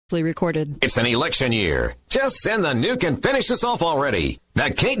recorded. It's an election year. Just send the nuke and finish this off already.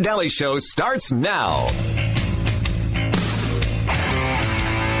 The Kate Daly Show starts now.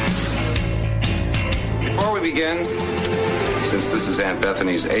 Before we begin, since this is Aunt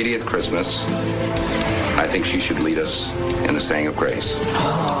Bethany's 80th Christmas, I think she should lead us in the saying of grace.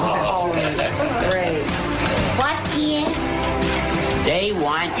 Oh, great. What, dear? They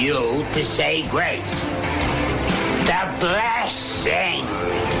want you to say grace. The blessing.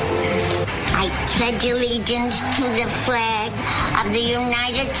 I pledge allegiance to the flag of the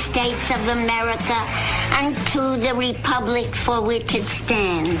United States of America and to the republic for which it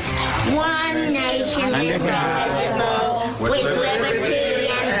stands. One nation indivisible, with liberty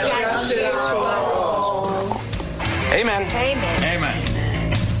and justice for all. Amen. Amen. Amen.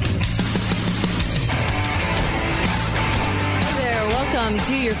 Hi there. Welcome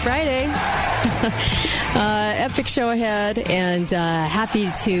to your Friday. Epic show ahead, and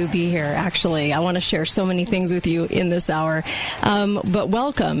happy to be here. Actually, I want to share so many things with you in this hour, but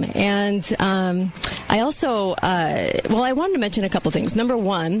welcome. And I also, I wanted to mention a couple things. Number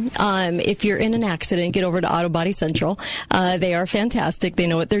one, if you're in an accident, get over to Auto Body Central. They are fantastic. They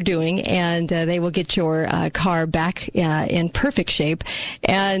know what they're doing, and they will get your car back in perfect shape.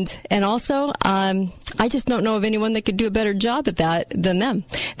 And also, I just don't know of anyone that could do a better job at that than them.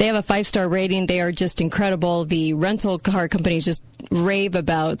 They have a 5-star rating. They are just incredible. The rental car companies just rave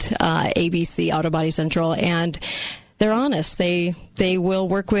about ABC, Auto Body Central, and they're honest. They will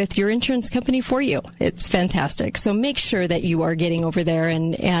work with your insurance company for you. It's fantastic. So make sure that you are getting over there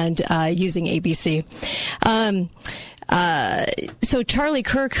and using ABC. So Charlie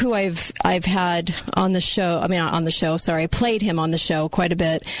Kirk, who I've had on the show, I played him on the show quite a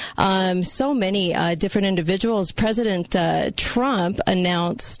bit. So many different individuals. President Trump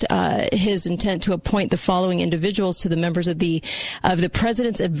announced his intent to appoint the following individuals to the members of the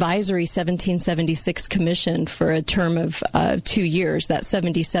President's Advisory 1776 Commission for a term of 2 years. That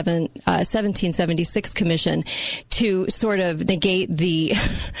 1776 Commission, to sort of negate the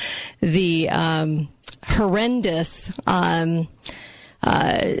horrendous,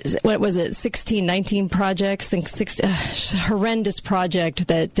 what was it, 1619 projects, and horrendous project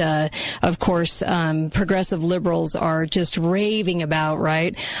that, of course, progressive liberals are just raving about,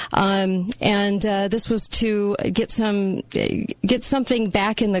 right? And this was to get something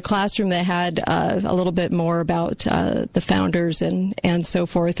back in the classroom that had a little bit more about the founders and so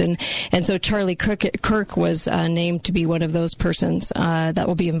forth. And so Charlie Kirk was named to be one of those persons that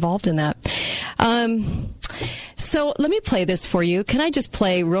will be involved in that. So let me play this for you. Can I just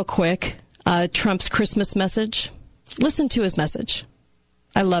play real quick Trump's Christmas message? Listen to his message.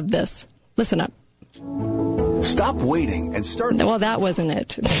 I love this. Listen up. Stop waiting and start. Well, that wasn't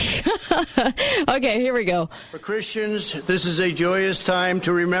it. Okay, here we go. For Christians, this is a joyous time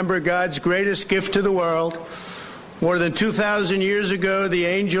to remember God's greatest gift to the world. More than 2,000 years ago, the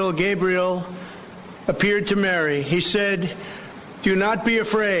angel Gabriel appeared to Mary. He said, "Do not be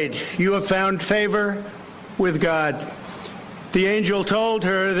afraid. You have found favor with God." The angel told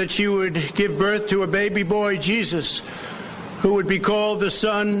her that she would give birth to a baby boy, Jesus, who would be called the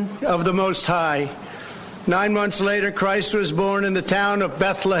Son of the Most High. 9 months later, Christ was born in the town of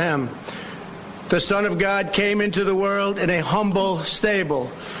Bethlehem. The Son of God came into the world in a humble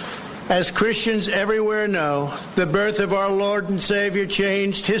stable. As Christians everywhere know, the birth of our Lord and Savior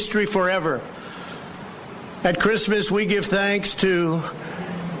changed history forever. At Christmas, we give thanks to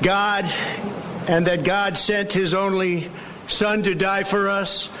God, and that God sent his only Son to die for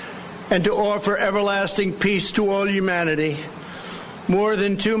us and to offer everlasting peace to all humanity. More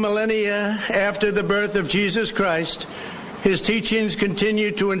than 2 millennia after the birth of Jesus Christ, his teachings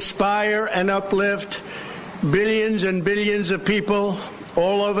continue to inspire and uplift billions and billions of people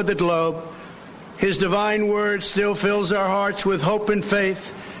all over the globe. His divine word still fills our hearts with hope and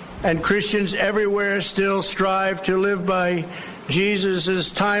faith, and Christians everywhere still strive to live by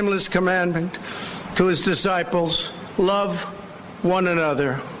Jesus' timeless commandment to his disciples: love one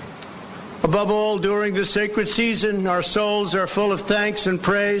another. Above all, during this sacred season, our souls are full of thanks and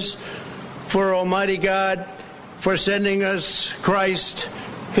praise for Almighty God for sending us Christ,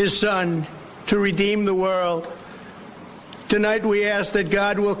 his Son, to redeem the world. Tonight we ask that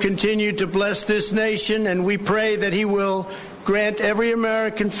God will continue to bless this nation, and we pray that he will grant every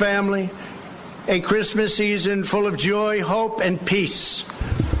American family a Christmas season full of joy, hope, and peace.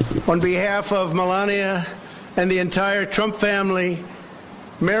 On behalf of Melania and the entire Trump family,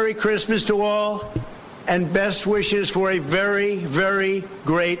 Merry Christmas to all, and best wishes for a very, very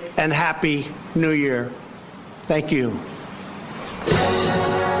great and happy New Year. Thank you.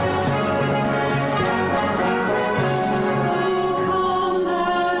 Come,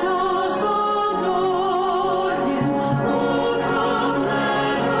 let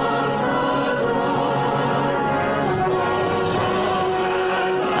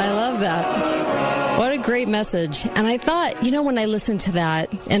message. And I thought, when I listened to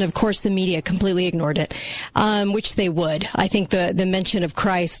that, and of course the media completely ignored it, which they would. I think the mention of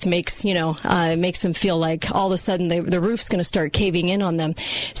Christ makes them feel like all of a sudden the roof's going to start caving in on them.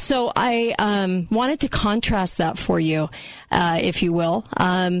 So I wanted to contrast that for you, if you will.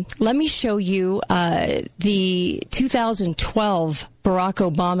 Let me show you the 2012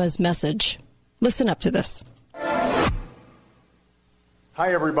 Barack Obama's message. Listen up to this.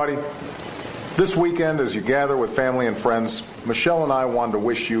 Hi, everybody. This weekend, as you gather with family and friends, Michelle and I wanted to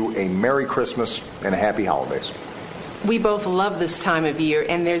wish you a Merry Christmas and a Happy Holidays. We both love this time of year,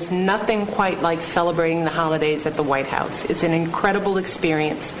 and there's nothing quite like celebrating the holidays at the White House. It's an incredible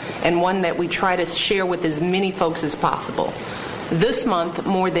experience, and one that we try to share with as many folks as possible. This month,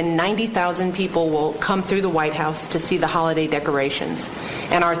 more than 90,000 people will come through the White House to see the holiday decorations.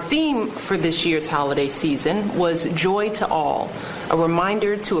 And our theme for this year's holiday season was Joy to All, a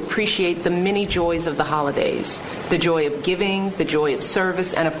reminder to appreciate the many joys of the holidays, the joy of giving, the joy of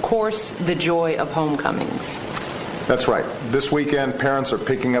service, and of course, the joy of homecomings. That's right. This weekend, parents are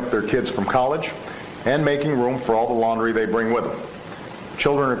picking up their kids from college and making room for all the laundry they bring with them.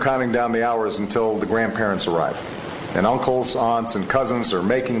 Children are counting down the hours until the grandparents arrive. And uncles, aunts, and cousins are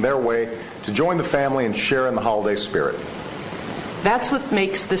making their way to join the family and share in the holiday spirit. That's what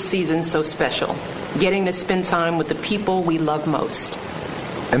makes this season so special, getting to spend time with the people we love most.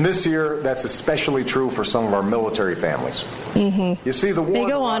 And this year, that's especially true for some of our military families. Mm-hmm. You see, the war... They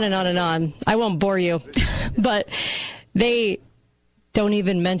go on and on and on. I won't bore you, but they don't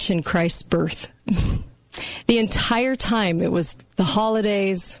even mention Christ's birth. The entire time, it was the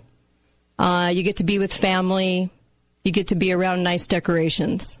holidays, you get to be with family, you get to be around nice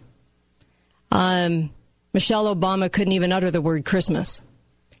decorations. Michelle Obama couldn't even utter the word Christmas.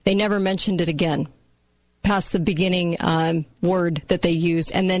 They never mentioned it again, past the beginning word that they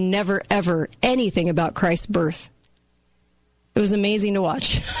used, and then never, ever anything about Christ's birth. It was amazing to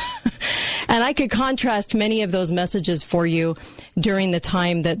watch. And I could contrast many of those messages for you during the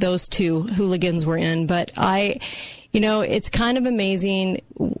time that those two hooligans were in. But it's kind of amazing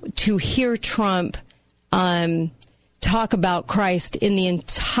to hear Trump talk about Christ in the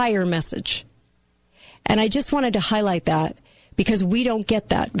entire message. And I just wanted to highlight that because we don't get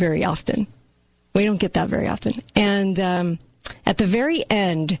that very often. We don't get that very often. And at the very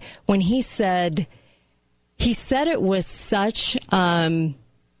end, when he said it with such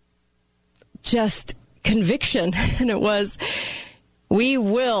just conviction, and it was, we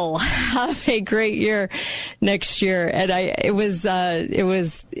will have a great year next year. And it was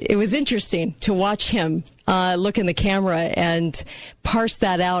interesting to watch him look in the camera and parse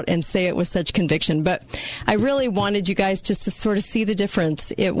that out and say it with such conviction. But I really wanted you guys just to sort of see the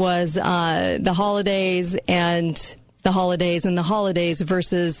difference. It was the holidays and the holidays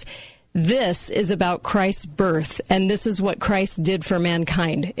versus this is about Christ's birth, and this is what Christ did for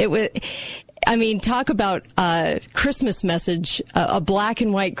mankind. Talk about a Christmas message, a black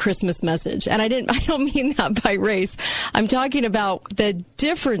and white Christmas message. And I don't mean that by race. I'm talking about the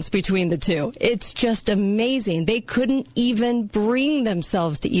difference between the two. It's just amazing. They couldn't even bring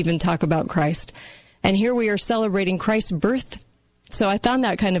themselves to even talk about Christ. And here we are celebrating Christ's birth. So I found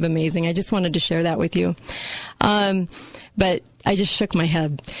that kind of amazing. I just wanted to share that with you. But I just shook my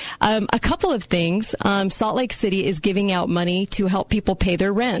head. A couple of things. Salt Lake City is giving out money to help people pay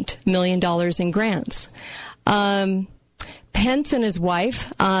their rent, $1 million in grants. Pence and his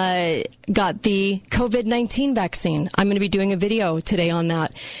wife got the COVID-19 vaccine. I'm going to be doing a video today on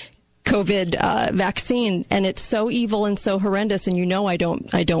that COVID vaccine, and it's so evil and so horrendous. And I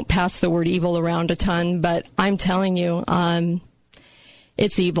don't pass the word evil around a ton, but I'm telling you,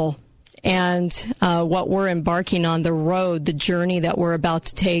 it's evil. And what we're embarking on, the journey that we're about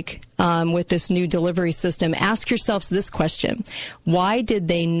to take with this new delivery system, ask yourselves this question. Why did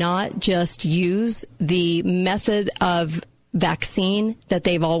they not just use the method of vaccine that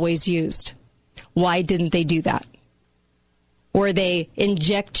they've always used? Why didn't they do that? Or they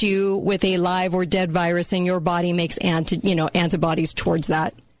inject you with a live or dead virus and your body makes antibodies towards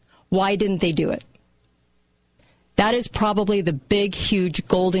that? Why didn't they do it? That is probably the big, huge,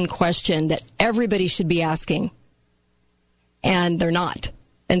 golden question that everybody should be asking. And they're not.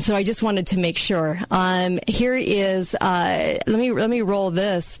 And so I just wanted to make sure. Here is, let me roll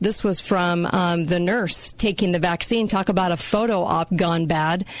this. This was from the nurse taking the vaccine. Talk about a photo op gone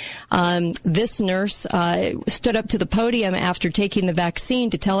bad. This nurse stood up to the podium after taking the vaccine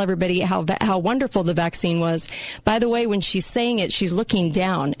to tell everybody how wonderful the vaccine was. By the way, when she's saying it, she's looking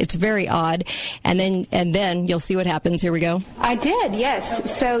down. It's very odd. And then you'll see what happens. Here we go. I did,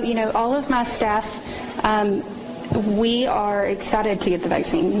 yes. So, all of my staff, we are excited to get the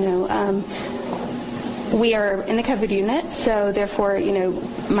vaccine. we are in the COVID unit, so therefore,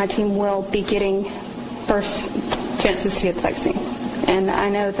 my team will be getting first chances to get the vaccine. And I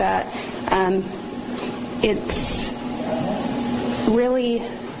know that it's really,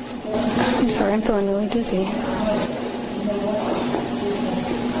 I'm sorry, I'm feeling really dizzy.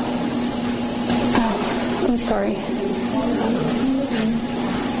 Oh, I'm sorry.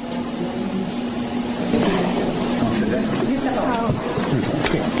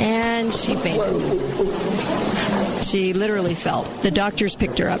 And she fainted. She literally fell. The doctors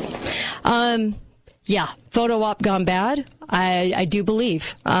picked her up. Yeah, photo op gone bad. I do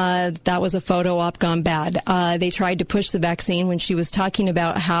believe that was a photo op gone bad. They tried to push the vaccine when she was talking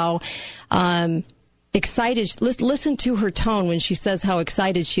about how excited. Listen to her tone when she says how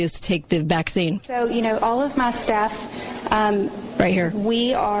excited she is to take the vaccine. So, all of my staff, right here,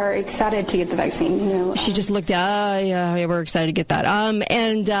 we are excited to get the vaccine. She just looked at, yeah, we're excited to get that.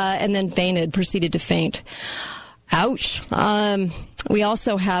 And then fainted, proceeded to faint. Ouch. We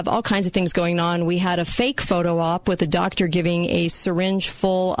also have all kinds of things going on. We had a fake photo op with a doctor giving a syringe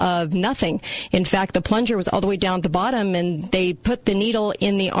full of nothing. In fact, the plunger was all the way down at the bottom, and they put the needle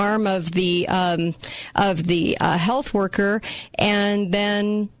in the arm of the health worker, and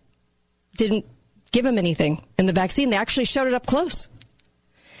then didn't give him anything in the vaccine. They actually showed it up close.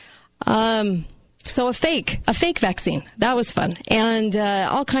 So a fake vaccine. That was fun. And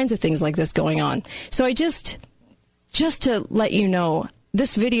all kinds of things like this going on. So I just to let you know,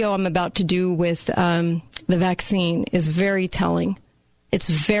 this video I'm about to do with the vaccine is very telling. It's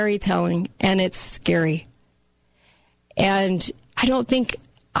very telling, and it's scary. And I don't think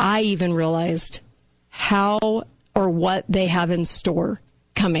I even realized how or what they have in store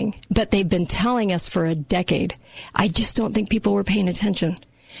coming. But they've been telling us for a decade. I just don't think people were paying attention.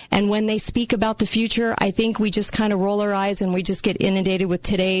 And when they speak about the future, I think we just kind of roll our eyes and we just get inundated with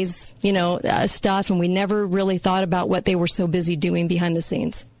today's, stuff. And we never really thought about what they were so busy doing behind the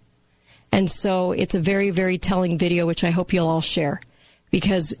scenes. And so it's a very, very telling video, which I hope you'll all share.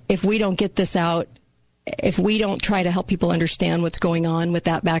 Because if we don't get this out, if we don't try to help people understand what's going on with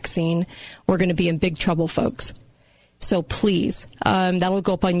that vaccine, we're going to be in big trouble, folks. So please, that'll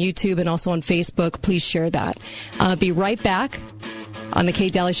go up on YouTube and also on Facebook. Please share that. Be right back. On the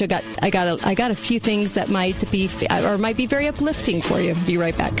Kate Daly Show, I got a few things that might be very uplifting for you. Be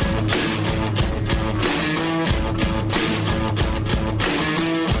right back.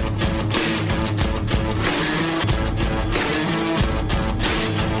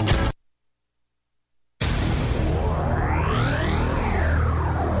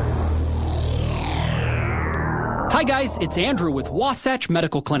 Hi guys, it's Andrew with Wasatch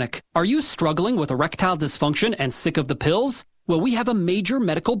Medical Clinic. Are you struggling with erectile dysfunction and sick of the pills? Well, we have a major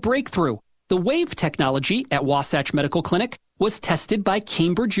medical breakthrough. The WAVE technology at Wasatch Medical Clinic was tested by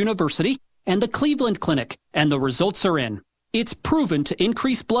Cambridge University and the Cleveland Clinic, and the results are in. It's proven to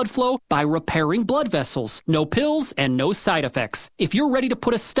increase blood flow by repairing blood vessels. No pills and no side effects. If you're ready to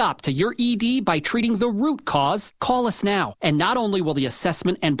put a stop to your ED by treating the root cause, call us now. And not only will the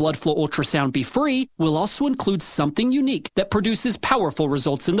assessment and blood flow ultrasound be free, we'll also include something unique that produces powerful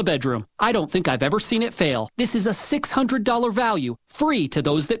results in the bedroom. I don't think I've ever seen it fail. This is a $600 value, free to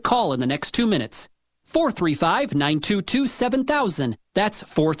those that call in the next 2 minutes. 435-922-7000. That's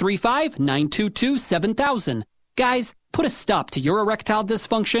 435-922-7000. Guys, put a stop to your erectile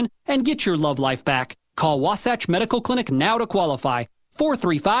dysfunction and get your love life back. Call Wasatch Medical Clinic now to qualify.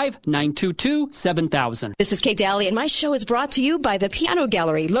 435-922-7000. This is Kate Daly, and my show is brought to you by the Piano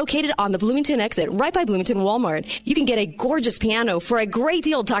Gallery, located on the Bloomington exit, right by Bloomington Walmart. You can get a gorgeous piano for a great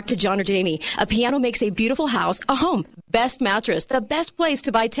deal. Talk to John or Jamie. A piano makes a beautiful house a home. Best mattress, the best place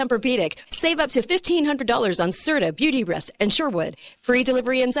to buy Tempur-Pedic. Save up to $1,500 on Serta, Beauty Rest, and Sherwood. Free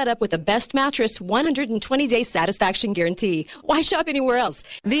delivery and setup with the best mattress, 120-day satisfaction guarantee. Why shop anywhere else?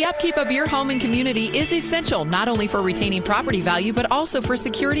 The upkeep of your home and community is essential, not only for retaining property value, but also for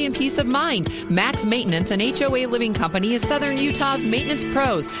security and peace of mind. Max Maintenance, an HOA living company, is Southern Utah's maintenance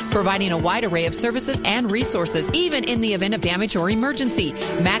pros, providing a wide array of services and resources, even in the event of damage or emergency.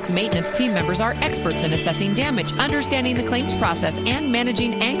 Max Maintenance team members are experts in assessing damage, understanding the claims process, and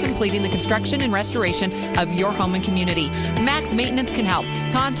managing and completing the construction and restoration of your home and community. Max Maintenance can help.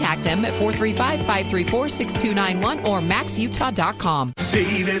 Contact them at 435-534-6291 or maxutah.com.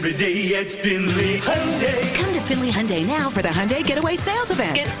 Save every day at Finley Hyundai. Come to Finley Hyundai now for the Hyundai Getaway Sales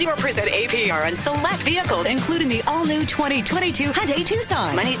Event. Get 0% APR on select vehicles, including the all-new 2022 Hyundai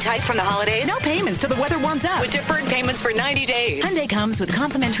Tucson. Money tight from the holidays? No payments till the weather warms up with deferred payments for 90 days. Hyundai comes with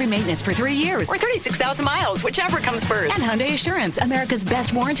complimentary maintenance for 3 years or 36,000 miles, whichever comes first. And Hyundai Assurance, America's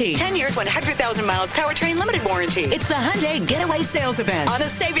best warranty. 10 years, 100,000 miles, powertrain limited warranty. It's the Hyundai Getaway Sales Event on the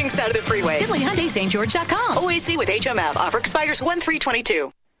savings side of the freeway. Finley Hyundai, StGeorge.com. OAC with HMF. Offer expires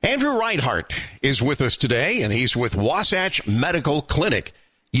 1/3/22. Andrew Reinhardt is with us today, and he's with Wasatch Medical Clinic.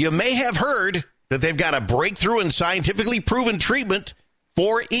 You may have heard that they've got a breakthrough and scientifically proven treatment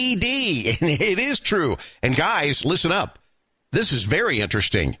for ED, and it is true. And guys, listen up. This is very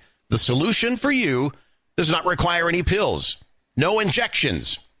interesting. The solution for you does not require any pills, no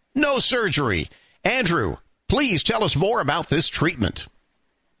injections, no surgery. Andrew, please tell us more about this treatment.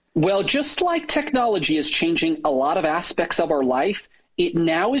 Well, just like technology is changing a lot of aspects of our life, it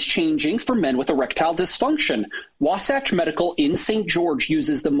now is changing for men with erectile dysfunction. Wasatch Medical in St. George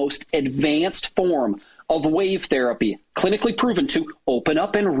uses the most advanced form of wave therapy, clinically proven to open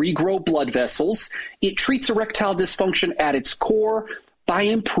up and regrow blood vessels. It treats erectile dysfunction at its core by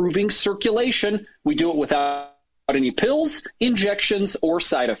improving circulation. We do it without any pills, injections, or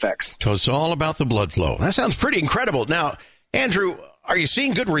side effects. So it's all about the blood flow. That sounds pretty incredible. Now, Andrew, are you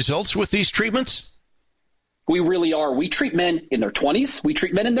seeing good results with these treatments? We really are. We treat men in their 20s. We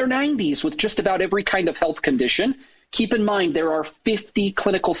treat men in their 90s with just about every kind of health condition. Keep in mind, there are 50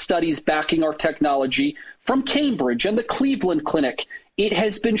 clinical studies backing our technology from Cambridge and the Cleveland Clinic. It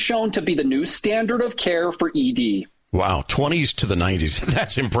has been shown to be the new standard of care for ED. Wow, 20s to the 90s.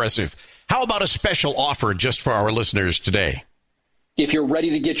 That's impressive. How about a special offer just for our listeners today? If you're ready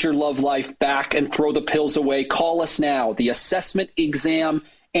to get your love life back and throw the pills away, call us now. The assessment, exam,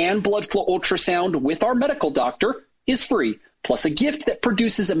 and blood flow ultrasound with our medical doctor is free, plus a gift that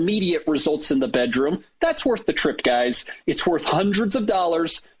produces immediate results in the bedroom. That's worth the trip, guys. It's worth hundreds of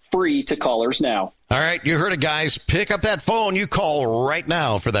dollars, free to callers now. All right, you heard it, guys. Pick up that phone. You call right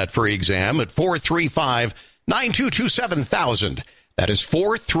now for that free exam at 435-922-7000. That is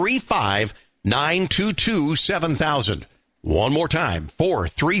 435-922-7000. One more time,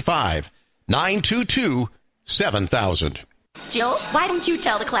 435-922-7000. Jill, why don't you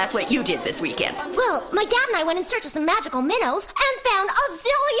tell the class what you did this weekend? Well, my dad and I went in search of some magical minnows and found a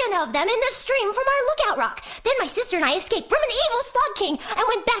zillion of them in the stream from our lookout rock. Then my sister and I escaped from an evil slug king and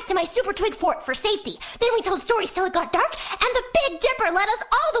went back to my super twig fort for safety. Then we told stories till it got dark, and the Big Dipper led us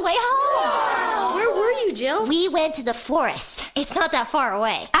all the way home. Wow. Where were you, Jill? We went to the forest. It's not that far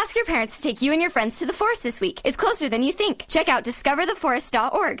away. Ask your parents to take you and your friends to the forest this week. It's closer than you think. Check out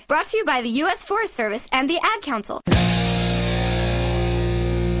discovertheforest.org. Brought to you by the U.S. Forest Service and the Ad Council.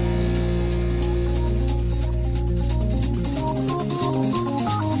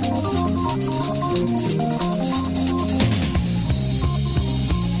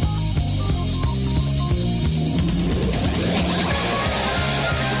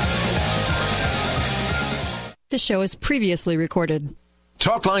 The show is previously recorded.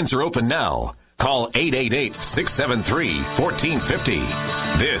 Talk lines are open now. Call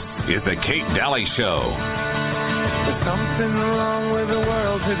 888-673-1450. This is the Kate Daly Show. There's something wrong with the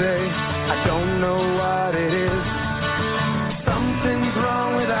world today. I don't know what it is. Something's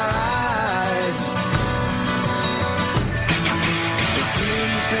wrong with our eyes. We're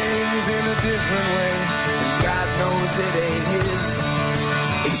seeing things in a different way, and God knows it ain't his.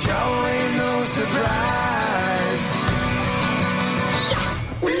 It sure ain't no surprise.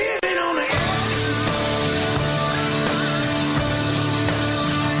 We're living on the edge.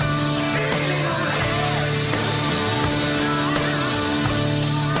 Living on the edge.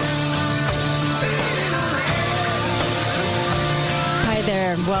 Living on the edge. Hi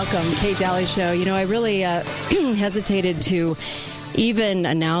there. Welcome. Kate Daly Show. You know, I really hesitated to even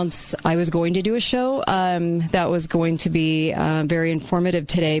announce I was going to do a show that was going to be very informative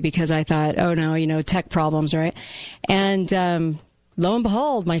today, because I thought, oh no, you know, tech problems, right? And lo and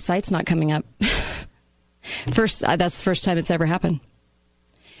behold, my site's not coming up. That's the first time it's ever happened.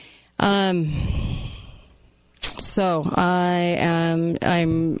 So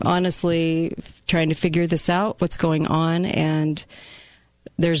I'm honestly trying to figure this out, what's going on, and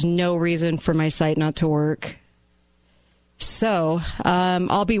there's no reason for my site not to work. So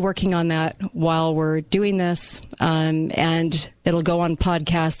I'll be working on that while we're doing this, and it'll go on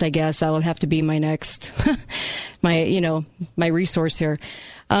podcast, I guess. That'll have to be my next, my resource here,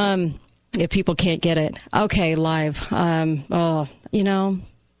 if people can't get it. Okay, live. Well,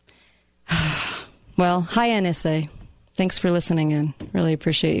 hi, NSA. Thanks for listening in. Really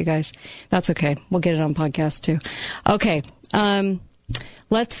appreciate you guys. That's okay. We'll get it on podcast too. Okay,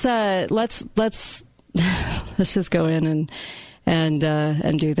 let's Let's just go in and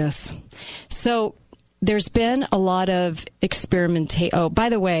do this. So there's been a lot of experimentation. Oh, by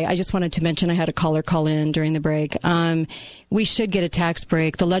the way, I just wanted to mention I had a caller call in during the break. We should get a tax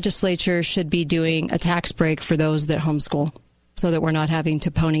break. The legislature should be doing a tax break for those that homeschool so that we're not having to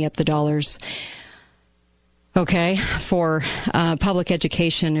pony up the dollars. Okay, for public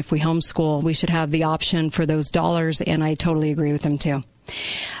education, if we homeschool, we should have the option for those dollars, and I totally agree with them too.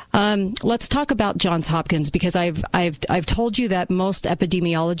 Let's talk about Johns Hopkins, because I've told you that most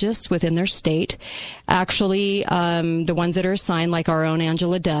epidemiologists within their state, actually, the ones that are assigned, like our own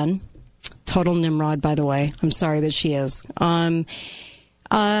Angela Dunn, total Nimrod, by the way. I'm sorry, but she is. Come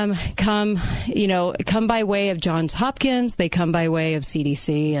by way of Johns Hopkins. They come by way of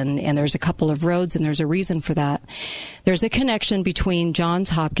CDC, and there's a couple of roads, and there's a reason for that. There's a connection between Johns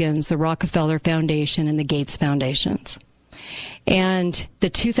Hopkins, the Rockefeller Foundation, and the Gates Foundations. And the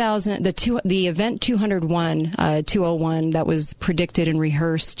event 201 that was predicted and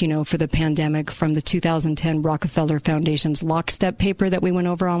rehearsed, for the pandemic from the 2010 Rockefeller Foundation's lockstep paper that we went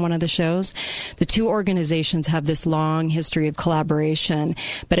over on one of the shows. The two organizations have this long history of collaboration,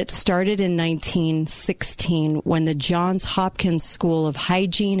 but it started in 1916 when the Johns Hopkins School of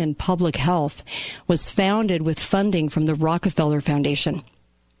Hygiene and Public Health was founded with funding from the Rockefeller Foundation.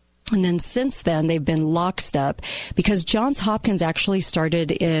 And then since then, they've been lockstep because Johns Hopkins actually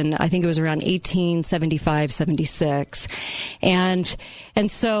started in, I think it was around 1875, 76. And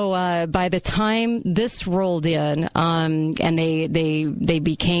so, by the time this rolled in, and they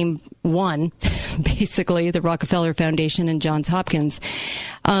became one, basically, the Rockefeller Foundation and Johns Hopkins,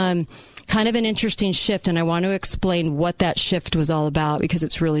 kind of an interesting shift, and I want to explain what that shift was all about because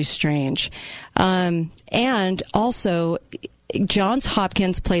it's really strange. And also, Johns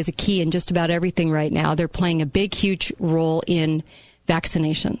Hopkins plays a key in just about everything right now. They're playing a big, huge role in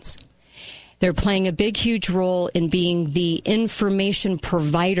vaccinations. They're playing a big, huge role in being the information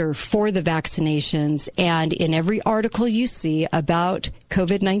provider for the vaccinations. And in every article you see about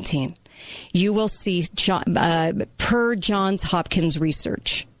COVID-19, you will see per Johns Hopkins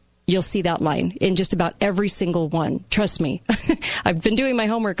research. You'll see that line in just about every single one. Trust me. I've been doing my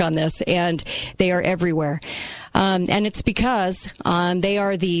homework on this, and they are everywhere. And it's because they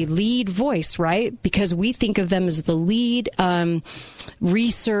are the lead voice, right? Because we think of them as the lead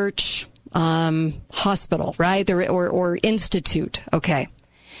research hospital, right? Or institute. Okay.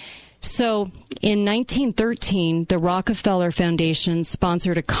 So in 1913, the Rockefeller Foundation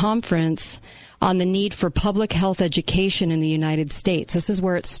sponsored a conference on the need for public health education in the United States. This is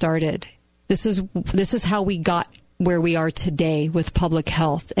where it started. This is how we got where we are today with public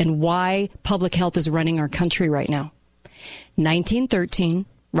health and why public health is running our country right now. 1913,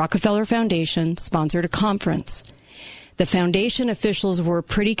 Rockefeller Foundation sponsored a conference. The foundation officials were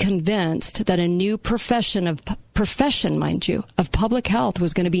pretty convinced that a new profession, mind you, of public health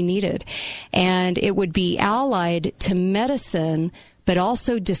was going to be needed. And it would be allied to medicine, but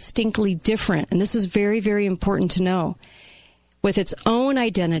also distinctly different. And this is very, very important to know. With its own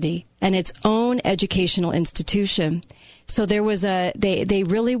identity and its own educational institution. So there was they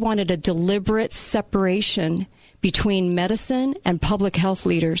really wanted a deliberate separation between medicine and public health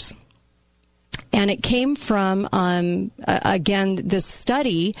leaders. And it came from, again, this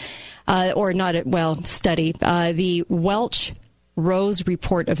study, the Welch-Rose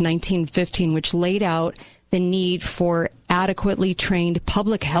report of 1915, which laid out the need for adequately trained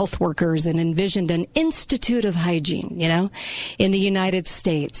public health workers and envisioned an institute of hygiene, in the United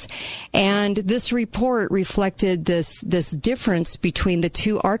States. And this report reflected this difference between the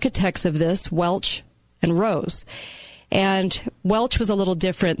two architects of this, Welch and Rose. And Welch was a little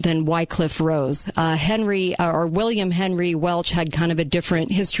different than Wycliffe Rose. William Henry Welch had kind of a different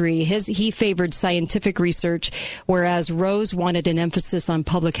history. He favored scientific research, whereas Rose wanted an emphasis on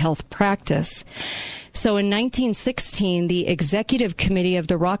public health practice. So in 1916, the executive committee of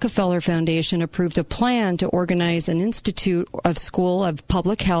the Rockefeller Foundation approved a plan to organize an institute of School of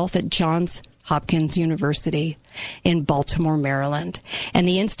Public Health at Johns Hopkins University in Baltimore, Maryland. And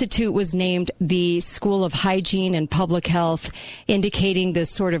the institute was named the School of Hygiene and Public Health, indicating this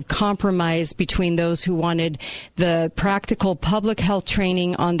sort of compromise between those who wanted the practical public health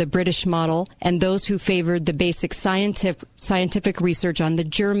training on the British model and those who favored the basic scientific research on the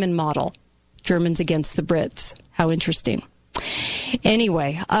German model. Germans against the Brits. How interesting.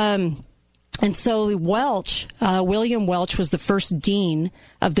 Anyway, and so William Welch was the first dean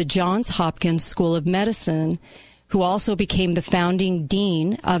of the Johns Hopkins School of Medicine, who also became the founding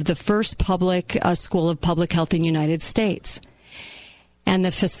dean of the first public school of public health in the United States. And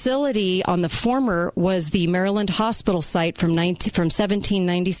the facility on the former was the Maryland Hospital site from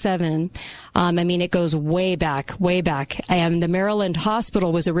 1797. I mean, it goes way back. And the Maryland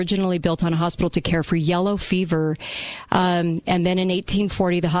Hospital was originally built on a hospital to care for yellow fever. And then in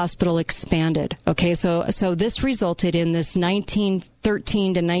 1840, the hospital expanded. Okay, so this resulted in this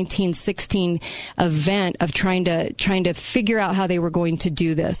 1913 to 1916 event of trying to figure out how they were going to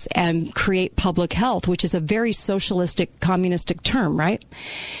do this and create public health, which is a very socialistic, communistic term, right?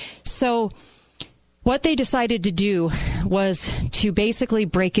 So what they decided to do was to basically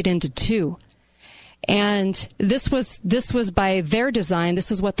break it into two. And this was by their design.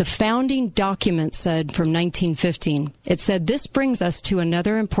 This is what the founding document said from 1915. It said, this brings us to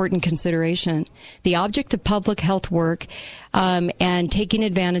another important consideration. The object of public health work, and taking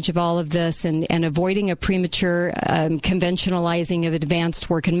advantage of all of this and avoiding a premature conventionalizing of advanced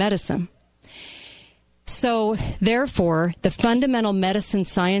work in medicine. So, therefore, the fundamental medicine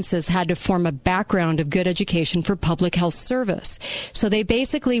sciences had to form a background of good education for public health service. So they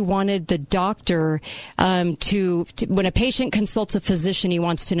basically wanted the doctor to when a patient consults a physician, he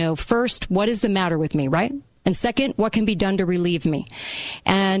wants to know, first, what is the matter with me, right? And second, what can be done to relieve me?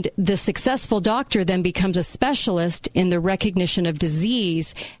 And the successful doctor then becomes a specialist in the recognition of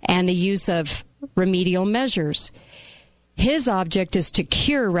disease and the use of remedial measures. His object is to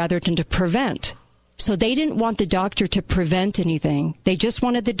cure rather than to prevent. So they didn't want the doctor to prevent anything. They just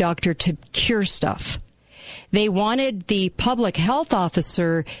wanted the doctor to cure stuff. They wanted the public health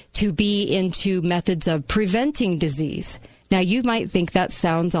officer to be into methods of preventing disease. Now, you might think that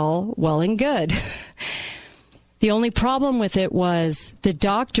sounds all well and good. The only problem with it was the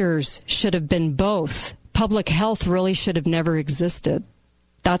doctors should have been both. Public health really should have never existed.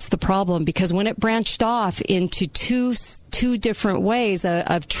 That's the problem, because when it branched off into two different ways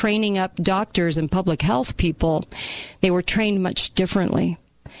of training up doctors and public health people, they were trained much differently.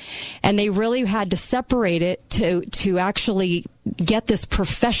 And they really had to separate it to actually get this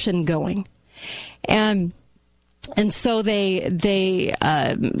profession going. And so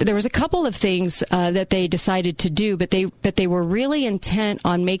there was a couple of things that they decided to do, but they were really intent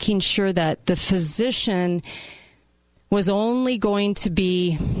on making sure that the physician was only going to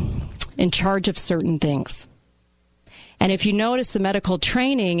be in charge of certain things. And if you notice the medical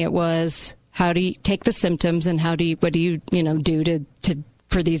training, it was how do you take the symptoms and what do you do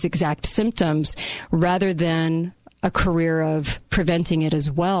for these exact symptoms, rather than a career of preventing it as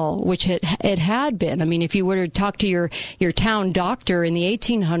well, which it had been. I mean, if you were to talk to your town doctor in the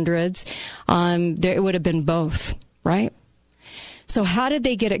 1800s, it would have been both, right? So how did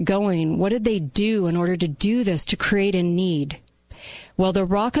they get it going? What did they do in order to do this, to create a need? Well, the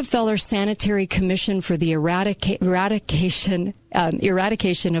Rockefeller Sanitary Commission for the eradication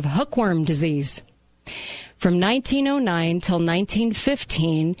of hookworm disease. From 1909 till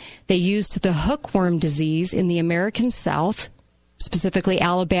 1915, they used the hookworm disease in the American South, specifically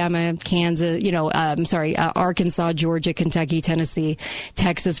Alabama, Kansas, Arkansas, Georgia, Kentucky, Tennessee,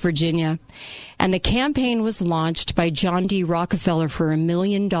 Texas, Virginia. And the campaign was launched by John D. Rockefeller for $1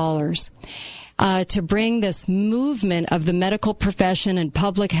 million to bring this movement of the medical profession and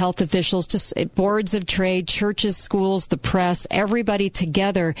public health officials, to boards of trade, churches, schools, the press, everybody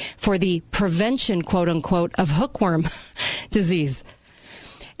together for the prevention, quote unquote, of hookworm disease.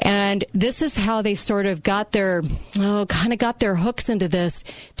 And this is how they sort of got their hooks into this,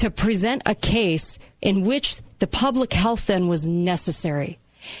 to present a case in which the public health then was necessary.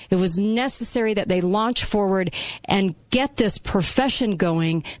 It was necessary that they launch forward and get this profession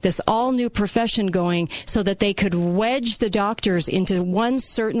going, this all-new profession going, so that they could wedge the doctors into one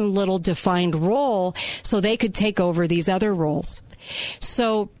certain little defined role so they could take over these other roles.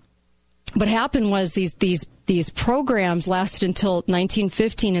 So what happened was these programs lasted until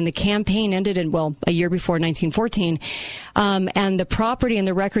 1915, and the campaign ended a year before 1914. And the property and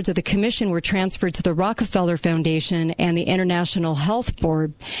the records of the commission were transferred to the Rockefeller Foundation and the International Health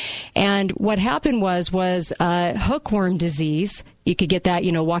Board. And what happened was hookworm disease. You could get that,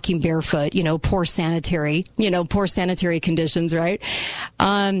 walking barefoot, poor sanitary conditions, right?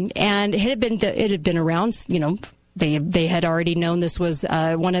 And it had been around, They had already known this was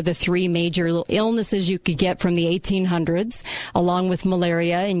one of the three major illnesses you could get from the 1800s, along with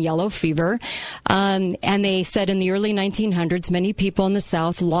malaria and yellow fever. And they said in the early 1900s, many people in the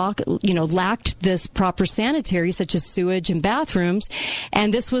South lacked this proper sanitary, such as sewage and bathrooms.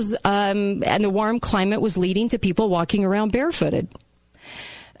 And this was, and the warm climate was leading to people walking around barefooted.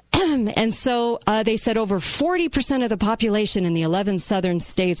 And so they said over 40% of the population in the 11 southern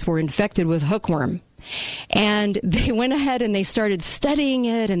states were infected with hookworm. And they went ahead and they started studying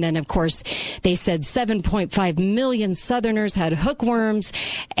it. And then, of course, they said 7.5 million Southerners had hookworms,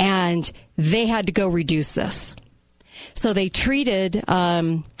 and they had to go reduce this. So they treated,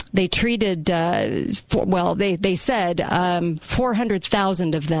 they said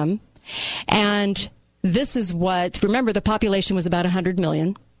 400,000 of them. And this is what, remember, the population was about 100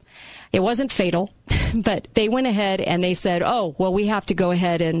 million. It wasn't fatal, but they went ahead and they said, oh, well, we have to go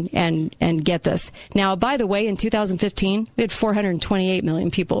ahead and get this. Now, by the way, in 2015, we had 428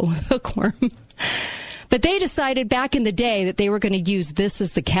 million people with hookworm. But they decided back in the day that they were going to use this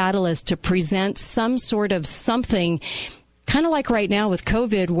as the catalyst to present some sort of something, kind of like right now with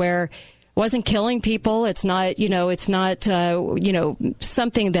COVID, where it wasn't killing people. It's not,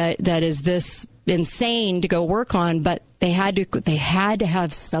 something that is this insane to go work on, but they had to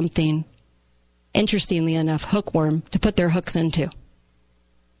have something, interestingly enough, hookworm to put their hooks into.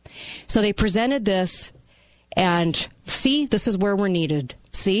 So they presented this, and see, this is where we're needed.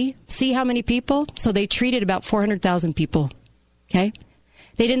 See how many people? So they treated about 400,000 people. Okay,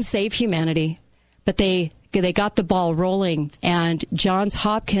 they didn't save humanity, but they got the ball rolling, and Johns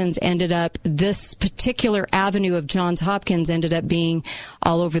Hopkins this particular avenue of Johns Hopkins ended up being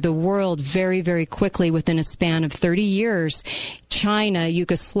all over the world very, very quickly within a span of 30 years. China,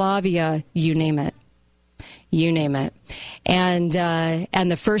 Yugoslavia, you name it. And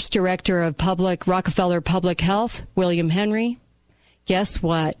the first director of Rockefeller Public Health, William Henry, guess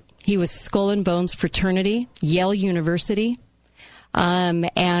what? He was Skull and Bones Fraternity, Yale University. An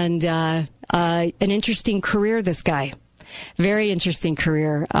interesting career, this guy. Very interesting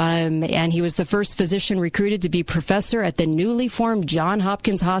career. And he was the first physician recruited to be professor at the newly formed Johns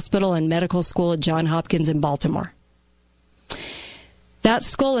Hopkins Hospital and Medical School at Johns Hopkins in Baltimore. That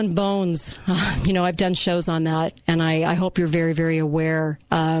Skull and Bones, I've done shows on that, and I hope you're very, very aware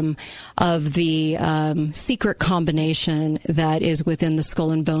of the secret combination that is within the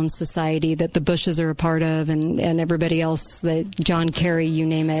Skull and Bones Society that the Bushes are a part of, and everybody else, that John Kerry, you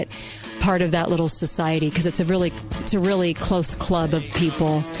name it, part of that little society, because it's a really close club of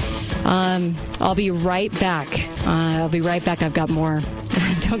people. I'll be right back. I've got more.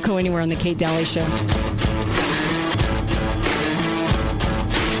 Don't go anywhere on the Kate Daly Show.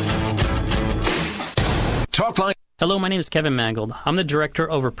 Talkline. Hello, my name is Kevin Mangold. I'm the Director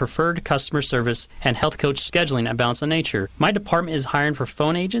over Preferred Customer Service and Health Coach Scheduling at Balance of Nature. My department is hiring for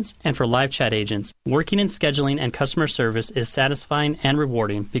phone agents and for live chat agents. Working in scheduling and customer service is satisfying and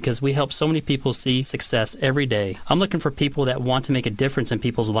rewarding because we help so many people see success every day. I'm looking for people that want to make a difference in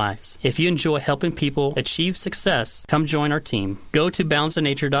people's lives. If you enjoy helping people achieve success, come join our team. Go to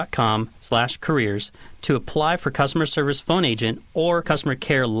balanceofnature.com/careers to apply for customer service phone agent or customer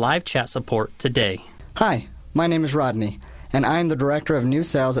care live chat support today. Hi, my name is Rodney, and I am the Director of New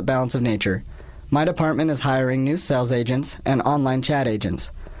Sales at Balance of Nature. My department is hiring new sales agents and online chat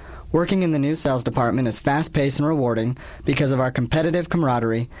agents. Working in the new sales department is fast-paced and rewarding because of our competitive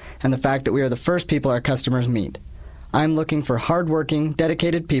camaraderie and the fact that we are the first people our customers meet. I am looking for hard-working,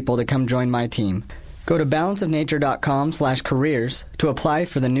 dedicated people to come join my team. Go to balanceofnature.com/careers to apply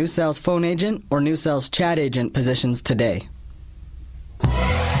for the new sales phone agent or new sales chat agent positions today.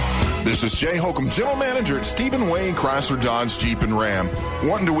 This is Jay Holcomb, General Manager at Stephen Wayne Chrysler Dodge Jeep and Ram,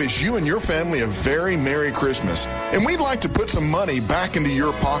 wanting to wish you and your family a very Merry Christmas. And we'd like to put some money back into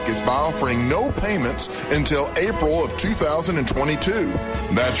your pockets by offering no payments until April of 2022.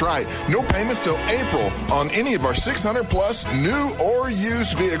 That's right, no payments till April on any of our 600-plus new or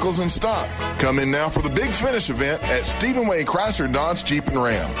used vehicles in stock. Come in now for the Big Finish event at Stephen Wade Chrysler Dodge Jeep and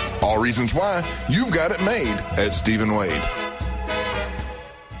Ram. All reasons why you've got it made at Stephen Wade.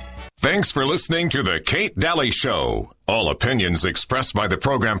 Thanks for listening to The Kate Daly Show. All opinions expressed by the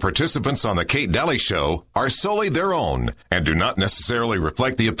program participants on The Kate Daly Show are solely their own and do not necessarily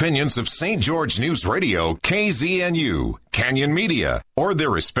reflect the opinions of St. George News Radio, KZNU, Canyon Media, or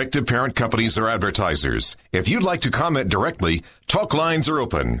their respective parent companies or advertisers. If you'd like to comment directly, talk lines are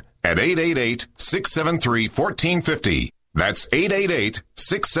open at 888-673-1450. That's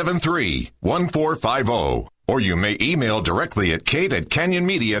 888-673-1450. Or you may email directly at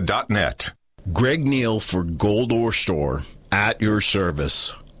kate@canyonmedia.net. Greg Neal for Gold Ore Store, at your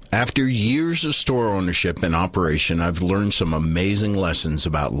service. After years of store ownership and operation, I've learned some amazing lessons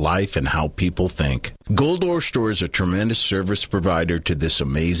about life and how people think. Gold Ore Store is a tremendous service provider to this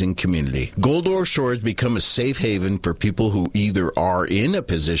amazing community. Gold Ore Store has become a safe haven for people who either are in a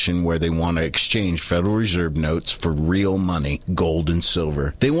position where they want to exchange Federal Reserve notes for real money, gold and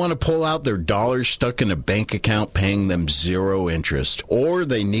silver. They want to pull out their dollars stuck in a bank account paying them zero interest, or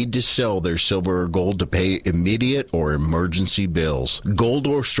they need to sell their silver or gold to pay immediate or emergency bills. Gold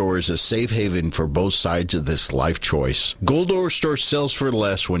Ore Store is a safe haven for both sides of this life choice. Gold Ore Store sells for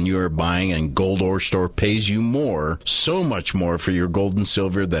less when you are buying, and Gold Ore Store pays you more, so much more for your gold and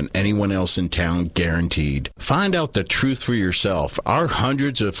silver than anyone else in town, guaranteed. Find out the truth for yourself. Our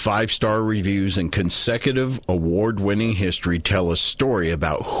hundreds of 5-star reviews and consecutive award-winning history tell a story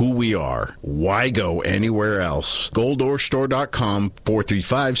about who we are. Why go anywhere else? GoldOreStore.com,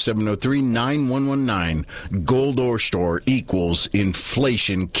 435-703-9119. Gold Ore Store equals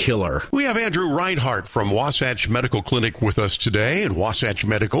inflation killer. We have Andrew Reinhardt from Wasatch Medical Clinic with us today, and Wasatch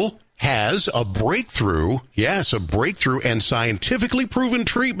Medical has a breakthrough, yes, a breakthrough and scientifically proven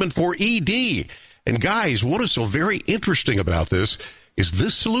treatment for ED. And guys, what is so very interesting about this is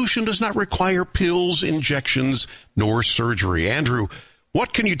this solution does not require pills, injections, nor surgery. Andrew,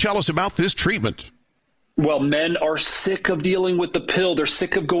 what can you tell us about this treatment? Well, men are sick of dealing with the pill. They're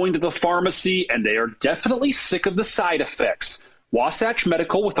sick of going to the pharmacy, and they are definitely sick of the side effects. Wasatch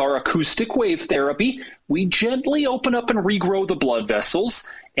Medical, with our acoustic wave therapy, we gently open up and regrow the blood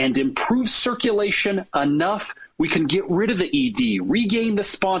vessels and improve circulation enough we can get rid of the ED, regain the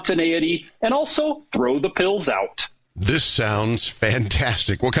spontaneity, and also throw the pills out. This sounds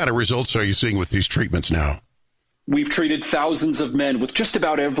fantastic. What kind of results are you seeing with these treatments now? We've treated thousands of men with just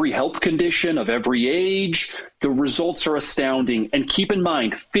about every health condition of every age. The results are astounding. And keep in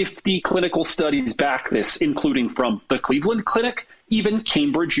mind, 50 clinical studies back this, including from the Cleveland Clinic, even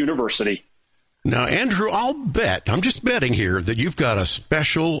Cambridge University. Now, Andrew, I'm just betting here that you've got a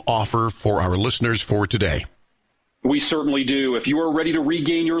special offer for our listeners for today. We certainly do. If you are ready to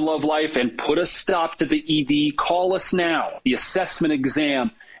regain your love life and put a stop to the ED, call us now. The assessment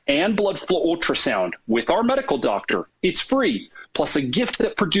exam and blood flow ultrasound with our medical doctor. It's free, plus a gift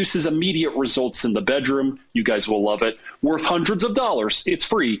that produces immediate results in the bedroom. You guys will love it. Worth hundreds of dollars. It's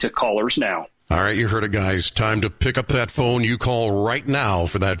free to callers now. All right, you heard it, guys. Time to pick up that phone. You call right now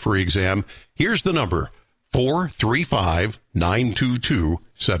for that free exam. Here's the number,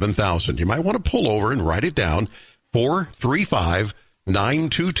 435-922-7000. You might want to pull over and write it down,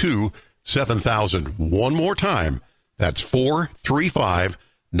 435-922-7000. One more time, that's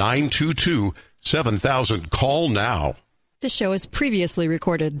 435-922-7000. Call now. The show is previously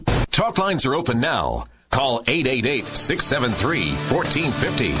recorded. Talk lines are open now. Call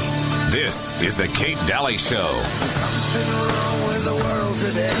 888-673-1450. This is the Kate Daly Show. Something wrong with the world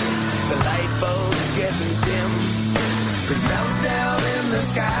today. The light bulbs getting dim. There's meltdown in the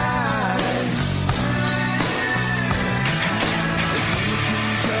sky. If you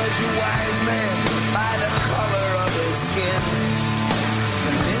can judge a wise man by the color of his skin,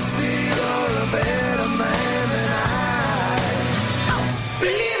 then this day you're a better man than I.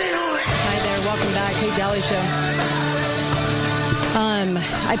 Believe it or not. Hi there, welcome back, Kate Daly Show.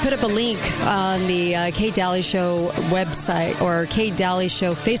 I put up a link on the Kate Daly Show website or Kate Daly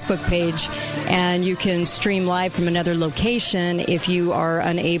Show Facebook page, and you can stream live from another location. If you are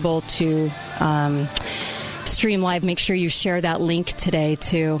unable to stream live, make sure you share that link today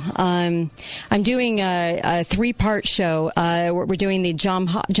too. I'm doing a 3-part show. We're doing the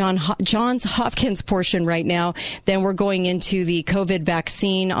Johns Hopkins portion right now. Then we're going into the COVID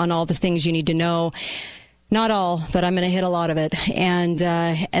vaccine on all the things you need to know. Not all, but I'm going to hit a lot of it. And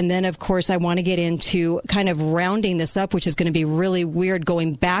then, of course, I want to get into kind of rounding this up, which is going to be really weird,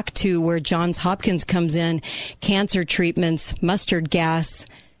 going back to where Johns Hopkins comes in, cancer treatments, mustard gas,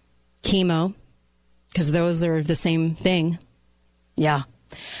 chemo, because those are the same thing. Yeah.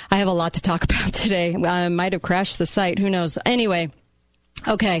 I have a lot to talk about today. I might have crashed the site. Who knows? Anyway.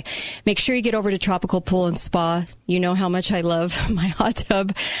 Okay, make sure you get over to Tropical Pool and Spa. You know how much I love my hot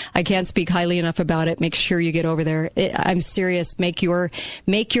tub. I can't speak highly enough about it. Make sure you get over there. I'm serious. Make your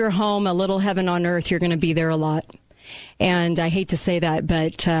home a little heaven on earth. You're going to be there a lot. And I hate to say that,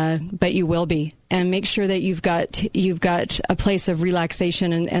 but you will be. And make sure that you've got a place of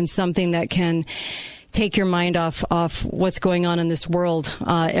relaxation and something that can take your mind off what's going on in this world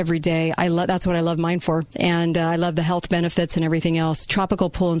every day. That's what I love mine for. And I love the health benefits and everything else. Tropical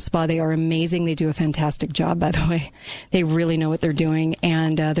Pool and Spa, they are amazing. They do a fantastic job, by the way. They really know what they're doing,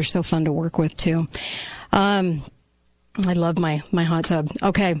 and they're so fun to work with, too. I love my hot tub.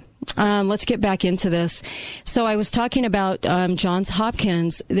 Okay, let's get back into this. So I was talking about Johns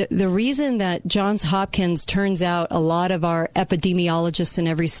Hopkins. The reason that Johns Hopkins turns out a lot of our epidemiologists in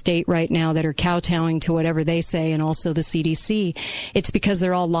every state right now that are kowtowing to whatever they say, and also the CDC, it's because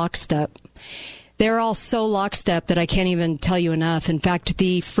they're all lockstep. They're all so lockstep that I can't even tell you enough. In fact,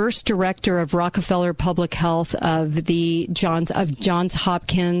 the first director of Rockefeller Public Health of Johns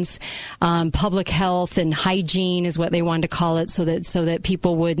Hopkins Public Health and Hygiene is what they wanted to call it, so that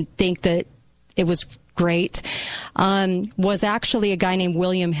people would think that it was great, was actually a guy named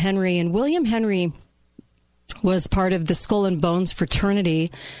William Henry. And William Henry was part of the Skull and Bones fraternity,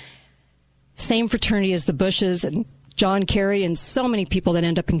 same fraternity as the Bushes and John Kerry and so many people that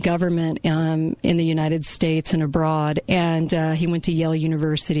end up in government in the United States and abroad. And he went to Yale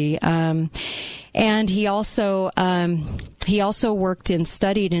University. And he also worked and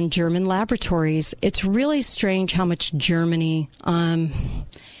studied in German laboratories. It's really strange how much Germany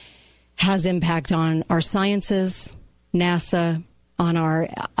has impact on our sciences, NASA,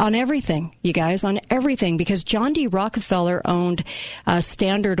 on everything, you guys, on everything, because John D. Rockefeller owned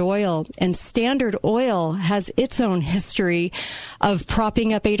Standard Oil, and Standard Oil has its own history of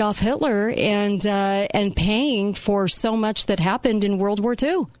propping up Adolf Hitler and paying for so much that happened in World War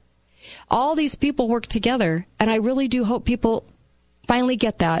II. All these people work together, and I really do hope people finally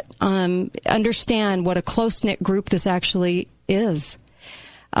get that, understand what a close-knit group this actually is.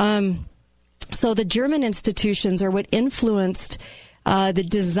 So the German institutions are what influenced the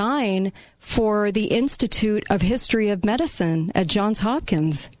design for the Institute of History of Medicine at Johns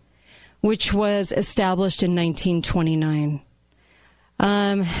Hopkins, which was established in 1929.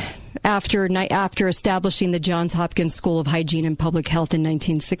 After establishing the Johns Hopkins School of Hygiene and Public Health in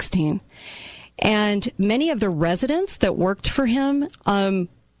 1916. And many of the residents that worked for him,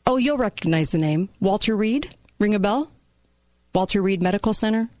 you'll recognize the name, Walter Reed, ring a bell? Walter Reed Medical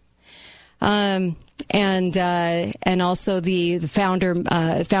Center. And also the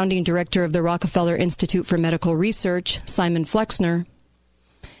founding director of the Rockefeller Institute for Medical Research, Simon Flexner,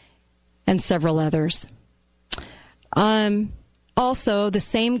 and several others. Also, the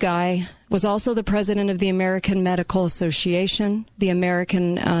same guy was also the president of the American Medical Association, the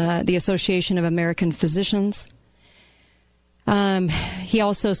Association of American Physicians. He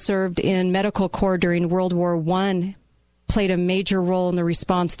also served in Medical Corps during World War I. Played a major role in the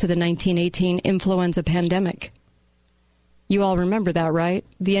response to the 1918 influenza pandemic. You all remember that, right?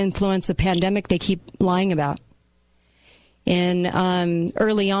 The influenza pandemic they keep lying about. In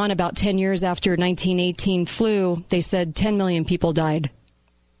early on, about 10 years after 1918 flu, they said 10 million people died.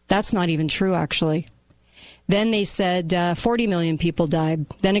 That's not even true, actually. Then they said 40 million people died.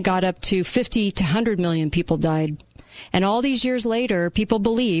 Then it got up to 50 to 100 million people died. And all these years later, people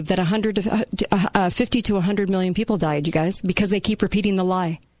believe that 50 to 100 million people died, you guys, because they keep repeating the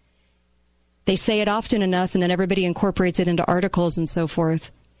lie. They say it often enough, and then everybody incorporates it into articles and so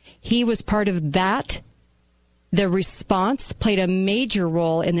forth. He was part of that. The response played a major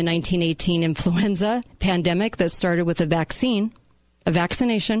role in the 1918 influenza pandemic that started with a vaccination.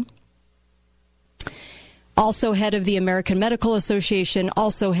 Also head of the American Medical Association,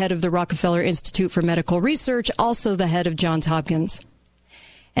 also head of the Rockefeller Institute for Medical Research, also the head of Johns Hopkins.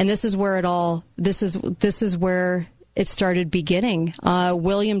 And this is where this is where it started beginning.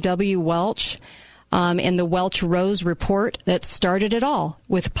 William W. Welch and the Welch-Rose report that started it all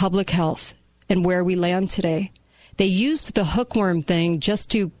with public health and where we land today. They used the hookworm thing just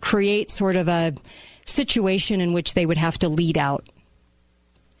to create sort of a situation in which they would have to lead out.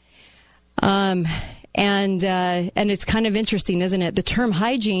 And it's kind of interesting, isn't it? The term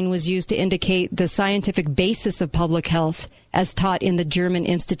hygiene was used to indicate the scientific basis of public health as taught in the German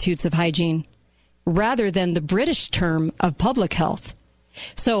Institutes of Hygiene, rather than the British term of public health.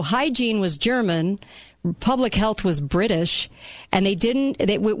 So hygiene was German, public health was British, and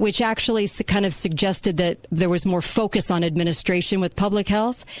which actually kind of suggested that there was more focus on administration with public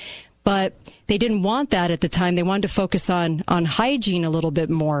health. But they didn't want that at the time. They wanted to focus on hygiene a little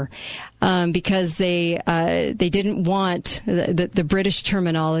bit more because they didn't want the British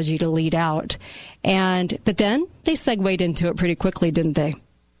terminology to lead out. But then they segued into it pretty quickly, didn't they?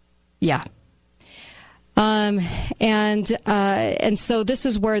 Yeah. And so this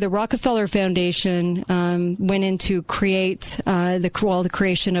is where the Rockefeller Foundation went in to create the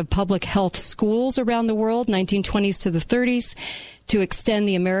creation of public health schools around the world, 1920s to the 30s. To extend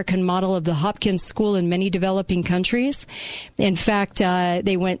the American model of the Hopkins School in many developing countries. In fact,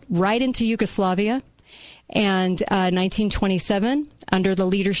 they went right into Yugoslavia, and 1927 under the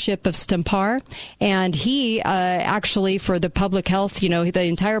leadership of Stempar. And he actually, for the public health, the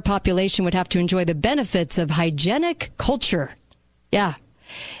entire population would have to enjoy the benefits of hygienic culture. Yeah.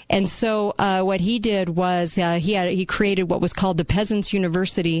 And so what he did was he created what was called the Peasants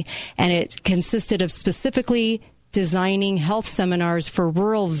University, and it consisted of specifically designing health seminars for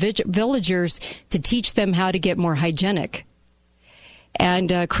rural villagers to teach them how to get more hygienic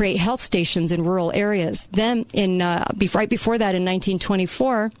and create health stations in rural areas. Then, right before that, in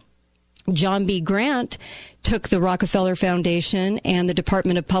 1924, John B. Grant took the Rockefeller Foundation and the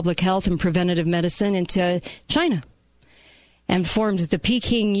Department of Public Health and Preventative Medicine into China and formed the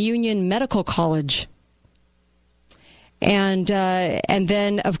Peking Union Medical College. And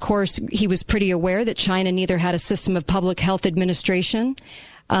then, of course, he was pretty aware that China neither had a system of public health administration,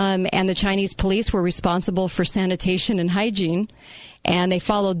 and the Chinese police were responsible for sanitation and hygiene. And they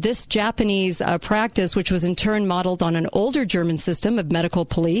followed this Japanese practice, which was in turn modeled on an older German system of medical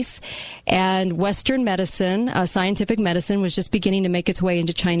police. And Western medicine, scientific medicine, was just beginning to make its way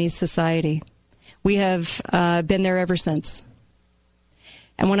into Chinese society. We have been there ever since.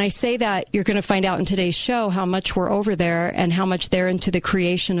 And when I say that, you're going to find out in today's show how much we're over there and how much they're into the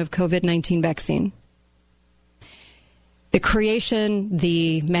creation of COVID-19 vaccine. The creation,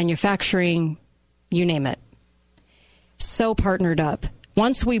 the manufacturing, you name it. So partnered up.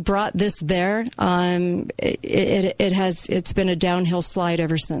 Once we brought this there, it's been a downhill slide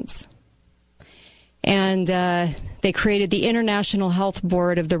ever since. And they created the International Health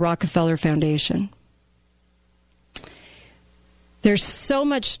Board of the Rockefeller Foundation. There's so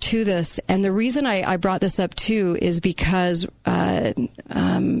much to this, and the reason I brought this up too is because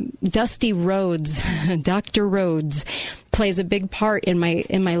Dusty Rhodes, Dr. Rhodes, plays a big part in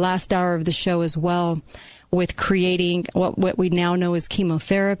my last hour of the show as well, with creating what we now know as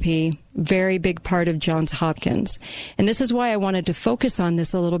chemotherapy, very big part of Johns Hopkins. And this is why I wanted to focus on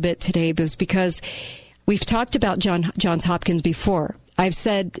this a little bit today, because we've talked about Johns Hopkins before. I've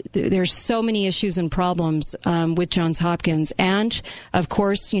said there's so many issues and problems with Johns Hopkins. And, of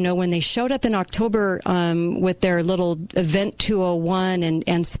course, when they showed up in October with their little Event 201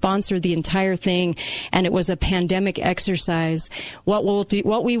 and sponsored the entire thing, and it was a pandemic exercise, what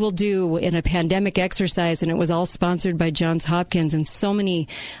we will do in a pandemic exercise, and it was all sponsored by Johns Hopkins, and so many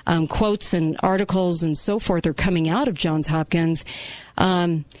quotes and articles and so forth are coming out of Johns Hopkins.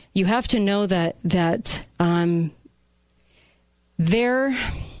 You have to know that their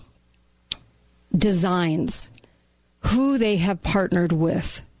designs, who they have partnered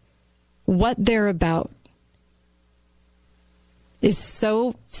with, what they're about, is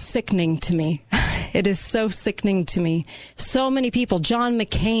so sickening to me. It is so sickening to me. So many people. John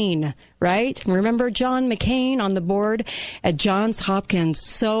McCain, right? Remember John McCain on the board at Johns Hopkins?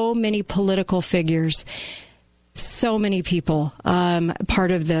 So many political figures. So many people part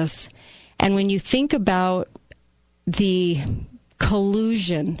of this. And when you think about the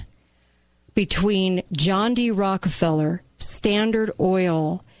collusion between John D. Rockefeller, Standard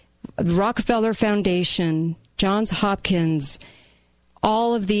Oil, the Rockefeller Foundation, Johns Hopkins,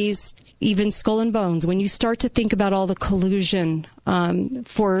 all of these, even Skull and Bones, when you start to think about all the collusion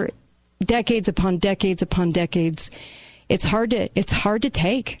for decades upon decades upon decades, it's hard to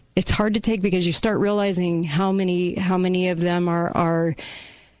take. It's hard to take because you start realizing how many of them are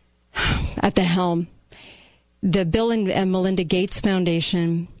at the helm. The Bill and Melinda Gates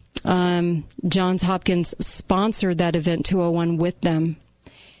Foundation, Johns Hopkins sponsored that Event 201 with them.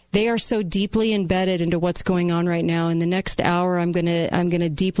 They are so deeply embedded into what's going on right now. In the next hour, I'm gonna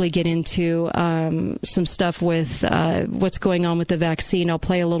deeply get into some stuff with what's going on with the vaccine. I'll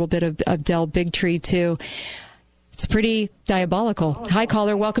play a little bit of Del Bigtree too. It's pretty diabolical. Hi,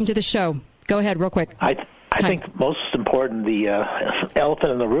 caller. Welcome to the show. Go ahead, real quick. I think most important, the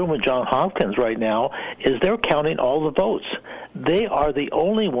elephant in the room with Johns Hopkins right now is they're counting all the votes. They are the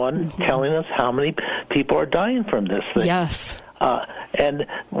only one telling us how many people are dying from this thing. Yes. And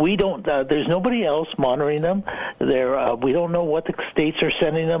we don't. There's nobody else monitoring them. We don't know what the states are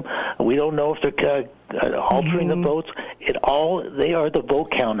sending them. We don't know if they're altering the votes. They are the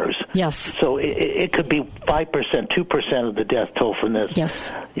vote counters. Yes. So it could be 5%, 2% of the death toll from this.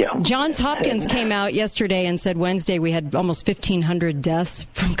 Yes. Yeah. Johns Hopkins came out yesterday and said Wednesday we had almost 1,500 deaths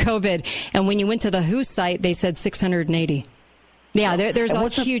from COVID, and when you went to the WHO site, they said 680. Yeah, there's a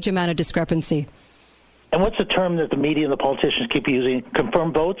huge amount of discrepancy. And what's the term that the media and the politicians keep using?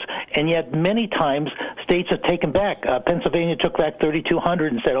 Confirmed votes. And yet many times states have taken back. Pennsylvania took back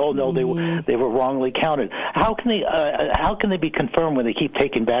 3,200 and said, "Oh no, they were wrongly counted." How can they be confirmed when they keep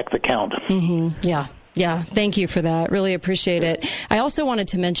taking back the count? Mm-hmm. Yeah. Yeah, thank you for that. Really appreciate it. I also wanted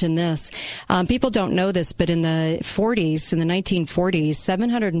to mention this. People don't know this, but in the 1940s,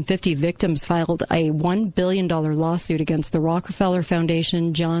 750 victims filed a $1 billion lawsuit against the Rockefeller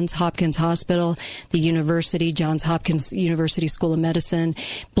Foundation, Johns Hopkins Hospital, the university, Johns Hopkins University School of Medicine,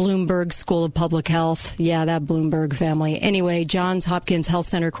 Bloomberg School of Public Health. Yeah, that Bloomberg family. Anyway, Johns Hopkins Health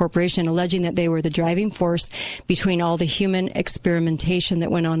Center Corporation, alleging that they were the driving force between all the human experimentation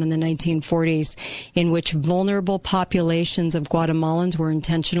that went on in the 1940s. In which vulnerable populations of Guatemalans were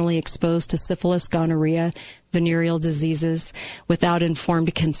intentionally exposed to syphilis, gonorrhea, venereal diseases without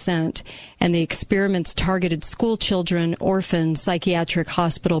informed consent. And the experiments targeted school children, orphans, psychiatric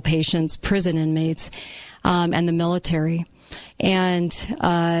hospital patients, prison inmates, and the military. And,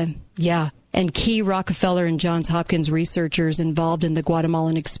 and key Rockefeller and Johns Hopkins researchers involved in the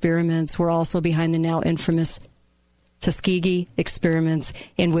Guatemalan experiments were also behind the now infamous Tuskegee experiments,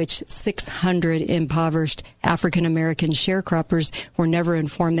 in which 600 impoverished African-American sharecroppers were never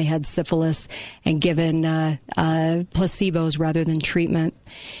informed they had syphilis and given placebos rather than treatment.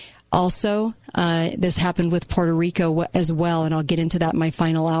 Also, this happened with Puerto Rico as well, and I'll get into that in my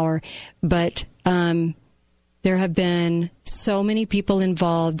final hour. But there have been so many people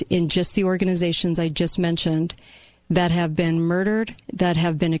involved in just the organizations I just mentioned that have been murdered, that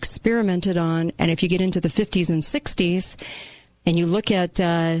have been experimented on. And if you get into the 50s and 60s, and you look at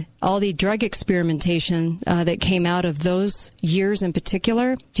all the drug experimentation that came out of those years in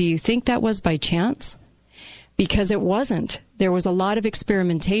particular, do you think that was by chance? Because it wasn't. There was a lot of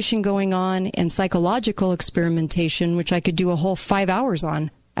experimentation going on, and psychological experimentation, which I could do a whole 5 hours on,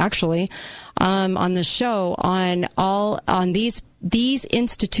 actually, on the show, on these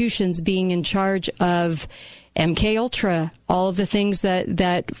institutions being in charge of MK Ultra, all of the things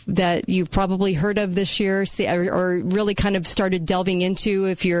that you've probably heard of this year, or really kind of started delving into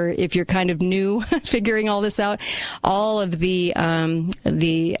if you're kind of new, figuring all this out, all of the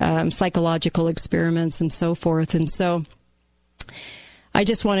psychological experiments and so forth. And so I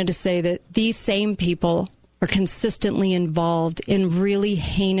just wanted to say that these same people are consistently involved in really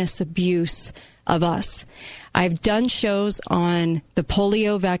heinous abuse of us. I've done shows on the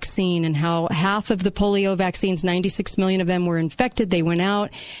polio vaccine and how half of the polio vaccines, 96 million of them, were infected. They went out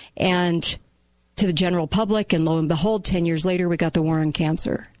and to the general public, and lo and behold, 10 years later, we got the war on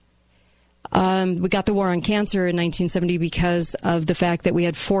cancer. We got the war on cancer in 1970 because of the fact that we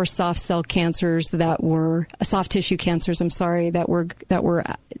had 4 soft tissue cancers, that were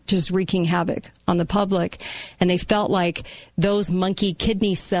just wreaking havoc on the public. And they felt like those monkey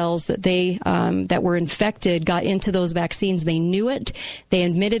kidney cells that were infected got into those vaccines. They knew it. They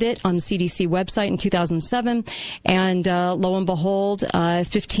admitted it on the CDC website in 2007. And lo and behold,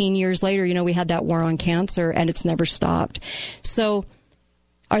 15 years later, we had that war on cancer, and it's never stopped. So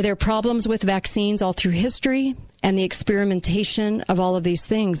are there problems with vaccines all through history and the experimentation of all of these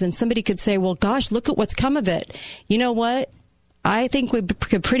things? And somebody could say, well, gosh, look at what's come of it. You know what? I think we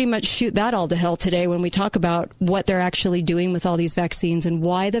could pretty much shoot that all to hell today when we talk about what they're actually doing with all these vaccines and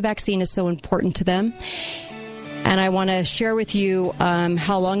why the vaccine is so important to them. And I want to share with you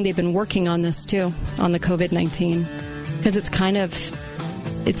how long they've been working on this, too, on the COVID-19. Because it's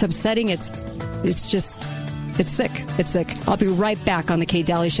upsetting. It's sick. It's sick. I'll be right back on the Kate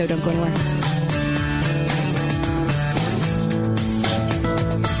Daly Show. Don't go anywhere.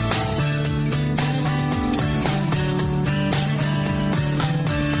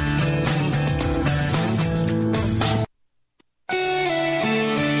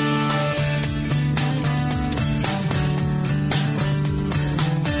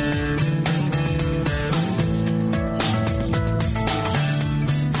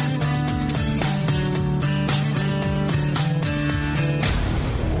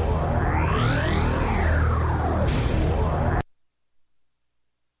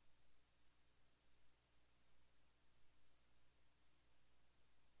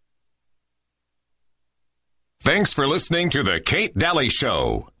 Thanks for listening to The Kate Daly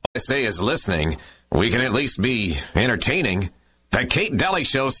Show. SA is listening. We can at least be entertaining. The Kate Daly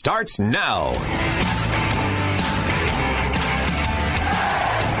Show starts now.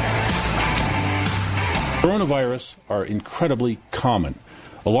 Coronavirus are incredibly common.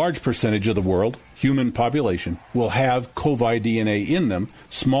 A large percentage of the world, human population, will have COVID DNA in them,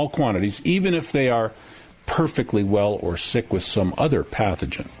 small quantities, even if they are perfectly well or sick with some other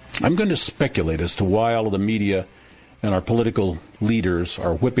pathogen. I'm going to speculate as to why all of the media and our political leaders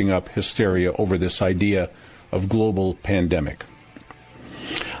are whipping up hysteria over this idea of global pandemic.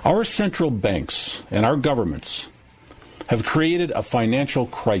 Our central banks and our governments have created a financial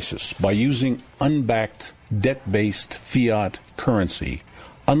crisis by using unbacked, debt-based fiat currency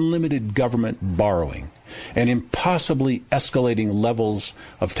unlimited government borrowing, and impossibly escalating levels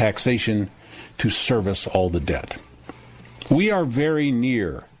of taxation to service all the debt. We are very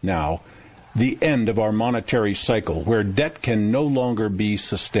near now the end of our monetary cycle, where debt can no longer be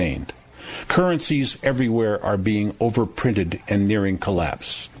sustained. Currencies everywhere are being overprinted and nearing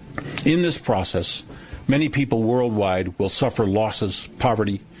collapse. In this process, many people worldwide will suffer losses,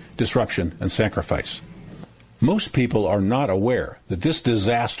 poverty, disruption, and sacrifice. Most people are not aware that this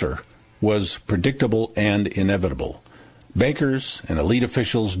disaster was predictable and inevitable. Bankers and elite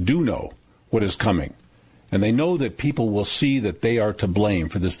officials do know what is coming, and they know that people will see that they are to blame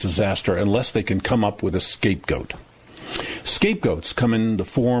for this disaster unless they can come up with a scapegoat. Scapegoats come in the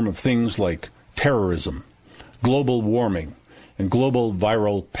form of things like terrorism, global warming, and global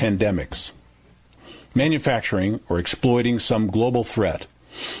viral pandemics. Manufacturing or exploiting some global threat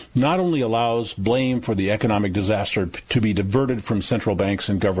not only allows blame for the economic disaster to be diverted from central banks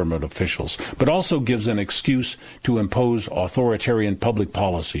and government officials, but also gives an excuse to impose authoritarian public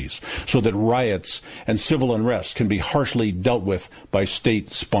policies so that riots and civil unrest can be harshly dealt with by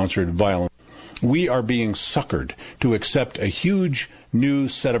state-sponsored violence. We are being suckered to accept a huge new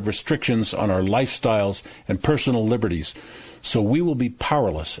set of restrictions on our lifestyles and personal liberties, so we will be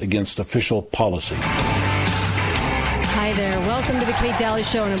powerless against official policy. Hi there. Welcome to the Kate Daly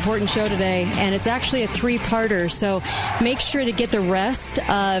Show, an important show today, and it's actually a three-parter, so make sure to get the rest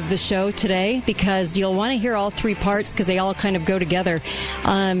of the show today because you'll want to hear all three parts because they all kind of go together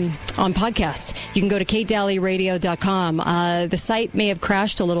on podcast. You can go to katedalyradio.com. The site may have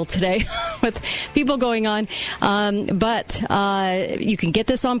crashed a little today with people going on, but you can get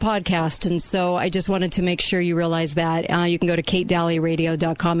this on podcast, and so I just wanted to make sure you realize that. You can go to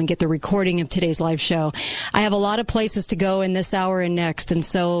katedalyradio.com and get the recording of today's live show. I have a lot of places to go in this hour and next, and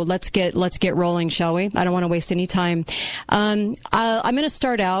so let's get rolling, shall we? I don't want to waste any time. I'm going to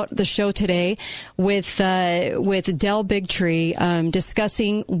start out the show today with Del Bigtree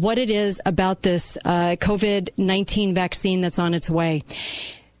discussing what it is about this COVID-19 vaccine that's on its way.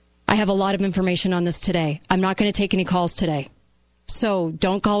 I have a lot of information on this today. I'm not going to take any calls today. So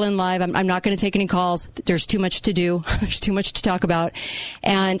don't call in live. I'm not going to take any calls. There's too much to do. There's too much to talk about.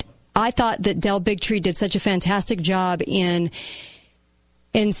 And I thought that Del Bigtree did such a fantastic job in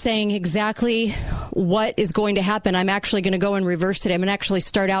saying exactly what is going to happen. I'm actually going to go in reverse today. I'm going to actually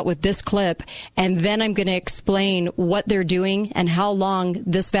start out with this clip, and then I'm going to explain what they're doing and how long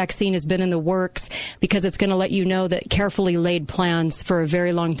this vaccine has been in the works, because it's going to let you know that carefully laid plans for a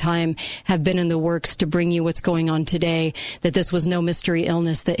very long time have been in the works to bring you what's going on today, that this was no mystery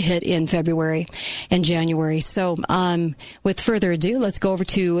illness that hit in February and January. So with further ado, let's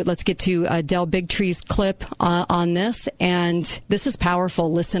get to Del Bigtree's clip on this, and this is powerful.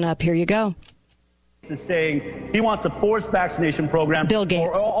 Listen up. Here you go. Is saying he wants a forced vaccination program Bill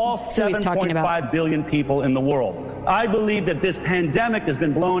Gates. for all 7.5 billion people in the world. I believe that this pandemic has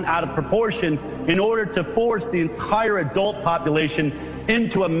been blown out of proportion in order to force the entire adult population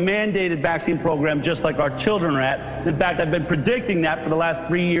into a mandated vaccine program just like our children are at. In fact, I've been predicting that for the last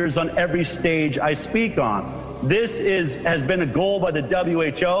 3 years on every stage I speak on. This has been a goal by the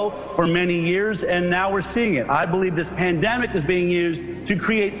WHO for many years, and now we're seeing it. I believe this pandemic is being used to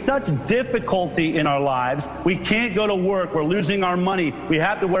create such difficulty in our lives. We can't go to work. We're losing our money. We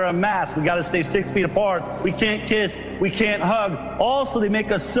have to wear a mask. We got to stay 6 feet apart. We can't kiss. We can't hug. Also, they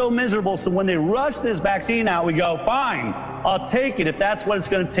make us so miserable, so when they rush this vaccine out, we go, fine, I'll take it if that's what it's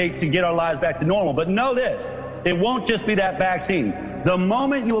going to take to get our lives back to normal. But know this. It won't just be that vaccine. The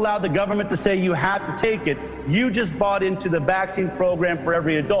moment you allow the government to say you have to take it, you just bought into the vaccine program for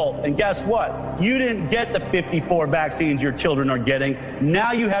every adult. And guess what? You didn't get the 54 vaccines your children are getting.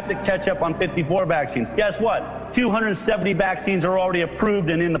 Now you have to catch up on 54 vaccines. Guess what? 270 vaccines are already approved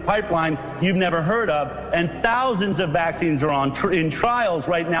and in the pipeline you've never heard of. And thousands of vaccines are in trials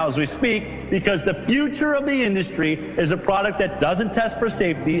right now as we speak, because the future of the industry is a product that doesn't test for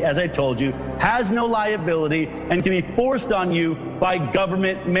safety, as I told you, has no liability, and can be forced on you by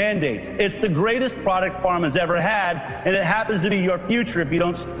government mandates. It's the greatest product pharma has ever had, and it happens to be your future if you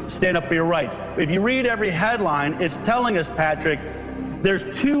don't stand up for your rights. If you read every headline, it's telling us, Patrick,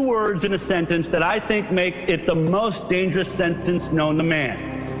 there's 2 words in a sentence that I think make it the most dangerous sentence known to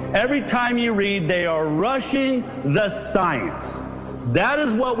man. Every time you read, they are rushing the science. That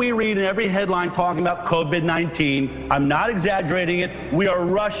is what we read in every headline talking about COVID-19. I'm not exaggerating it. We are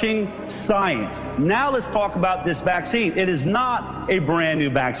rushing science. Now let's talk about this vaccine. It is not a brand new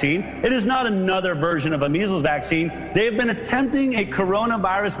vaccine. It is not another version of a measles vaccine. They have been attempting a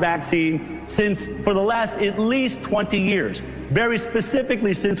coronavirus vaccine for the last at least 20 years. very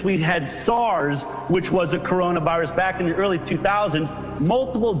specifically since we had SARS, which was a coronavirus back in the early 2000s,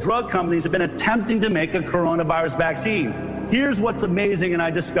 multiple drug companies have been attempting to make a coronavirus vaccine. Here's what's amazing, and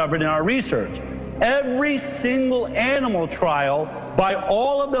I discovered in our research. Every single animal trial by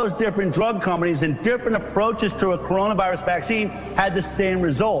all of those different drug companies and different approaches to a coronavirus vaccine had the same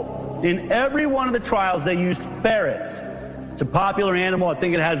result. In every one of the trials, they used ferrets. It's a popular animal. I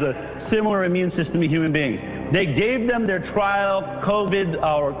think it has a similar immune system to human beings. They gave them their trial COVID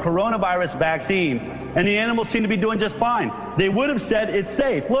or coronavirus vaccine, and the animals seemed to be doing just fine. They would have said it's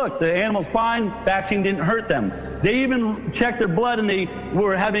safe. Look, the animal's fine. Vaccine didn't hurt them. They even checked their blood, and they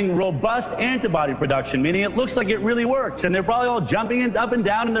were having robust antibody production, meaning it looks like it really works, and they're probably all jumping up and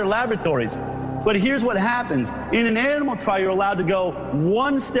down in their laboratories. But here's what happens. In an animal trial, you're allowed to go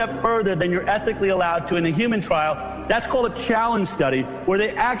one step further than you're ethically allowed to in a human trial. That's called a challenge study, where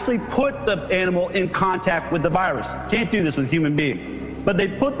they actually put the animal in contact with the virus. Can't do this with human beings. But they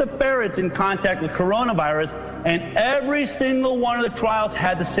put the ferrets in contact with coronavirus, and every single one of the trials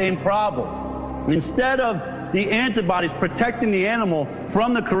had the same problem. Instead of the antibodies protecting the animal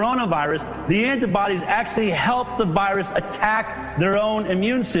from the coronavirus, the antibodies actually helped the virus attack their own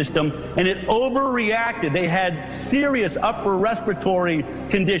immune system, and it overreacted. They had serious upper respiratory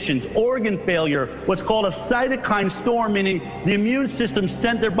conditions, organ failure, what's called a cytokine storm, meaning the immune system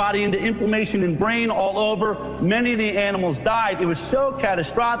sent their body into inflammation in brain all over. Many of the animals died. It was so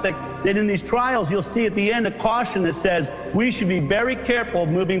catastrophic that in these trials, you'll see at the end a caution that says we should be very careful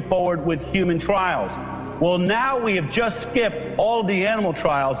moving forward with human trials. Well, now we have just skipped all of the animal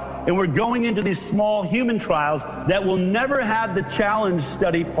trials, and we're going into these small human trials that will never have the challenge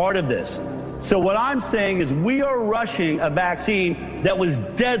study part of this. So what I'm saying is we are rushing a vaccine that was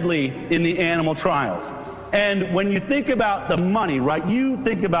deadly in the animal trials. And when you think about the money, right, you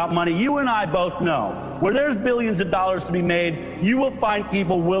think about money, you and I both know, where there's billions of dollars to be made, you will find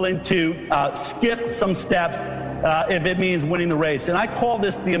people willing to skip some steps if it means winning the race. And I call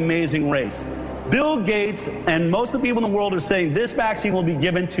this the amazing race. Bill Gates and most of the people in the world are saying this vaccine will be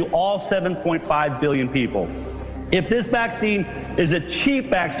given to all 7.5 billion people. If this vaccine is a cheap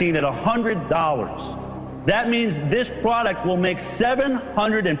vaccine at $100, that means this product will make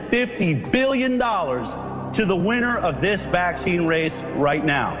 $750 billion to the winner of this vaccine race right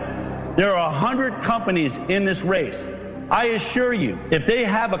now. There are 100 companies in this race. I assure you, if they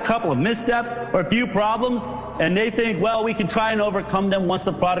have a couple of missteps or a few problems and they think, well, we can try and overcome them once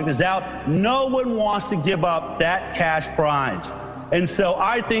the product is out, no one wants to give up that cash prize. And so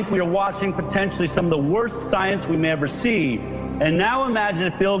I think we are watching potentially some of the worst science we may ever see. And now imagine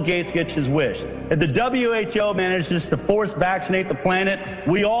if Bill Gates gets his wish. If the WHO manages to force vaccinate the planet,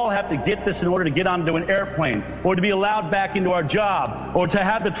 we all have to get this in order to get onto an airplane or to be allowed back into our job or to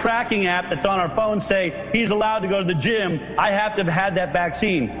have the tracking app that's on our phone say he's allowed to go to the gym. I have to have had that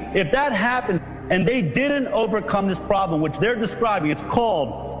vaccine. If that happens and they didn't overcome this problem, which they're describing, it's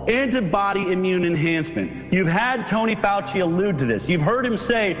called antibody immune enhancement. You've had Tony Fauci allude to this. You've heard him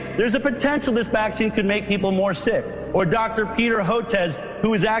say there's a potential this vaccine could make people more sick. Or Dr. Peter Hotez,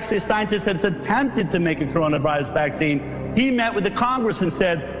 who is actually a scientist that's attempted to make a coronavirus vaccine, he met with the Congress and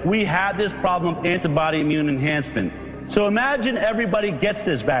said, we have this problem of antibody immune enhancement. So imagine everybody gets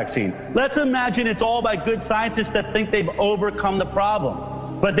this vaccine. Let's imagine it's all by good scientists that think they've overcome the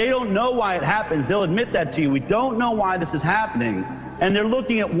problem. But they don't know why it happens. They'll admit that to you. We don't know why this is happening. And they're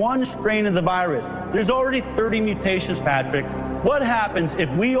looking at one strain of the virus. There's already 30 mutations, Patrick. What happens if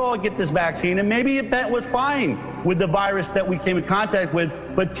we all get this vaccine, and maybe that was fine with the virus that we came in contact with,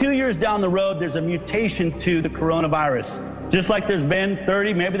 but 2 years down the road, there's a mutation to the coronavirus. Just like there's been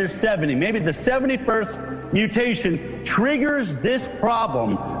 30, maybe there's 70. Maybe the 71st mutation triggers this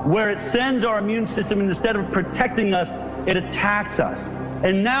problem where it sends our immune system, and instead of protecting us, it attacks us.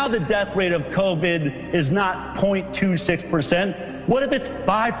 And now the death rate of COVID is not 0.26%. What if it's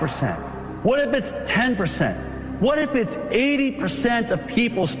 5%? What if it's 10%? What if it's 80% of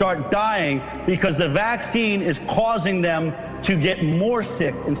people start dying because the vaccine is causing them to get more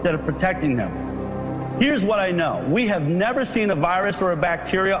sick instead of protecting them? Here's what I know. We have never seen a virus or a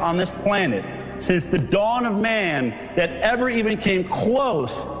bacteria on this planet since the dawn of man that ever even came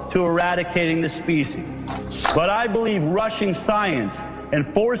close to eradicating the species. But I believe rushing science and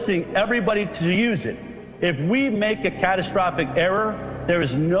forcing everybody to use it, if we make a catastrophic error, there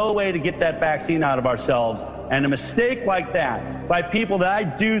is no way to get that vaccine out of ourselves. And a mistake like that by people that I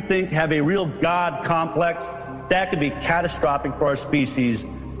do think have a real God complex, that could be catastrophic for our species.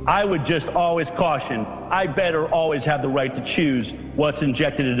 I would just always caution, I better always have the right to choose what's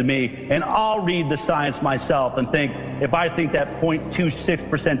injected into me. And I'll read the science myself and think, if I think that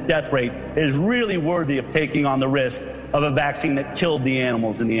 0.26% death rate is really worthy of taking on the risk, of a vaccine that killed the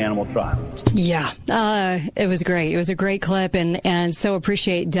animals in the animal trial. Yeah, it was great. It was a great clip, and so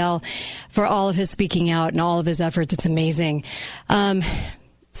appreciate Del for all of his speaking out and all of his efforts. It's amazing.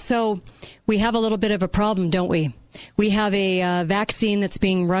 So we have a little bit of a problem, don't we? We have a vaccine that's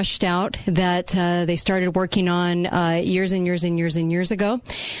being rushed out that they started working on years and years and years and years ago.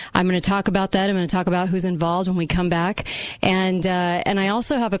 I'm going to talk about that. I'm going to talk about who's involved when we come back, and I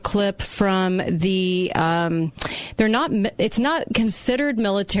also have a clip from the. It's not considered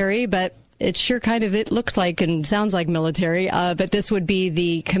military, but it sure it looks like and sounds like military, but this would be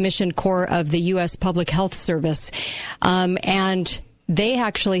the Commissioned Corps of the U.S. Public Health Service, and they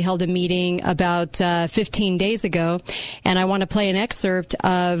actually held a meeting about 15 days ago, and I want to play an excerpt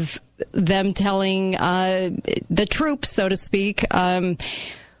of them telling the troops, so to speak,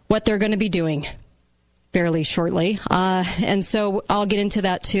 what they're going to be doing fairly shortly. And so I'll get into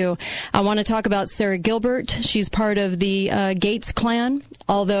that too. I want to talk about Sarah Gilbert. She's part of the Gates clan,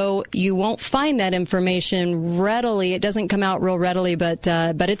 although you won't find that information readily. It doesn't come out real readily, but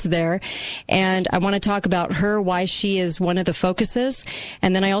it's there. And I want to talk about her, why she is one of the focuses.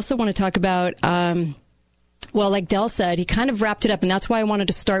 And then I also want to talk about, like Del said, he kind of wrapped it up. And that's why I wanted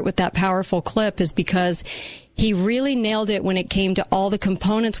to start with that powerful clip, is because he really nailed it when it came to all the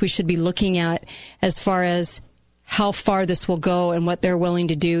components we should be looking at as far as how far this will go and what they're willing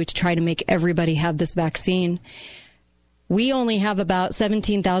to do to try to make everybody have this vaccine. We only have about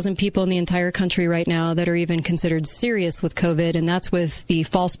 17,000 people in the entire country right now that are even considered serious with COVID, and that's with the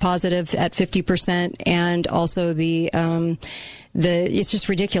false positive at 50% and also it's just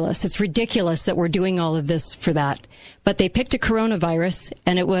ridiculous. It's ridiculous that we're doing all of this for that. But they picked a coronavirus,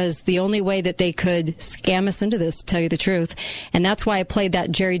 and it was the only way that they could scam us into this, to tell you the truth. And that's why I played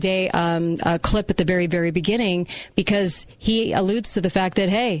that Jerry Day clip at the very, very beginning, because he alludes to the fact that,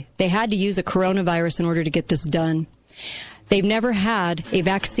 hey, they had to use a coronavirus in order to get this done. They've never had a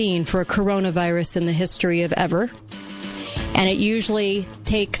vaccine for a coronavirus in the history of ever. And it usually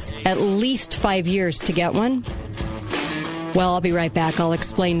takes at least 5 years to get one. Well, I'll be right back. I'll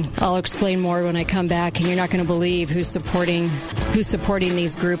explain more when I come back, and you're not going to believe who's supporting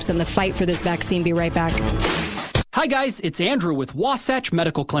these groups and the fight for this vaccine. Be right back. Hi guys, it's Andrew with Wasatch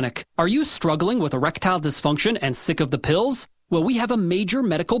Medical Clinic. Are you struggling with erectile dysfunction and sick of the pills? Well, we have a major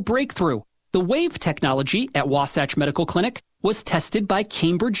medical breakthrough. The WAVE technology at Wasatch Medical Clinic was tested by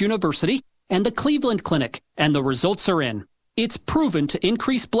Cambridge University and the Cleveland Clinic, and the results are in. It's proven to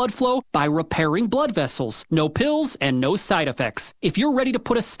increase blood flow by repairing blood vessels. No pills and no side effects. If you're ready to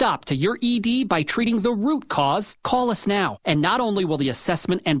put a stop to your ED by treating the root cause, call us now. And not only will the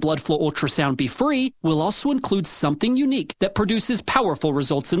assessment and blood flow ultrasound be free, we'll also include something unique that produces powerful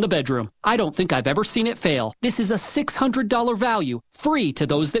results in the bedroom. I don't think I've ever seen it fail. This is a $600 value, free to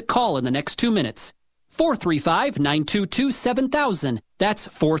those that call in the next 2 minutes. 435-922-7000. That's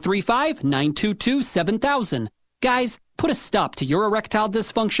 435-922-7000. Guys, put a stop to your erectile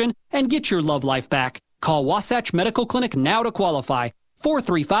dysfunction and get your love life back. Call Wasatch Medical Clinic now to qualify.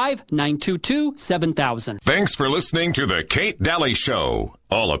 435-922-7000. Thanks for listening to The Kate Daly Show.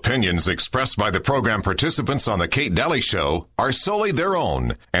 All opinions expressed by the program participants on The Kate Daly Show are solely their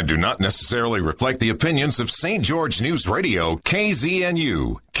own and do not necessarily reflect the opinions of St. George News Radio,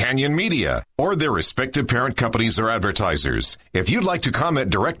 KZNU, Canyon Media, or their respective parent companies or advertisers. If you'd like to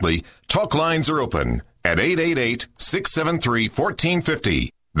comment directly, talk lines are open at 888-673-1450.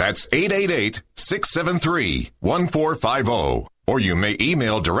 That's 888-673-1450. Or you may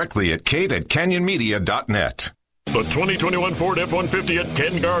email directly at kate@canyonmedia.net. The 2021 Ford F-150 at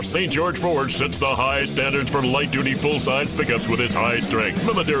Ken Garff St. George Ford sets the high standards for light-duty full-size pickups with its high-strength,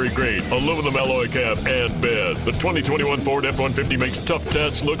 military-grade, aluminum alloy cab and bed. The 2021 Ford F-150 makes tough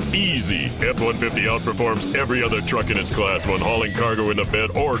tests look easy. F-150 outperforms every other truck in its class when hauling cargo in a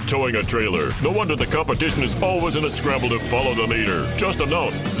bed or towing a trailer. No wonder the competition is always in a scramble to follow the leader. Just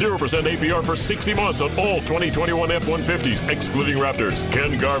announced 0% APR for 60 months on all 2021 F-150s, excluding Raptors.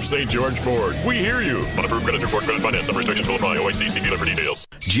 Ken Garff St. George Ford. We hear you. On approved credit through Ford Credit Finance. Some restrictions will apply. OIC. See dealer for details.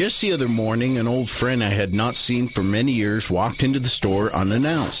 Just the other morning, an old friend I had not seen for many years walked into the store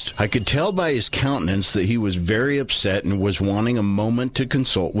unannounced. I could tell by his countenance that he was very upset and was wanting a moment to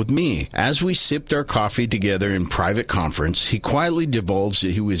consult with me. As we sipped our coffee together in private conference, he quietly divulged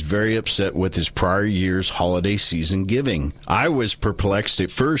that he was very upset with his prior year's holiday season giving. I was perplexed at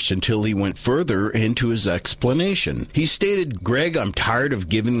first until he went further into his explanation. He stated, "Greg, I'm tired of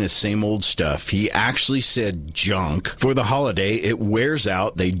giving the same old stuff." He actually said junk. For the holiday, it wears out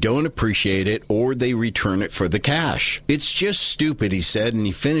out, they don't appreciate it, or they return it for the cash. It's just stupid, he said, and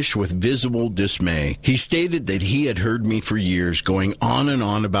he finished with visible dismay. He stated that he had heard me for years going on and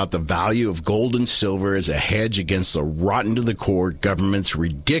on about the value of gold and silver as a hedge against the rotten to the core government's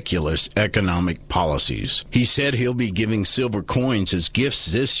ridiculous economic policies. He said he'll be giving silver coins as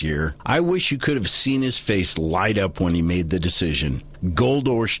gifts this year. I wish you could have seen his face light up when he made the decision. Gold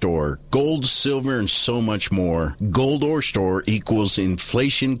Ore Store. Gold, silver, and so much more. Gold Ore Store equals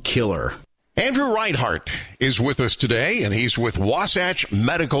inflation killer. Andrew Reinhardt is with us today, and he's with Wasatch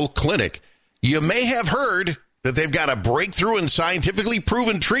Medical Clinic. You may have heard that they've got a breakthrough and scientifically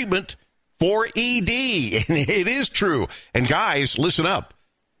proven treatment for ED, and it is true. And guys, listen up.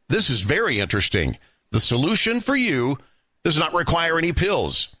 This is very interesting. The solution for you does not require any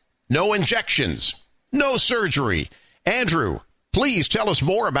pills, no injections, no surgery. Andrew, please tell us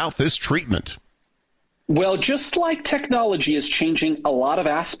more about this treatment. Well, just like technology is changing a lot of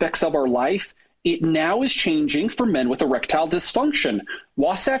aspects of our life, it now is changing for men with erectile dysfunction.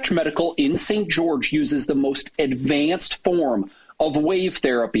 Wasatch Medical in St. George uses the most advanced form of wave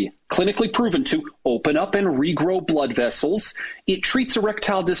therapy, clinically proven to open up and regrow blood vessels. It treats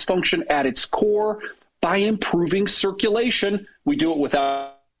erectile dysfunction at its core by improving circulation. We do it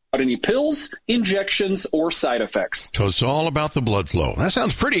without any pills, injections, or side effects. So it's all about the blood flow. That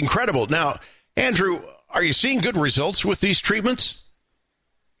sounds pretty incredible. Now, Andrew, are you seeing good results with these treatments?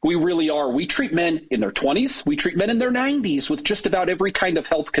 We really are. We treat men in their 20s. We treat men in their 90s with just about every kind of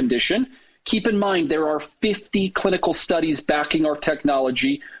health condition. Keep in mind, there are 50 clinical studies backing our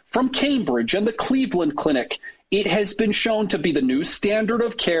technology from Cambridge and the Cleveland Clinic. It has been shown to be the new standard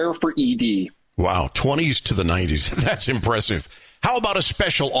of care for ED. Wow, 20s to the 90s. That's impressive. How about a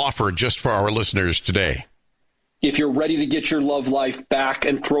special offer just for our listeners today? If you're ready to get your love life back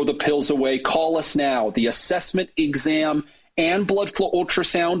and throw the pills away, call us now. The assessment, exam, and blood flow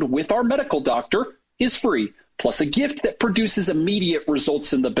ultrasound with our medical doctor is free. Plus a gift that produces immediate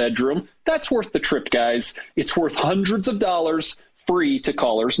results in the bedroom. That's worth the trip, guys. It's worth hundreds of dollars, free to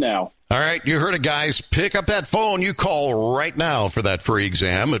callers now. All right, you heard it, guys. Pick up that phone. You call right now for that free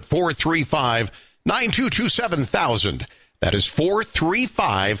exam at 435-922-7000. That is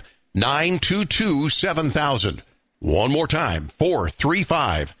 435-922-7000. One more time,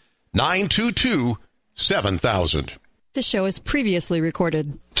 435-922-7000. The show is previously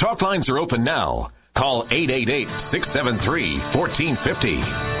recorded. Talk lines are open now. Call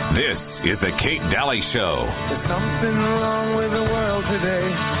 888-673-1450. This is the Kate Daly Show. There's something wrong with the world today.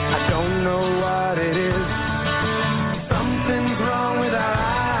 I don't know what it is. Something's wrong with our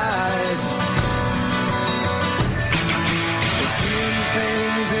eyes. We're seeing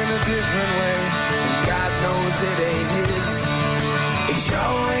things in a different way. And God knows it ain't his. It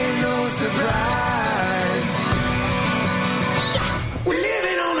sure ain't no surprise. We're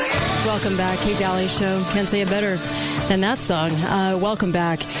living on the edge. Welcome back, Kate Daly Show. Can't say it better than that song. Welcome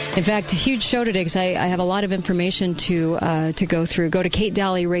back. In fact, a huge show today because I have a lot of information to go through. Go to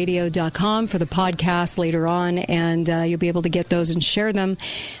katedalleyradio.com for the podcast later on, and you'll be able to get those and share them.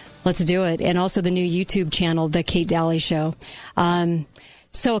 Let's do it. And also the new YouTube channel, The Kate Daly Show.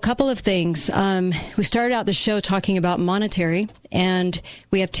 So a couple of things. We started out the show talking about monetary, and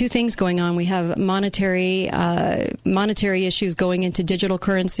we have two things going on. We have monetary issues going into digital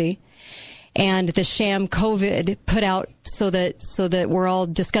currency, and the sham COVID put out so that we're all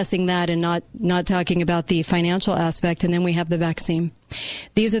discussing that and not talking about the financial aspect. And then we have the vaccine.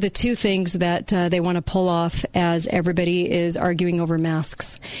 These are the two things that they want to pull off as everybody is arguing over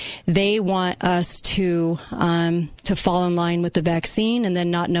masks. They want us to fall in line with the vaccine and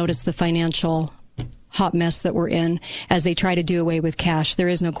then not notice the financial hot mess that we're in as they try to do away with cash. There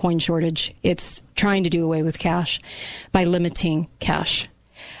is no coin shortage. It's trying to do away with cash by limiting cash.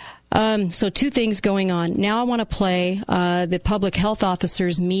 So two things going on. Now I want to play the public health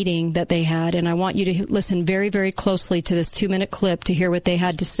officers meeting that they had, and I want you to listen very, very closely to this 2-minute clip to hear what they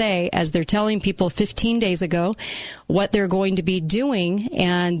had to say as they're telling people 15 days ago what they're going to be doing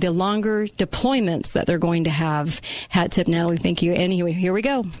and the longer deployments that they're going to have. Hat tip, Natalie. Thank you. Anyway, here we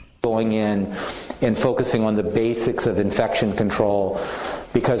go. Going in and focusing on the basics of infection control.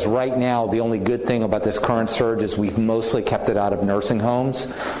 Because right now, the only good thing about this current surge is we've mostly kept it out of nursing homes,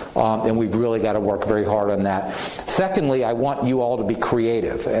 and we've really got to work very hard on that. Secondly, I want you all to be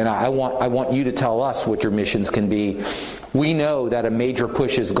creative, and I want you to tell us what your missions can be. We know that a major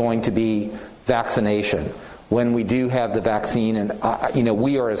push is going to be vaccination. When we do have the vaccine, and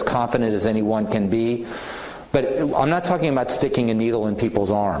we are as confident as anyone can be, but I'm not talking about sticking a needle in people's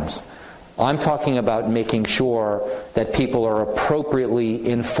arms. I'm talking about making sure that people are appropriately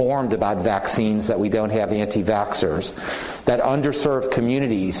informed about vaccines, that we don't have anti-vaxxers, that underserved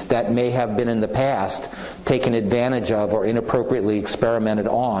communities that may have been in the past taken advantage of or inappropriately experimented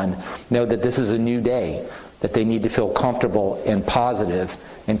on know that this is a new day, that they need to feel comfortable and positive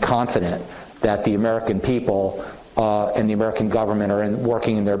and confident that the American people and the American government are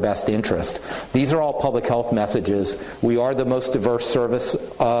working in their best interest. These are all public health messages. We are the most diverse service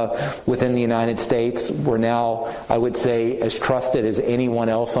within the United States. We're now, I would say, as trusted as anyone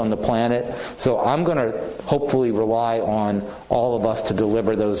else on the planet. So I'm going to hopefully rely on all of us to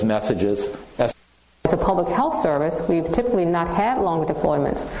deliver those messages. As a public health service, we've typically not had longer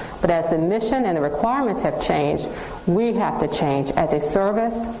deployments, but as the mission and the requirements have changed, we have to change as a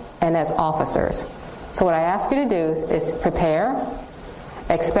service and as officers. So what I ask you to do is prepare,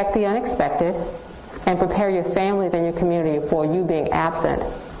 expect the unexpected, and prepare your families and your community for you being absent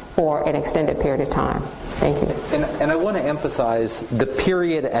for an extended period of time. Thank you. And I want to emphasize the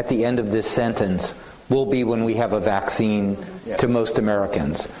period at the end of this sentence will be when we have a vaccine to most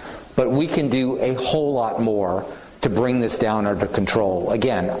Americans. But we can do a whole lot more to bring this down under control.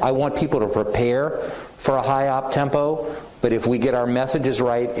 Again, I want people to prepare for a high op tempo. But if we get our messages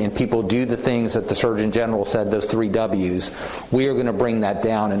right and people do the things that the Surgeon General said, those 3 W's, we are going to bring that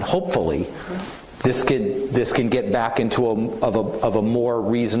down, and hopefully this can get back into a more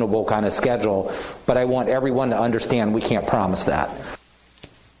reasonable kind of schedule. But I want everyone to understand we can't promise that.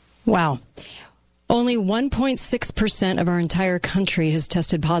 Wow. Only 1.6% of our entire country has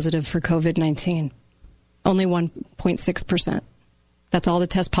tested positive for COVID-19. Only 1.6%. That's all the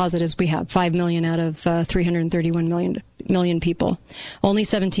test positives we have. 5 million out of 331 million people. Only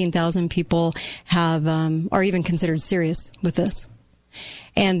 17,000 people have are even considered serious with this.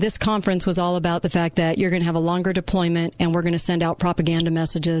 And this conference was all about the fact that you're going to have a longer deployment, and we're going to send out propaganda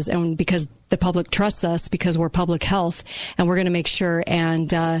messages, and because the public trusts us, because we're public health, and we're going to make sure and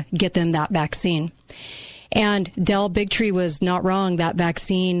get them that vaccine. And Del Bigtree was not wrong. That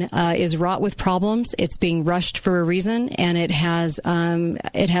vaccine is wrought with problems. It's being rushed for a reason, and it has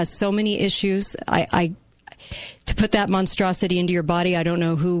so many issues. To put that monstrosity into your body, I don't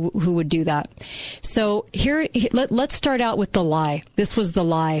know who would do that. So let's start out with the lie. This was the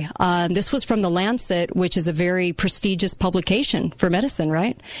lie. This was from The Lancet, which is a very prestigious publication for medicine,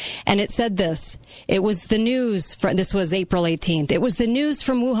 right? And it said this. It was the news. This was April 18th. It was the news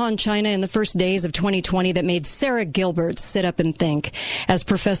from Wuhan, China in the first days of 2020 that made Sarah Gilbert sit up and think. As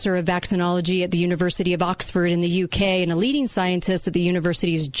professor of vaccinology at the University of Oxford in the UK and a leading scientist at the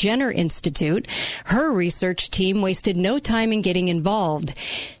university's Jenner Institute, her research team wasted no time in getting involved.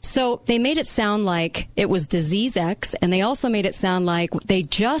 So they made it sound like it was disease X, and they also made it sound like they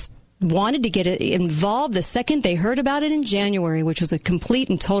just wanted to get it involved the second they heard about it in January, which was a complete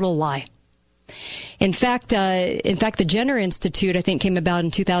and total lie. In fact, the Jenner Institute, I think, came about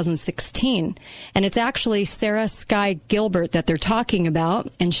in 2016. And it's actually Sarah Sky Gilbert that they're talking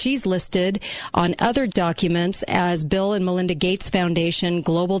about. And she's listed on other documents as Bill and Melinda Gates Foundation,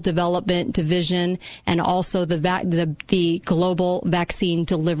 Global Development Division, and also the Global Vaccine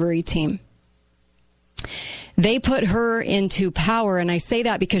Delivery Team. They put her into power, and I say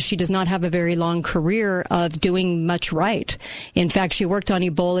that because she does not have a very long career of doing much right. In fact, she worked on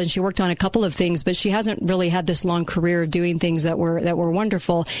Ebola and she worked on a couple of things, but she hasn't really had this long career of doing things that were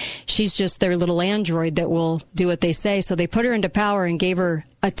wonderful. She's just their little android that will do what they say. So they put her into power and gave her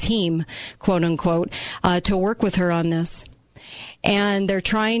a team, quote unquote, to work with her on this. And they're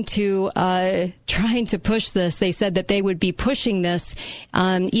trying to push this. They said that they would be pushing this,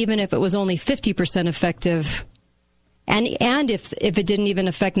 even if it was only 50% effective, and if it didn't even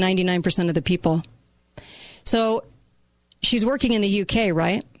affect 99% of the people. So she's working in the UK,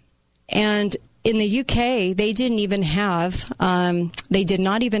 right? And in the UK, they did not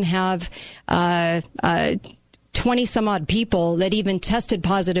even have 20 some odd people that even tested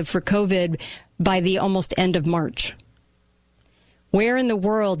positive for COVID by the almost end of March. Where in the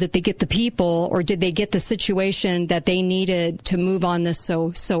world did they get the people, or did they get the situation that they needed to move on this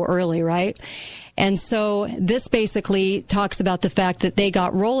so early, right? And so this basically talks about the fact that they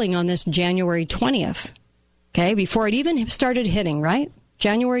got rolling on this January 20th, okay, before it even started hitting, right?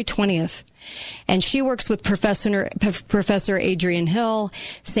 January 20th. And she works with Professor Adrian Hill,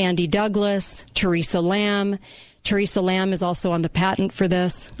 Sandy Douglas, Teresa Lamb. Teresa Lamb is also on the patent for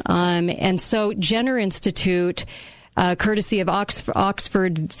this. And so Jenner Institute, courtesy of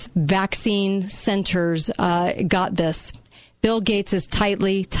Oxford's vaccine centers, got this. Bill Gates is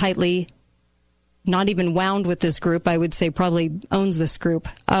tightly, not even wound with this group. I would say probably owns this group.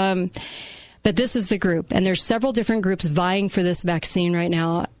 But this is the group. And there's several different groups vying for this vaccine right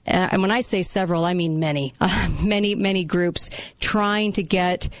now. and when I say several, I mean many, many groups trying to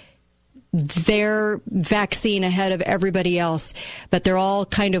get their vaccine ahead of everybody else, but they're all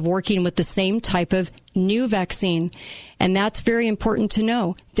kind of working with the same type of new vaccine. And that's very important to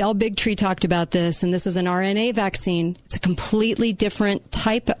know. Del Bigtree talked about this, and this is an RNA vaccine. It's a completely different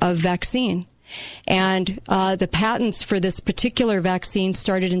type of vaccine. And the patents for this particular vaccine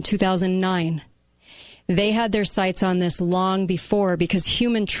started in 2009. They had their sights on this long before, because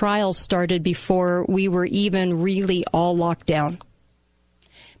human trials started before we were even really all locked down.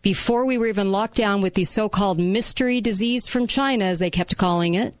 Before we were even locked down with the so-called mystery disease from China, as they kept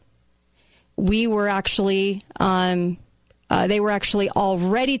calling it, we were actually, they were actually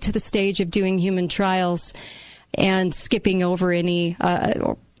already to the stage of doing human trials and skipping over any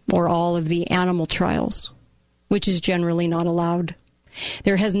or all of the animal trials, which is generally not allowed.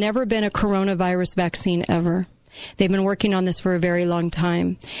 There has never been a coronavirus vaccine ever. They've been working on this for a very long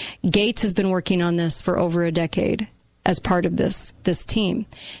time. Gates has been working on this for over a decade as part of this team.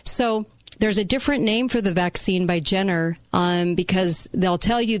 So there's a different name for the vaccine by Jenner, because they'll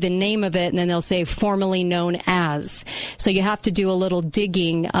tell you the name of it and then they'll say formerly known as. So you have to do a little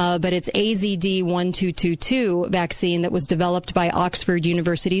digging, but it's AZD1222 vaccine that was developed by Oxford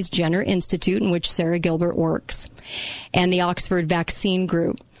University's Jenner Institute, in which Sarah Gilbert works, and the Oxford Vaccine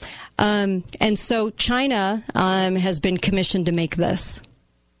Group. And so China has been commissioned to make this.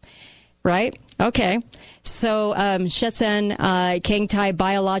 Right? Okay. So Shenzhen Kangtai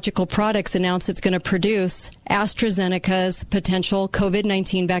Biological Products announced it's going to produce AstraZeneca's potential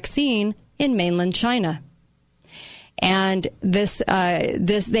COVID-19 vaccine in mainland China. And this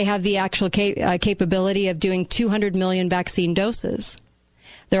they have the actual capability of doing 200 million vaccine doses.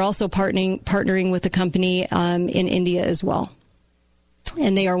 They're also partnering with a company in India as well.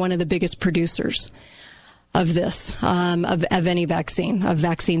 And they are one of the biggest producers of this, of any vaccine, of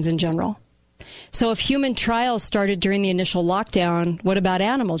vaccines in general. So if human trials started during the initial lockdown, what about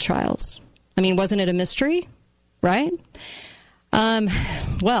animal trials? I mean, wasn't it a mystery, right? In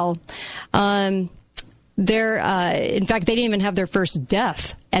fact, they didn't even have their first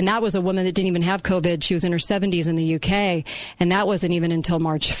death. And that was a woman that didn't even have COVID. She was in her 70s in the UK. And that wasn't even until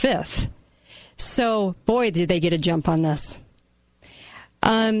March 5th. So, boy, did they get a jump on this.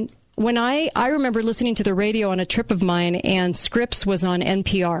 When I remember listening to the radio on a trip of mine, and Scripps was on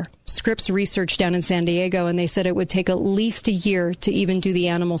NPR, Scripps Research down in San Diego, and they said it would take at least a year to even do the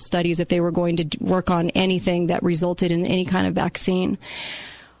animal studies if they were going to work on anything that resulted in any kind of vaccine.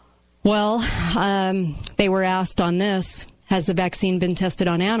 Well, they were asked on this, has the vaccine been tested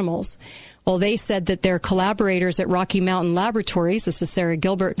on animals? Well, they said that their collaborators at Rocky Mountain Laboratories, this is Sarah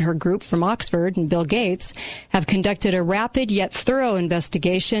Gilbert and her group from Oxford and Bill Gates, have conducted a rapid yet thorough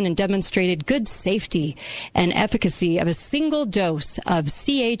investigation and demonstrated good safety and efficacy of a single dose of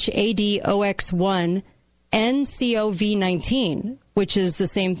CHAdOX1 NCOV19, which is the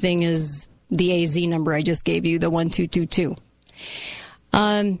same thing as the AZ number I just gave you, the 1222.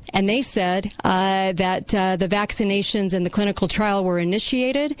 And they said that the vaccinations and the clinical trial were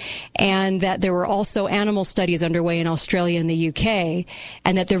initiated, and that there were also animal studies underway in Australia and the UK,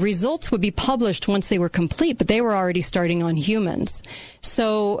 and that the results would be published once they were complete, but they were already starting on humans.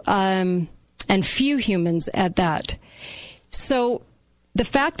 So, and few humans at that. So the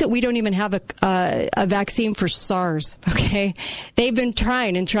fact that we don't even have a vaccine for SARS, okay? They've been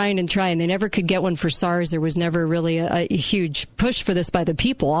trying. They never could get one for SARS. There was never really a huge push for this by the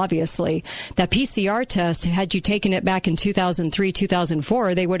people, obviously. That PCR test, had you taken it back in 2003,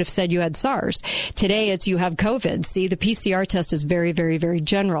 2004, they would have said you had SARS. Today, it's you have COVID. See, the PCR test is very, very, very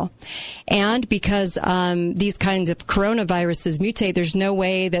general. And because these kinds of coronaviruses mutate, there's no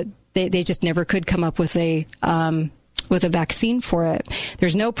way that they just never could come up with a vaccine for it.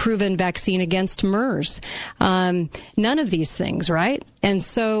 There's no proven vaccine against MERS. None of these things, right? And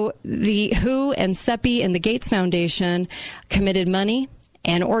so the WHO and CEPI and the Gates Foundation committed money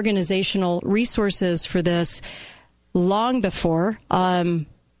and organizational resources for this long before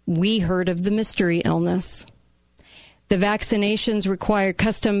we heard of the mystery illness. The vaccinations require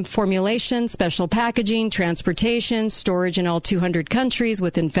custom formulation, special packaging, transportation, storage in all 200 countries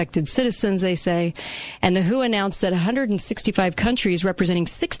with infected citizens, they say. And the WHO announced that 165 countries, representing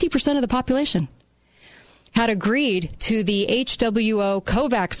 60% of the population, had agreed to the HWO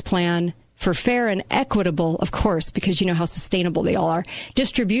COVAX plan for fair and equitable, of course, because you know how sustainable they all are,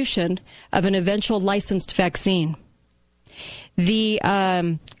 distribution of an eventual licensed vaccine. The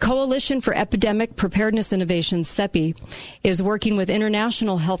Coalition for Epidemic Preparedness Innovations, CEPI, is working with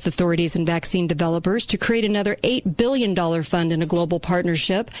international health authorities and vaccine developers to create another $8 billion fund in a global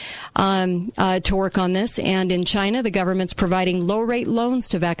partnership to work on this. And in China, the government's providing low-rate loans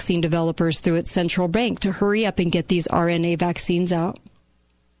to vaccine developers through its central bank to hurry up and get these RNA vaccines out.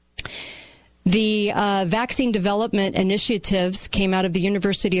 The vaccine development initiatives came out of the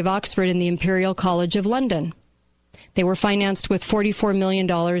University of Oxford and the Imperial College of London. They were financed with $44 million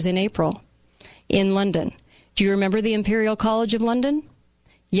in April in London. Do you remember the Imperial College of London?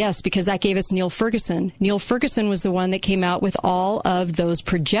 Yes, because that gave us Neil Ferguson. Neil Ferguson was the one that came out with all of those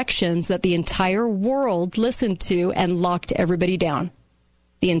projections that the entire world listened to and locked everybody down.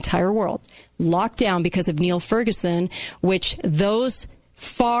 The entire world locked down because of Neil Ferguson, which those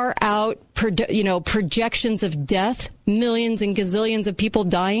far out, projections of death, millions and gazillions of people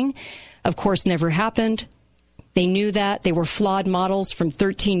dying, of course, never happened. They knew that. They were flawed models from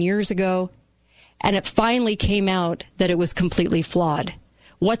 13 years ago. And it finally came out that it was completely flawed.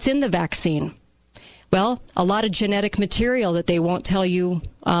 What's in the vaccine? Well, a lot of genetic material that they won't tell you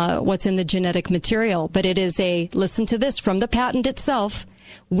what's in the genetic material. But it is listen to this, from the patent itself,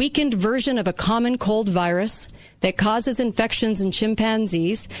 weakened version of a common cold virus that causes infections in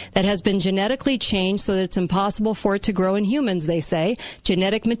chimpanzees that has been genetically changed so that it's impossible for it to grow in humans, they say.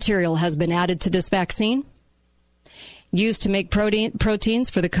 Genetic material has been added to this vaccine, used to make proteins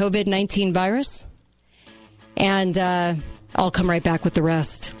for the COVID-19 virus. And I'll come right back with the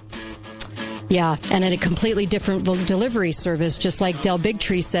rest. Yeah, and in a completely different delivery service, just like Del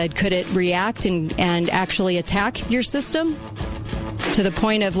Bigtree said, could it react and actually attack your system to the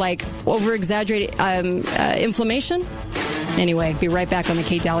point of over-exaggerated inflammation? Anyway, be right back on the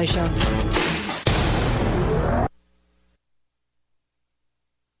Kate Daly Show.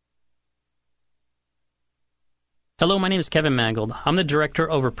 Hello, my name is Kevin Mangold. I'm the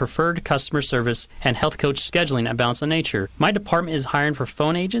Director over Preferred Customer Service and Health Coach Scheduling at Balance of Nature. My department is hiring for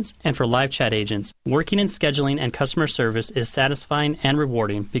phone agents and for live chat agents. Working in scheduling and customer service is satisfying and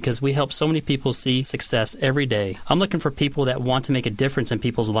rewarding because we help so many people see success every day. I'm looking for people that want to make a difference in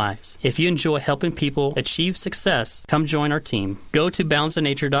people's lives. If you enjoy helping people achieve success, come join our team. Go to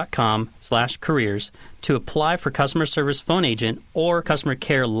balanceofnature.com/careers to apply for customer service phone agent or customer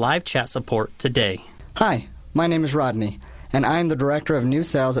care live chat support today. Hi. My name is Rodney, and I am the Director of New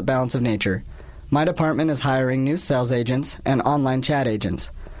Sales at Balance of Nature. My department is hiring new sales agents and online chat agents.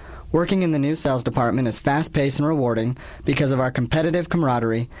 Working in the new sales department is fast-paced and rewarding because of our competitive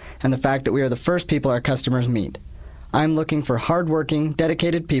camaraderie and the fact that we are the first people our customers meet. I'm looking for hard-working,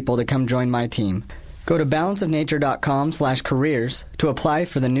 dedicated people to come join my team. Go to balanceofnature.com/careers to apply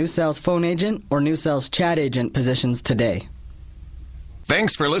for the new sales phone agent or new sales chat agent positions today.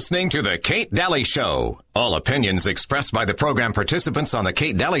 Thanks for listening to The Kate Daly Show. All opinions expressed by the program participants on The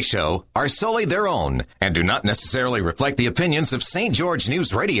Kate Daly Show are solely their own and do not necessarily reflect the opinions of St. George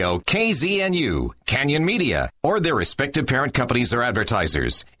News Radio, KZNU, Canyon Media, or their respective parent companies or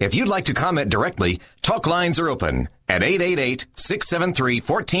advertisers. If you'd like to comment directly, talk lines are open at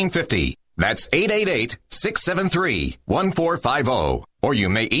 888-673-1450. That's 888-673-1450. Or you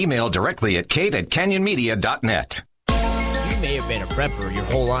may email directly at kate@canyonmedia.net. You may have been a prepper your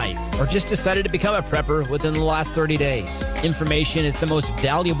whole life, or just decided to become a prepper within the last 30 days. Information is the most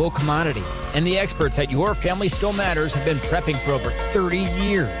valuable commodity, and the experts at Your Family Still Matters have been prepping for over 30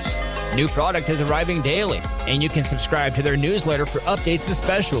 years. New product is arriving daily, and you can subscribe to their newsletter for updates and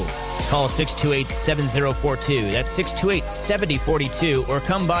specials. Call 628-7042, that's 628-7042, or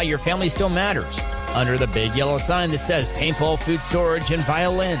come by Your Family Still Matters, under the big yellow sign that says paintball, food storage, and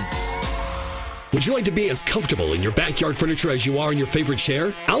violins. Would you like to be as comfortable in your backyard furniture as you are in your favorite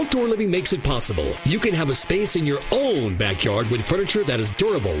chair? Outdoor Living makes it possible. You can have a space in your own backyard with furniture that is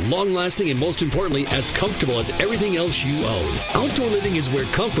durable, long-lasting, and most importantly, as comfortable as everything else you own. Outdoor Living is where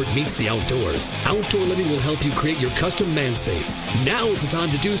comfort meets the outdoors. Outdoor Living will help you create your custom man space. Now is the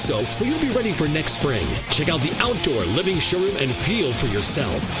time to do so you'll be ready for next spring. Check out the Outdoor Living showroom and feel for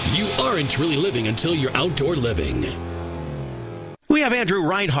yourself. You aren't really living until you're outdoor living. We have Andrew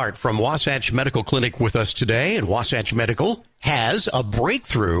Reinhardt from Wasatch Medical Clinic with us today, and Wasatch Medical has a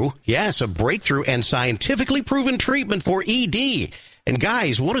breakthrough and scientifically proven treatment for ED. And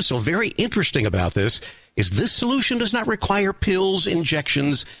guys, what is so very interesting about this is this solution does not require pills,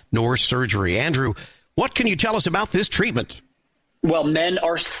 injections, nor surgery. Andrew, what can you tell us about this treatment? Well, men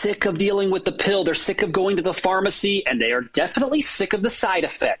are sick of dealing with the pill. They're sick of going to the pharmacy, and they are definitely sick of the side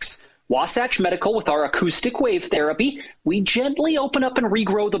effects. Wasatch Medical, with our acoustic wave therapy, we gently open up and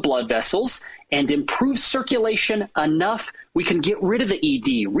regrow the blood vessels and improve circulation enough we can get rid of the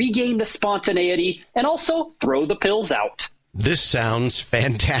ED, regain the spontaneity, and also throw the pills out. This sounds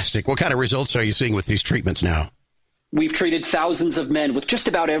fantastic. What kind of results are you seeing with these treatments now? We've treated thousands of men with just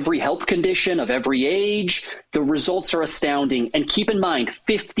about every health condition of every age. The results are astounding. And keep in mind,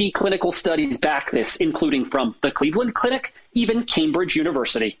 50 clinical studies back this, including from the Cleveland Clinic, even Cambridge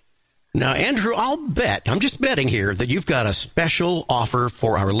University. Now, Andrew, I'm just betting here that you've got a special offer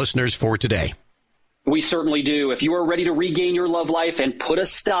for our listeners for today. We certainly do. If you are ready to regain your love life and put a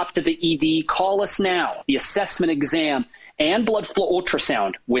stop to the ED, call us now. The assessment exam and blood flow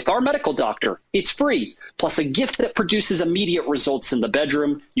ultrasound with our medical doctor. It's free, plus a gift that produces immediate results in the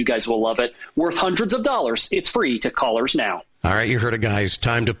bedroom. You guys will love it. Worth hundreds of dollars. It's free to callers now. All right, you heard it, guys.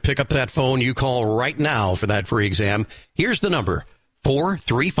 Time to pick up that phone. You call right now for that free exam. Here's the number,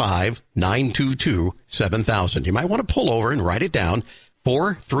 435-922-7000. You might want to pull over and write it down,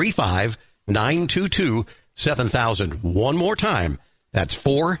 435-922-7000. One more time. That's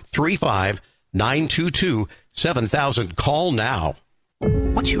 435-922-7000. 7,000. Call now.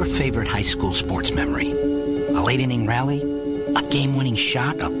 What's your favorite high school sports memory? A late inning rally? A game-winning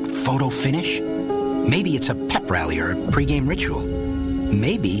shot? A photo finish? Maybe it's a pep rally or a pregame ritual.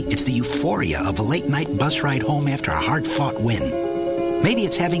 Maybe it's the euphoria of a late-night bus ride home after a hard-fought win. Maybe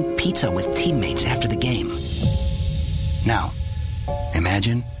it's having pizza with teammates after the game. Now,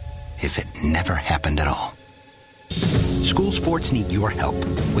 imagine if it never happened at all. School sports need your help.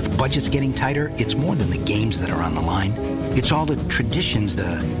 With budgets getting tighter, it's more than the games that are on the line. It's all the traditions,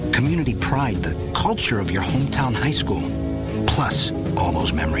 the community pride, the culture of your hometown high school. Plus, all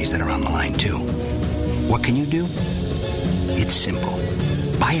those memories that are on the line, too. What can you do? It's simple.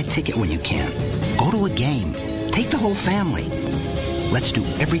 Buy a ticket when you can. Go to a game. Take the whole family. Let's do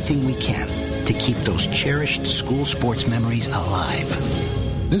everything we can to keep those cherished school sports memories alive.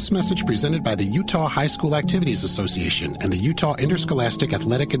 This message presented by the Utah High School Activities Association and the Utah Interscholastic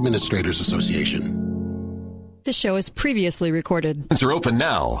Athletic Administrators Association. The show is previously recorded. Lines are open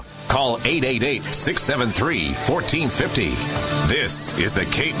now. Call 888-673-1450. This is the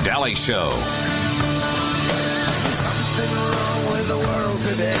Kate Daly Show. Something wrong with the world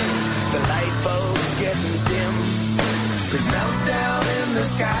today. The light bulb's getting dim. There's meltdown in the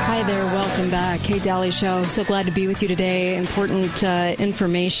sky. Hi there, welcome back. Kate Daly Show. So glad to be with you today. Important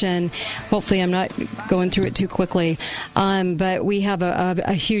information. Hopefully I'm not going through it too quickly. But we have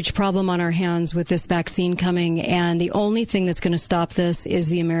a huge problem on our hands with this vaccine coming. And the only thing that's going to stop this is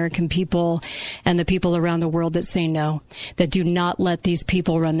the American people and the people around the world that say no, that do not let these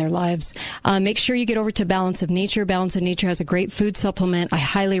people run their lives. Make sure you get over to Balance of Nature. Balance of Nature has a great food supplement. I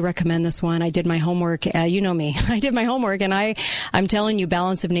highly recommend this one. I did my homework. You know me. I did my homework. And I'm telling you,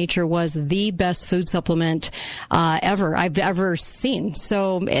 Balance of Nature was the best food supplement I've ever seen.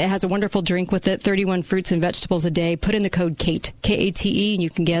 So it has a wonderful drink with it, 31 fruits and vegetables a day. Put in the code KATE, K-A-T-E, and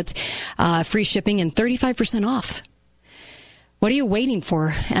you can get free shipping and 35% off. What are you waiting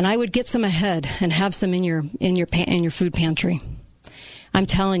for? And I would get some ahead and have some in your food pantry. I'm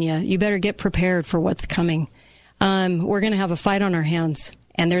telling you, you better get prepared for what's coming. We're going to have a fight on our hands.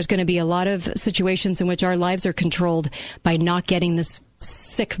 And there's going to be a lot of situations in which our lives are controlled by not getting this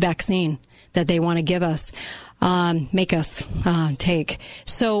sick vaccine that they want to give us, make us take.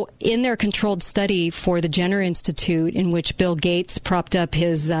 So in their controlled study for the Jenner Institute, in which Bill Gates propped up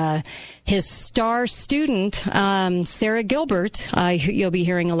his star student, Sarah Gilbert, you'll be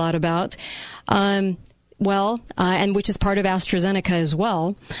hearing a lot about, and which is part of AstraZeneca as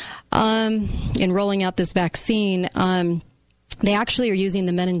well, in rolling out this vaccine. They actually are using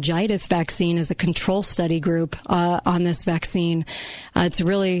the meningitis vaccine as a control study group on this vaccine. It's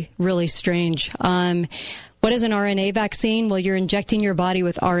really, really strange. What is an RNA vaccine? Well, you're injecting your body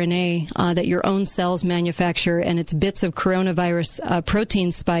with RNA that your own cells manufacture, and it's bits of coronavirus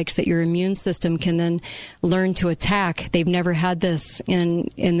protein spikes that your immune system can then learn to attack. They've never had this in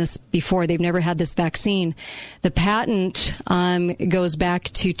this before. They've never had this vaccine. The patent goes back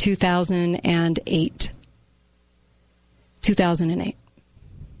to 2008. 2008.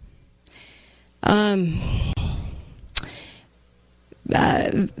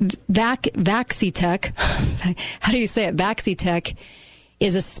 Vaxitech, how do you say it? Vaxitech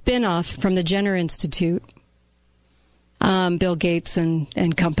is a spin-off from the Jenner Institute, Bill Gates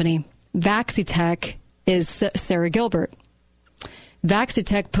and company. Vaxitech is Sarah Gilbert.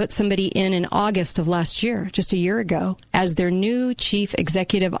 Vaxitech put somebody in August of last year, just a year ago, as their new chief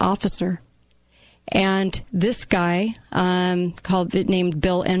executive officer. And this guy, named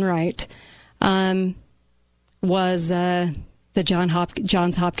Bill Enright, was the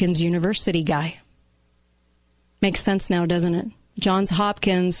Johns Hopkins University guy. Makes sense now, doesn't it? Johns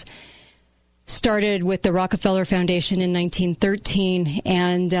Hopkins started with the Rockefeller Foundation in 1913,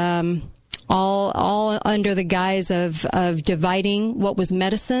 and all under the guise of dividing what was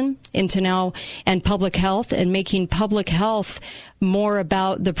medicine into now and public health, and making public health more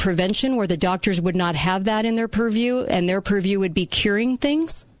about the prevention, where the doctors would not have that in their purview, and their purview would be curing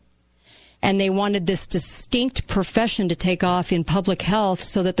things. And they wanted this distinct profession to take off in public health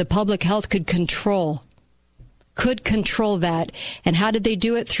so that the public health could control that. And how did they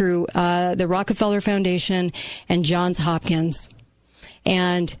do it? Through the Rockefeller Foundation and Johns Hopkins.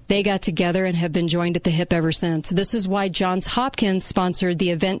 And they got together and have been joined at the hip ever since. This is why Johns Hopkins sponsored the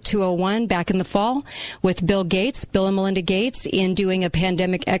Event 201 back in the fall with Bill and Melinda Gates, in doing a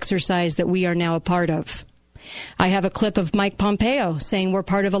pandemic exercise that we are now a part of. I have a clip of Mike Pompeo saying we're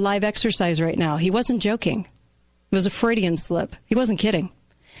part of a live exercise right now. He wasn't joking. It was a Freudian slip. He wasn't kidding.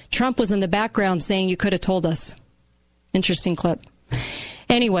 Trump was in the background saying you could have told us. Interesting clip.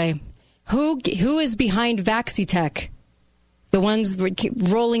 Anyway, who is behind Vaxitech? The ones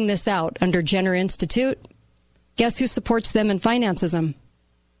rolling this out under Jenner Institute? Guess who supports them and finances them?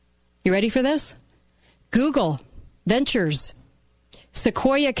 You ready for this? Google Ventures,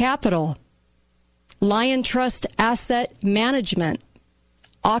 Sequoia Capital, Lion Trust Asset Management,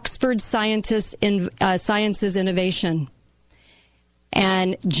 Oxford Sciences Innovation,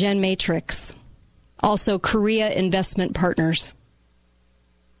 and GenMatrix. Also, Korea Investment Partners.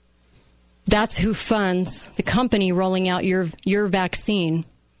 That's who funds the company rolling out your vaccine.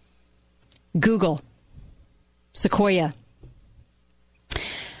 Google, Sequoia.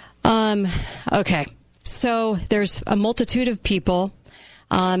 Okay, so there's a multitude of people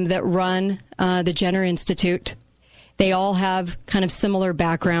that run the Jenner Institute. They all have kind of similar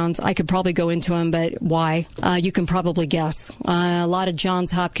backgrounds. I could probably go into them, but why? You can probably guess. A lot of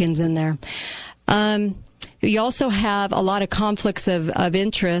Johns Hopkins in there. You also have a lot of conflicts of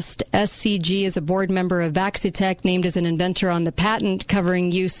interest. SCG is a board member of Vaxitech, named as an inventor on the patent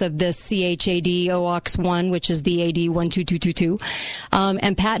covering use of this CHAD-OX1, which is the AD12222,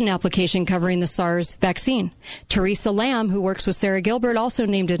 and patent application covering the SARS vaccine. Teresa Lamb, who works with Sarah Gilbert, also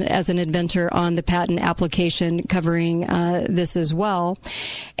named as an inventor on the patent application covering this as well.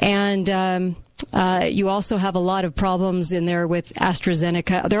 And you also have a lot of problems in there with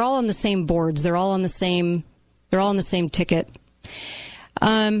AstraZeneca. They're all on the same boards. They're all on the same ticket.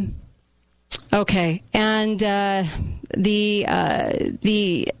 Okay, and the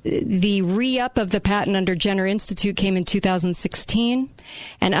re-up of the patent under Jenner Institute came in 2016,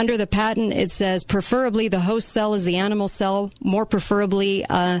 and under the patent it says preferably the host cell is the animal cell, more preferably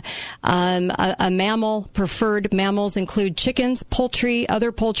a mammal. Preferred mammals include chickens, poultry,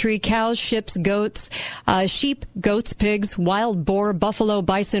 other poultry, cows, sheep, goats, pigs, wild boar, buffalo,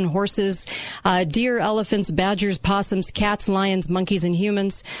 bison, horses, deer, elephants, badgers, possums, cats, lions, monkeys, and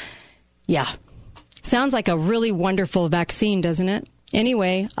humans. Yeah. Sounds like a really wonderful vaccine, doesn't it?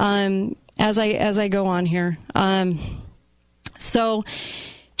 Anyway, as I go on here. So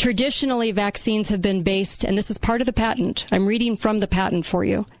traditionally vaccines have been based, and this is part of the patent. I'm reading from the patent for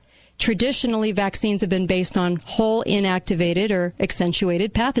you. Traditionally, vaccines have been based on whole inactivated or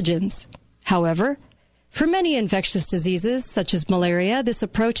accentuated pathogens. However, for many infectious diseases, such as malaria, this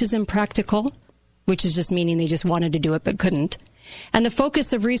approach is impractical, which is just meaning they just wanted to do it but couldn't. And the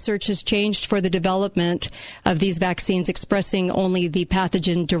focus of research has changed for the development of these vaccines, expressing only the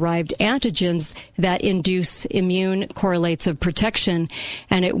pathogen-derived antigens that induce immune correlates of protection.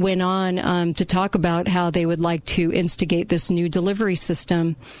 And it went on to talk about how they would like to instigate this new delivery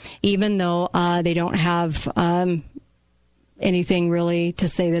system, even though they don't have anything really to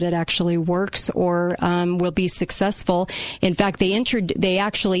say that it actually works or will be successful. In fact, they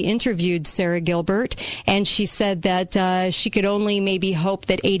actually interviewed Sarah Gilbert, and she said that she could only maybe hope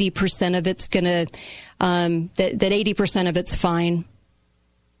that 80% of it's gonna that 80% of it's fine.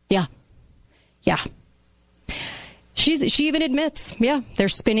 Yeah. She even admits, they're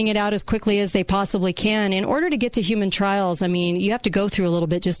spinning it out as quickly as they possibly can. In order to get to human trials, I mean, you have to go through a little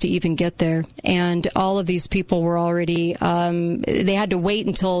bit just to even get there. And all of these people were already, they had to wait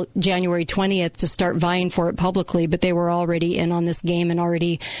until January 20th to start vying for it publicly, but they were already in on this game and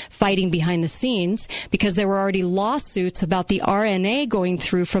already fighting behind the scenes because there were already lawsuits about the RNA going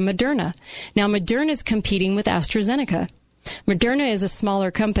through from Moderna. Now, Moderna is competing with AstraZeneca. Moderna is a smaller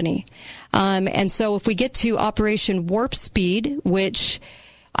company. And so if we get to Operation Warp Speed, which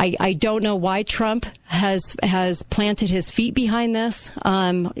I don't know why Trump has planted his feet behind this,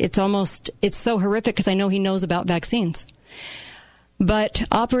 it's so horrific because I know he knows about vaccines. But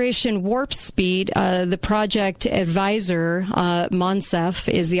Operation Warp Speed, the project advisor, Monsef,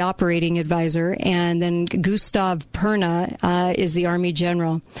 is the operating advisor, and then Gustav Perna is the Army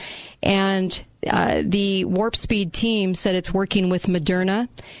general. And the Warp Speed team said it's working with Moderna,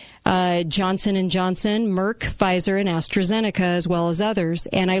 Johnson & Johnson, Merck, Pfizer, and AstraZeneca, as well as others.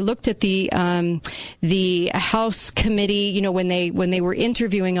 And I looked at the House committee, when they were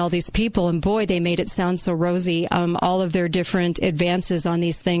interviewing all these people, and boy, they made it sound so rosy, all of their different advances on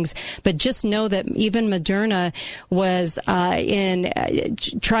these things. But just know that even Moderna was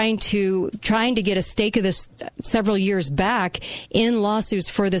trying to get a stake of this several years back in lawsuits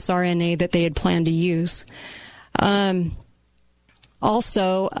for this RNA that they had planned to use.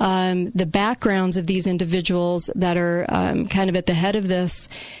 Also, the backgrounds of these individuals that are kind of at the head of this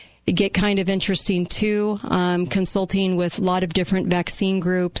get kind of interesting too, consulting with a lot of different vaccine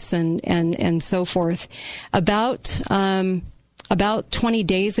groups and so forth. About 20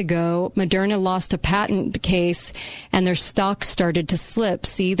 days ago, Moderna lost a patent case and their stock started to slip.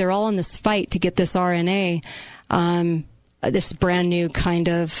 See, they're all in this fight to get this RNA, this brand new kind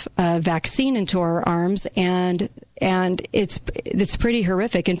of vaccine into our arms, and it's pretty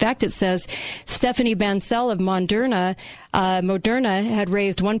horrific. In fact, it says Stephanie Bancel of Moderna had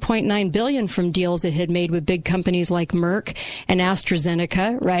raised $1.9 billion from deals it had made with big companies like Merck and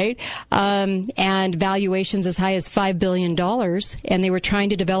AstraZeneca, right? And valuations as high as $5 billion. And they were trying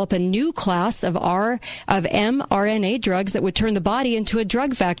to develop a new class of mRNA drugs that would turn the body into a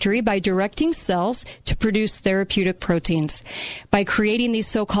drug factory by directing cells to produce therapeutic proteins. By creating these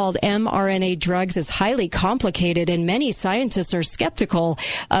so-called mRNA drugs is highly complicated, and many scientists are skeptical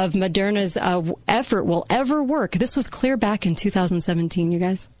of Moderna's effort will ever work. This was clear back in 2017, you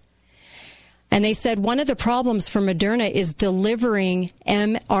guys. And they said one of the problems for Moderna is delivering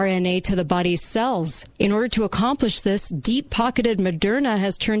mRNA to the body's cells. In order to accomplish this, deep-pocketed Moderna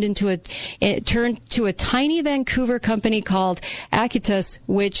has turned to a tiny Vancouver company called Acutus,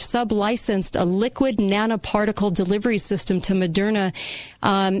 which sub-licensed a liquid nanoparticle delivery system to Moderna,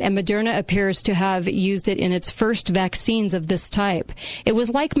 and Moderna appears to have used it in its first vaccines of this type. It was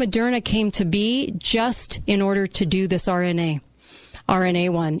like Moderna came to be just in order to do this RNA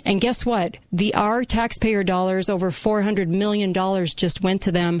one. And guess what? Our taxpayer dollars, over $400 million, just went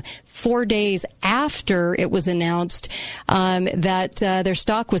to them 4 days after it was announced that their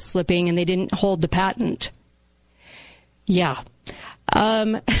stock was slipping and they didn't hold the patent. Yeah.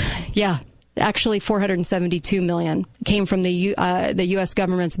 Actually, $472 million came from the U.S.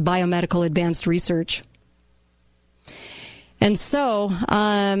 government's biomedical advanced research. And so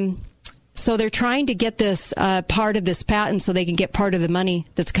they're trying to get this part of this patent so they can get part of the money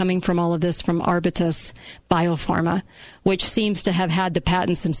that's coming from all of this from Arbutus Biopharma, which seems to have had the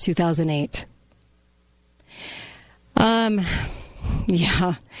patent since 2008.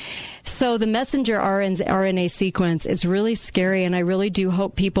 So the messenger RNA sequence is really scary, and I really do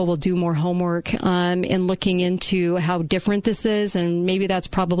hope people will do more homework in looking into how different this is, and maybe that's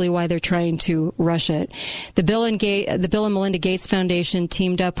probably why they're trying to rush it. The Bill and Melinda Gates Foundation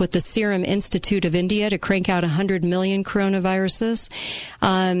teamed up with the Serum Institute of India to crank out 100 million coronaviruses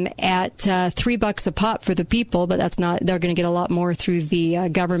at $3 a pop for the people, but that's not. They're going to get a lot more through the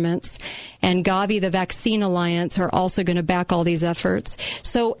governments. And Gavi, the Vaccine Alliance, are also going to back all these efforts.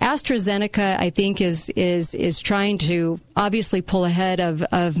 So AstraZeneca, I think, is trying to obviously pull ahead of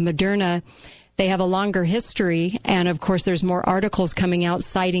Moderna. They have a longer history, and of course, there's more articles coming out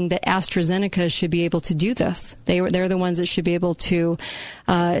citing that AstraZeneca should be able to do this. They're the ones that should be able to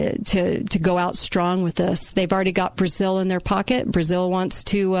go out strong with this. They've already got Brazil in their pocket. Brazil wants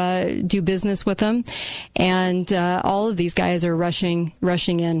to do business with them, and all of these guys are rushing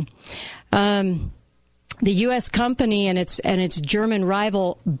in. The U.S. company and its German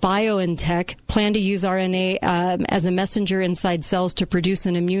rival BioNTech plan to use RNA as a messenger inside cells to produce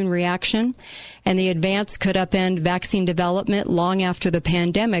an immune reaction, and the advance could upend vaccine development long after the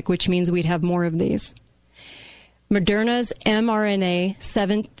pandemic, which means we'd have more of these. Moderna's mRNA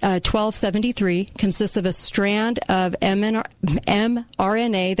 1273 consists of a strand of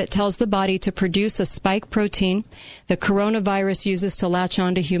mRNA that tells the body to produce a spike protein the coronavirus uses to latch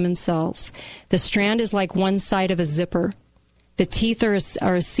onto human cells. The strand is like one side of a zipper. The teeth are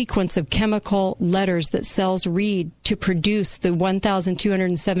a sequence of chemical letters that cells read to produce the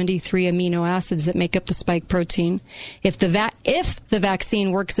 1,273 amino acids that make up the spike protein. If the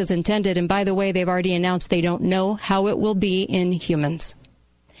vaccine works as intended, and by the way, they've already announced they don't know how it will be in humans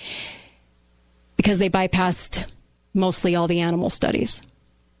because they bypassed mostly all the animal studies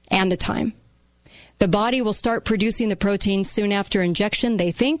and the time. The body will start producing the protein soon after injection,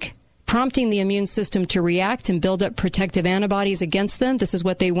 they think, prompting the immune system to react and build up protective antibodies against them. This is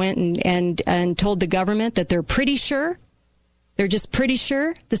what they went and told the government, that they're pretty sure. They're just pretty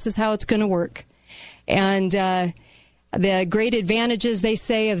sure this is how it's going to work. And The great advantages, they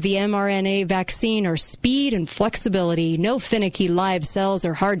say, of the mRNA vaccine are speed and flexibility. No finicky live cells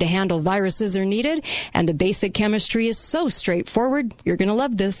or hard-to-handle viruses are needed, and the basic chemistry is so straightforward. You're going to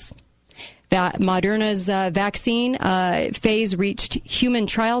love this. Moderna's vaccine phase reached human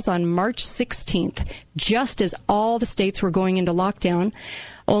trials on March 16th, just as all the states were going into lockdown.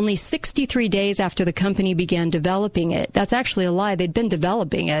 Only 63 days after the company began developing it. That's actually a lie. They'd been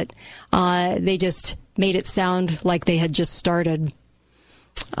developing it. They just made it sound like they had just started.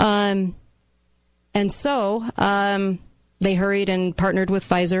 And so they hurried and partnered with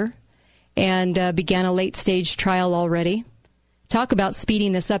Pfizer and began a late-stage trial already. Talk about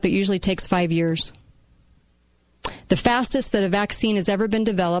speeding this up. It usually takes 5 years. The fastest that a vaccine has ever been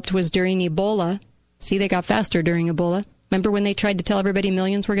developed was during Ebola. See, they got faster during Ebola. Remember when they tried to tell everybody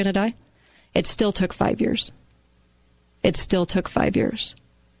millions were going to die? It still took 5 years. It still took 5 years.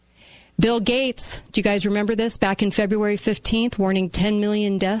 Bill Gates, do you guys remember this? Back in February 15th, warning 10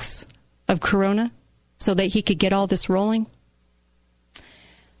 million deaths of corona so that he could get all this rolling.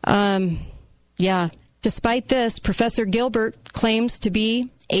 Yeah. Despite this, Professor Gilbert claims to be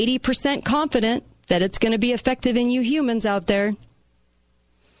 80% confident that it's going to be effective in you humans out there.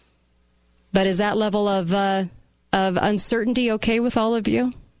 But is that level of uncertainty okay with all of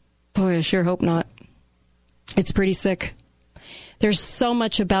you? Boy, I sure hope not. It's pretty sick. There's so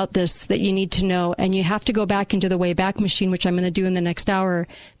much about this that you need to know, and you have to go back into the Wayback Machine, which I'm going to do in the next hour,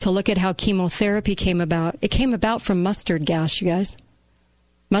 to look at how chemotherapy came about. It came about from mustard gas, you guys.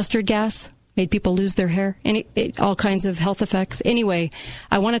 Mustard gas made people lose their hair, and all kinds of health effects. Anyway,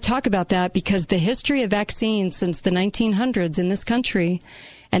 I want to talk about that because the history of vaccines since the 1900s in this country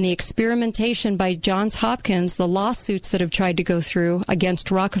and the experimentation by Johns Hopkins, the lawsuits that have tried to go through against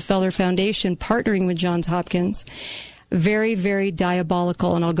Rockefeller Foundation partnering with Johns Hopkins, very, very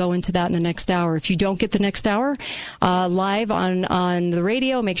diabolical, and I'll go into that in the next hour. If you don't get the next hour live on the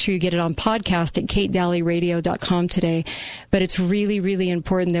radio, make sure you get it on podcast at katedalleyradio.com today. But it's really, really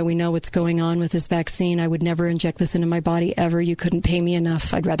important that we know what's going on with this vaccine. I would never inject this into my body ever. You couldn't pay me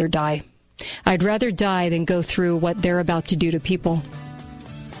enough. I'd rather die. I'd rather die than go through what they're about to do to people.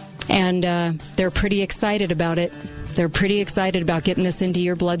 And they're pretty excited about it. They're pretty excited about getting this into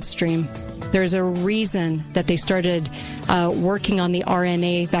your bloodstream. There's a reason that they started working on the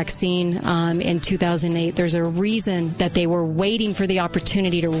RNA vaccine in 2008. There's a reason that they were waiting for the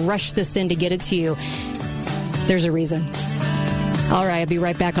opportunity to rush this in to get it to you. There's a reason. All right, I'll be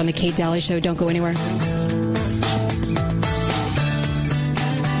right back on the Kate Daly Show. Don't go anywhere.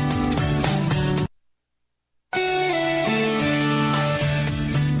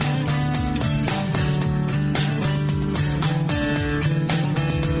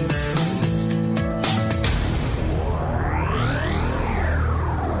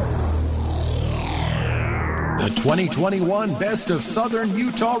 The 2021 Best of Southern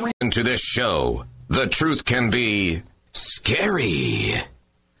Utah. To this show, the truth can be scary.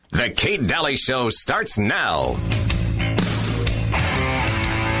 The Kate Daly Show starts now.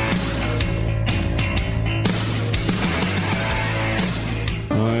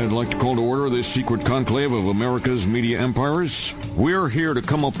 I'd like to call to order this secret conclave of America's media empires. We're here to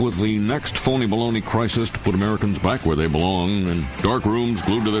come up with the next phony baloney crisis to put Americans back where they belong, in dark rooms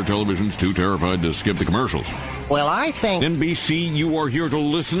glued to their televisions, too terrified to skip the commercials. Well, I think... NBC, you are here to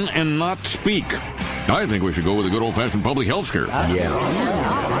listen and not speak. I think we should go with a good old-fashioned public health scare.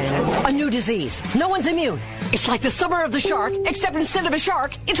 A new disease. No one's immune. It's like the summer of the shark, except instead of a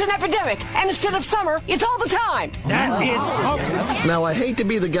shark, it's an epidemic. And instead of summer, it's all the time. That is so... Now, I hate to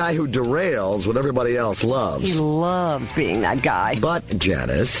be the guy who derails what everybody else loves. He loves being that guy. But,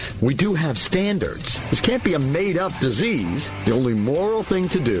 Janice, we do have standards. This can't be a made-up disease. The only moral thing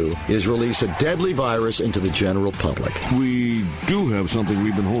to do is release a deadly virus into the general public. We do have something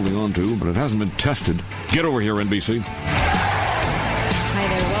we've been holding on to, but it hasn't been tested. Get over here, NBC. Hi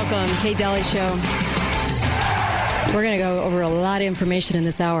there. Welcome. Kate Daly Show. We're going to go over a lot of information in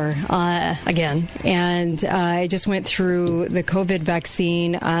this hour again. And I just went through the COVID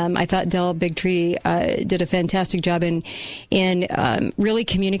vaccine. I thought Del Bigtree did a fantastic job in really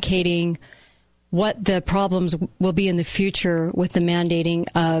communicating what the problems will be in the future with the mandating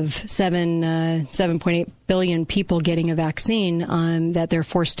of 7.8 billion people getting a vaccine that they're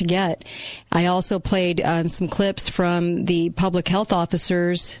forced to get. I also played some clips from the public health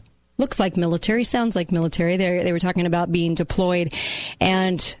officers. Looks like military, sounds like military. They were talking about being deployed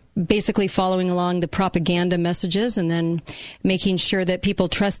and basically following along the propaganda messages and then making sure that people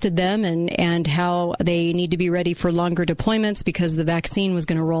trusted them and how they need to be ready for longer deployments because the vaccine was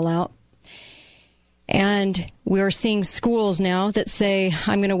going to roll out. And we're seeing schools now that say,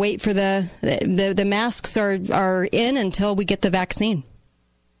 I'm going to wait for the masks are in until we get the vaccine.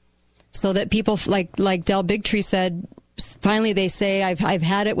 So that people like Del Bigtree said, finally they say, I've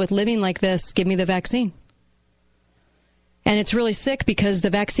had it with living like this, give me the vaccine. And it's really sick because the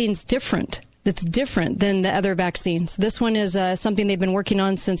vaccine's different. It's different than the other vaccines. This one is something they've been working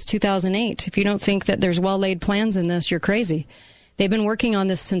on since 2008. If you don't think that there's well-laid plans in this, you're crazy. They've been working on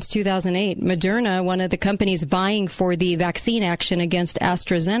this since 2008. Moderna, one of the companies vying for the vaccine action against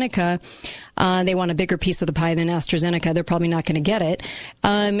AstraZeneca, they want a bigger piece of the pie than AstraZeneca. They're probably not going to get it.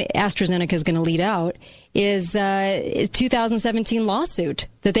 AstraZeneca is going to lead out. Is a 2017 lawsuit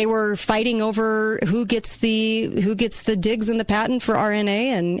that they were fighting over who gets the digs in the patent for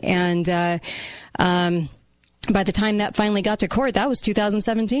RNA, and by the time that finally got to court, that was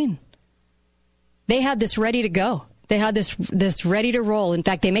 2017. They had this ready to go. They had this ready to roll. In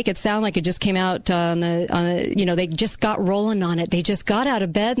fact, they make it sound like it just came out on the they just got rolling on it. They just got out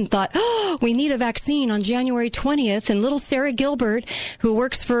of bed and thought, oh, we need a vaccine on January 20th. And little Sarah Gilbert, who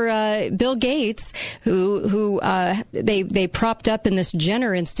works for Bill Gates, who they propped up in this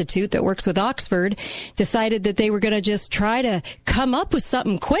Jenner Institute that works with Oxford, decided that they were going to just try to come up with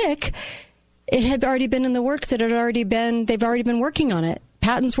something quick. It had already been in the works. They've already been working on it.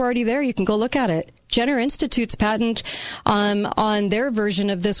 Patents were already there. You can go look at it. Jenner Institute's patent on their version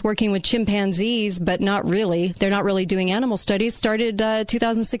of this working with chimpanzees, but not really. They're not really doing animal studies, started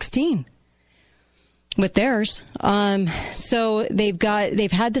 2016 with theirs. So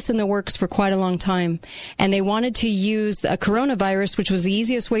they've had this in the works for quite a long time. And they wanted to use a coronavirus, which was the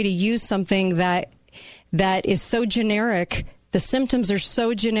easiest way to use something that is so generic. The symptoms are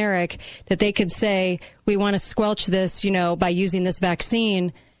so generic that they could say, we want to squelch this, by using this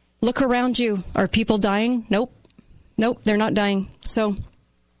vaccine. Look around you. Are people dying? Nope, they're not dying. So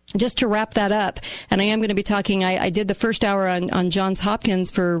just to wrap that up, and I am going to be talking, I did the first hour on Johns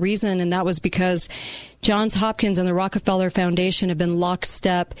Hopkins for a reason, and that was because Johns Hopkins and the Rockefeller Foundation have been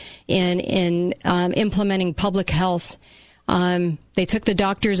lockstep in implementing public health. They took the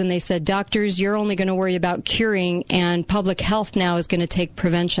doctors and they said, doctors, you're only going to worry about curing, and public health now is going to take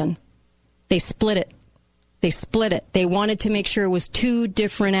prevention. They split it. They wanted to make sure it was two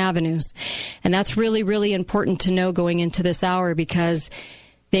different avenues. And that's really, really important to know going into this hour because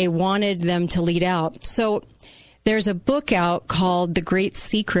they wanted them to lead out. So there's a book out called The Great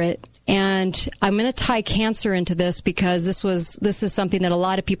Secret. And I'm going to tie cancer into this because this is something that a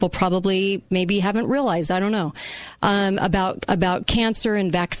lot of people probably maybe haven't realized. I don't know about cancer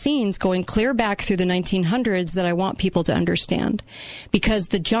and vaccines going clear back through the 1900s that I want people to understand, because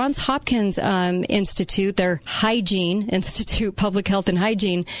the Johns Hopkins Institute, their Hygiene Institute, Public Health and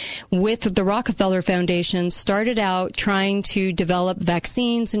Hygiene, with the Rockefeller Foundation, started out trying to develop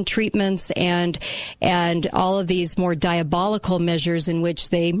vaccines and treatments and all of these more diabolical measures in which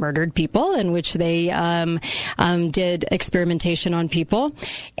they murdered people, in which they did experimentation on people.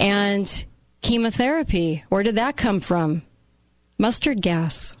 And chemotherapy, where did that come from? Mustard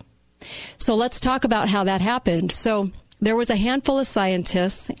gas. So let's talk about how that happened. So there was a handful of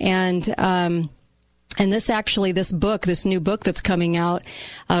scientists, and this new book that's coming out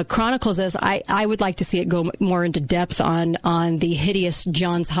chronicles this. I would like to see it go more into depth on the hideous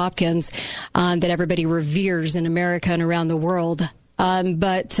Johns Hopkins that everybody reveres in America and around the world.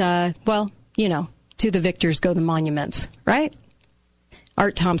 But to the victors go the monuments, right?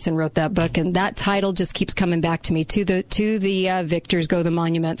 Art Thompson wrote that book, and that title just keeps coming back to me. To the victors go the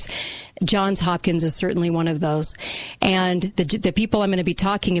monuments. Johns Hopkins is certainly one of those. And the people I'm going to be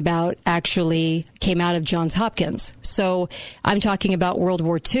talking about actually came out of Johns Hopkins. So I'm talking about World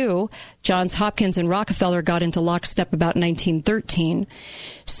War II. Johns Hopkins and Rockefeller got into lockstep about 1913.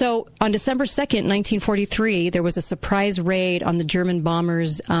 So on December 2nd, 1943, there was a surprise raid on the German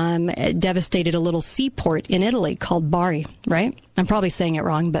bombers. It devastated a little seaport in Italy called Bari, right? I'm probably saying it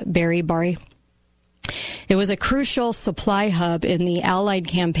wrong, but Bari. It was a crucial supply hub in the Allied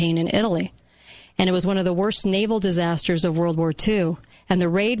campaign in Italy, and it was one of the worst naval disasters of World War II, and the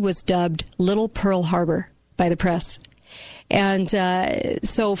raid was dubbed Little Pearl Harbor by the press. And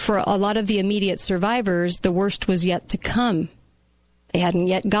so for a lot of the immediate survivors, the worst was yet to come. They hadn't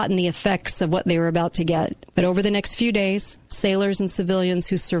yet gotten the effects of what they were about to get. But over the next few days, sailors and civilians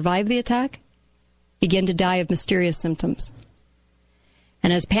who survived the attack began to die of mysterious symptoms.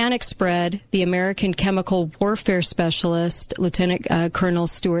 And as panic spread, the American chemical warfare specialist, Lieutenant Colonel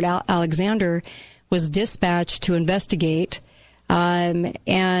Stuart Alexander, was dispatched to investigate and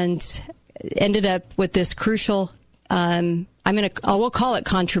ended up with this crucial, we'll call it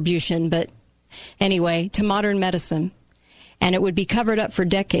contribution, but anyway, to modern medicine. And it would be covered up for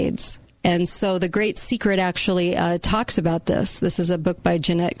decades. And so The Great Secret actually talks about this. This is a book by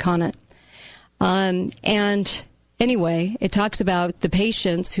Jeanette Conant. And anyway, it talks about the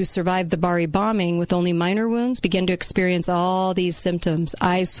patients who survived the Bari bombing with only minor wounds begin to experience all these symptoms: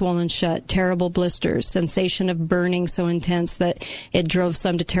 eyes swollen shut, terrible blisters, sensation of burning so intense that it drove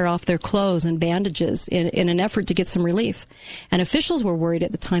some to tear off their clothes and bandages in an effort to get some relief. And officials were worried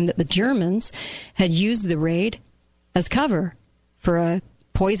at the time that the Germans had used the raid as cover for a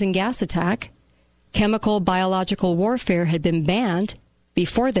poison gas attack. Chemical biological warfare had been banned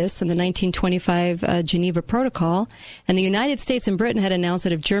before this in the 1925 Geneva Protocol, and the United States and Britain had announced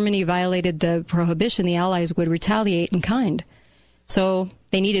that if Germany violated the prohibition, the Allies would retaliate in kind. So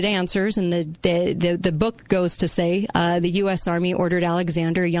they needed answers, and the book goes to say the U.S. Army ordered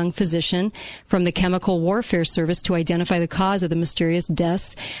Alexander, a young physician from the Chemical Warfare Service, to identify the cause of the mysterious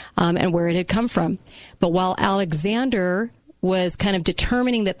deaths and where it had come from. But while Alexander was kind of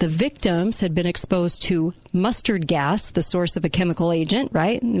determining that the victims had been exposed to mustard gas, the source of a chemical agent,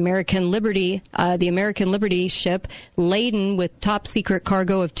 right? The American Liberty ship, laden with top secret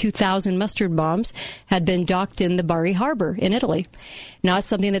cargo of 2,000 mustard bombs, had been docked in the Bari harbor in Italy. Not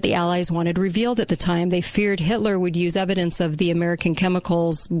something that the Allies wanted revealed at the time. They feared Hitler would use evidence of the American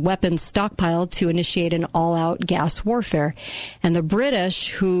chemicals weapons stockpile to initiate an all-out gas warfare. And the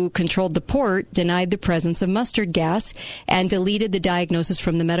British, who controlled the port, denied the presence of mustard gas and deleted the diagnosis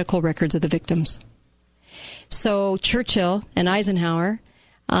from the medical records of the victims. So Churchill and Eisenhower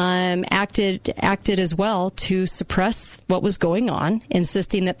acted as well to suppress what was going on,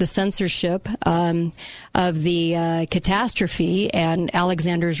 insisting that the censorship of the catastrophe and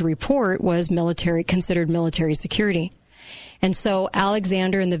Alexander's report was considered military security. And so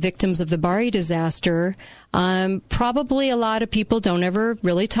Alexander and the victims of the Bari disaster, probably a lot of people don't ever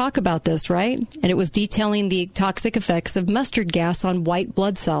really talk about this, right? And it was detailing the toxic effects of mustard gas on white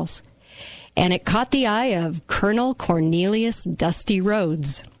blood cells. And it caught the eye of Colonel Cornelius Dusty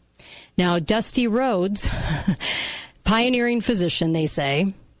Rhodes. Now, Dusty Rhodes, pioneering physician, they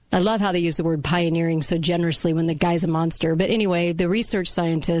say. I love how they use the word pioneering so generously when the guy's a monster. But anyway, the research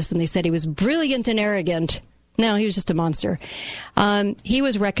scientist, and they said he was brilliant and arrogant. No, he was just a monster. He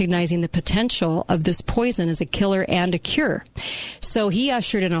was recognizing the potential of this poison as a killer and a cure. So he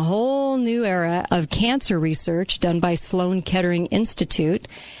ushered in a whole new era of cancer research done by Sloan Kettering Institute.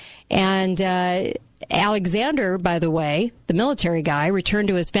 And Alexander, by the way, the military guy, returned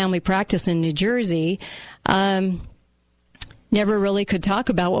to his family practice in New Jersey. Never really could talk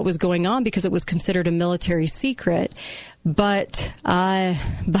about what was going on because it was considered a military secret. But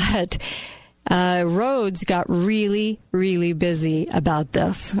Rhodes got really, really busy about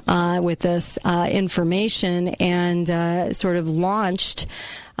this, with this information, and sort of launched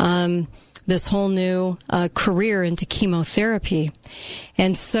this whole new career into chemotherapy.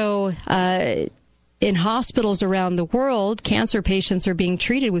 And so in hospitals around the world, cancer patients are being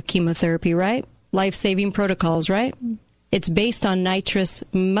treated with chemotherapy, right? Life-saving protocols, right? It's based on nitrous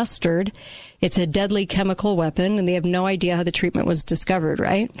mustard. It's a deadly chemical weapon, and they have no idea how the treatment was discovered,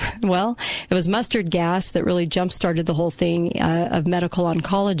 right? Well, it was mustard gas that really jump-started the whole thing of medical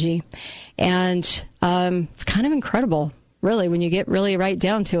oncology. And it's kind of incredible, really, when you get really right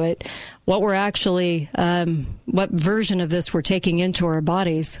down to it, what we're actually, what version of this we're taking into our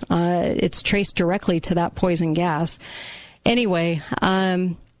bodies. It's traced directly to that poison gas. Anyway,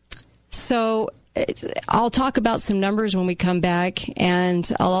 so I'll talk about some numbers when we come back, and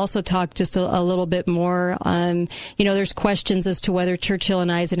I'll also talk just a little bit more. There's questions as to whether Churchill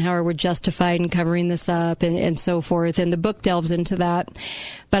and Eisenhower were justified in covering this up and so forth, and the book delves into that.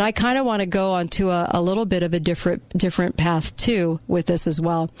 But I kind of want to go onto a little bit of a different path, too, with this as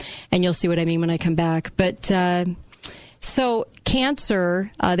well, and you'll see what I mean when I come back. But so cancer,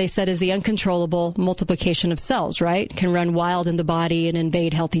 they said, is the uncontrollable multiplication of cells, right? It can run wild in the body and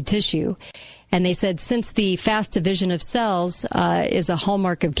invade healthy tissue. And they said since the fast division of cells is a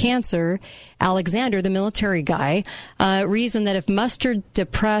hallmark of cancer, Alexander, the military guy, reasoned that if mustard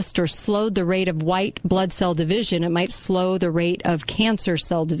depressed or slowed the rate of white blood cell division, it might slow the rate of cancer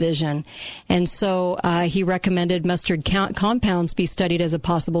cell division. And so he recommended mustard compounds be studied as a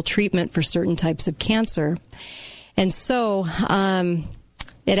possible treatment for certain types of cancer. And so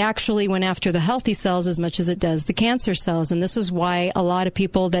it actually went after the healthy cells as much as it does the cancer cells. And this is why a lot of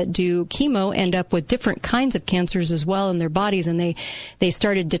people that do chemo end up with different kinds of cancers as well in their bodies. And they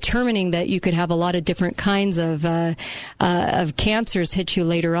started determining that you could have a lot of different kinds of cancers hit you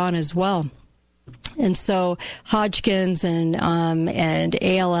later on as well. And so Hodgkin's and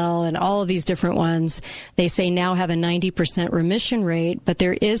ALL and all of these different ones, they say now have a 90% remission rate, but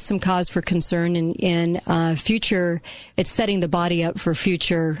there is some cause for concern in future. It's setting the body up for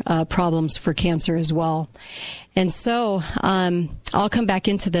future problems for cancer as well. And so I'll come back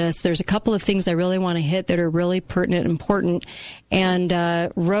into this. There's a couple of things I really want to hit that are really pertinent and important. And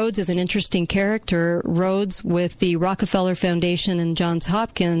Rhodes is an interesting character. Rhodes, with the Rockefeller Foundation and Johns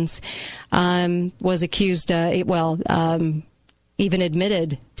Hopkins, was accused, even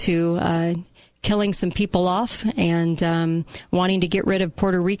admitted to killing some people off and wanting to get rid of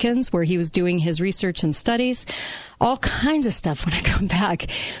Puerto Ricans, where he was doing his research and studies. All kinds of stuff when I come back,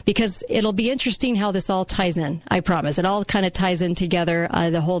 because it'll be interesting how this all ties in. I promise. It all kind of ties in together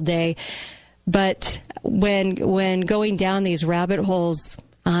the whole day. But when going down these rabbit holes,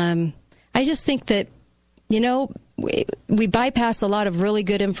 I just think that, we bypass a lot of really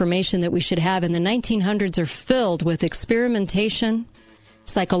good information that we should have. And the 1900s are filled with experimentation,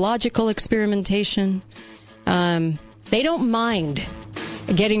 psychological experimentation. They don't mind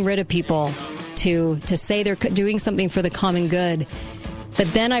getting rid of people to say they're doing something for the common good.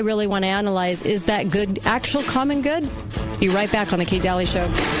 But then I really want to analyze, is that good actual common good? Be right back on the Kate Daly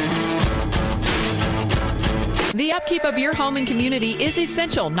Show. The upkeep of your home and community is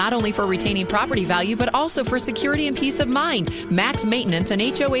essential, not only for retaining property value, but also for security and peace of mind. Max Maintenance, an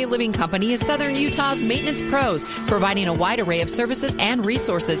HOA living company, is Southern Utah's maintenance pros, providing a wide array of services and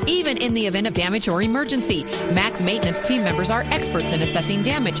resources, even in the event of damage or emergency. Max Maintenance team members are experts in assessing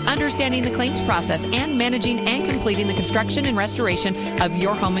damage, understanding the claims process, and managing and completing the construction and restoration of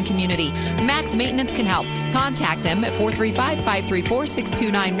your home and community. Max Maintenance can help. Contact them at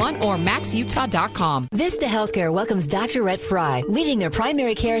 435-534-6291 or maxutah.com. Vista Healthcare welcomes Dr. Rhett Fry, leading their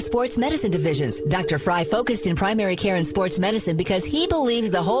primary care sports medicine divisions. Dr. Fry focused in primary care and sports medicine because he believes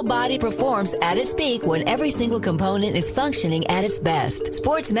the whole body performs at its peak when every single component is functioning at its best.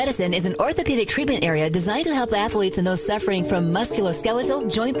 Sports medicine is an orthopedic treatment area designed to help athletes and those suffering from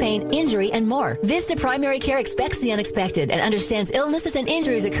musculoskeletal, joint pain, injury, and more. Vista Primary Care expects the unexpected and understands illnesses and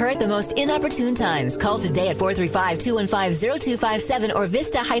injuries occur at the most inopportune times. Call today at 435-215-0257 or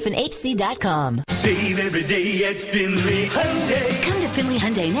vista-hc.com. Save every day at Finley Hyundai. Come to Finley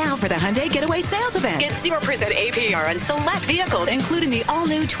Hyundai now for the Hyundai Getaway Sales Event. Get 0% APR on select vehicles, including the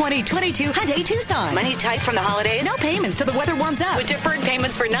all-new 2022 Hyundai Tucson. Money tight from the holidays, no payments till the weather warms up, with deferred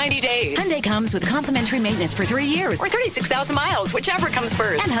payments for 90 days. Hyundai comes with complimentary maintenance for 3 years or 36,000 miles, whichever comes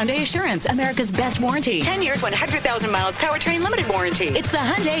first. And Hyundai Assurance, America's best warranty. 10 years, 100,000 miles, powertrain limited warranty. It's the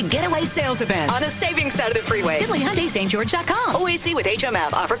Hyundai Getaway Sales Event on the savings side of the freeway. Finley Hyundai, StGeorge.com. OAC with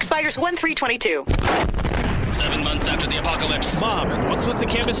HMF. Offer expires 1/3/22. 7 months after the apocalypse. Mom, what's with the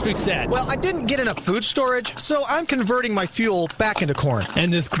chemistry set? Well, I didn't get enough food storage, so I'm converting my fuel back into corn.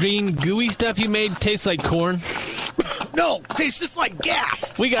 And this green, gooey stuff you made tastes like corn? No, tastes just like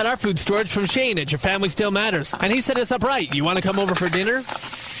gas. We got our food storage from Shane at Your Family Still Matters, and he set us up right. You want to come over for dinner?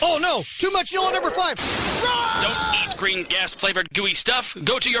 Oh, no, too much yellow number 5. Run! Don't eat green gas-flavored gooey stuff.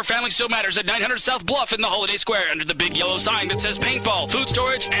 Go to Your Family Still Matters at 900 South Bluff in the Holiday Square under the big yellow sign that says paintball, food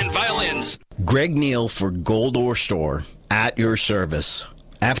storage, and violins. Greg Neal for Goldor Store, at your service.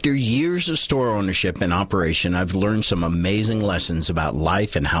 After years of store ownership and operation, I've learned some amazing lessons about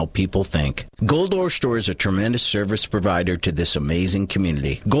life and how people think. Goldor Store is a tremendous service provider to this amazing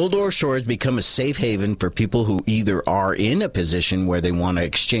community. Goldor Store has become a safe haven for people who either are in a position where they want to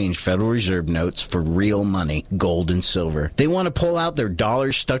exchange Federal Reserve notes for real money, gold and silver. They want to pull out their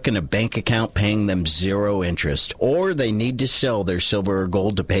dollars stuck in a bank account paying them 0 interest, or they need to sell their silver or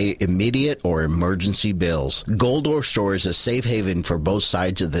gold to pay immediate or emergency bills. Goldor Store is a safe haven for both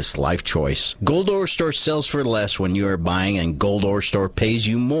sides of this life choice. Goldor Store sells for less when you are buying, and Goldor Store pays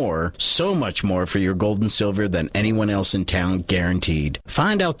you more, so much more for your gold and silver than anyone else in town, guaranteed.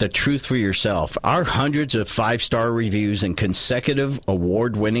 Find out the truth for yourself. Our hundreds of 5-star reviews and consecutive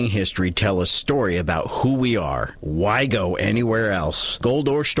award-winning history tell a story about who we are. Why go anywhere else?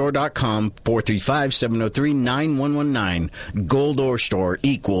 GoldorStore.com, 435-703-9119. Goldor Store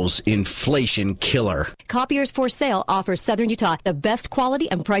equals inflation killer. Copiers for Sale offers Southern Utah the best quality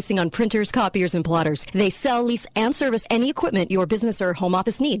and pricing on printers, copiers, and plotters. They sell, lease, and service any equipment your business or home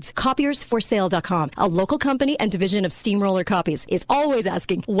office needs. CopiersForSale.com, a local company and division of Steamroller Copies, is always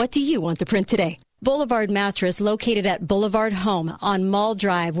asking, what do you want to print today? Boulevard Mattress, located at Boulevard Home on Mall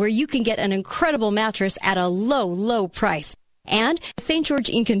Drive, where you can get an incredible mattress at a low, low price. And St. George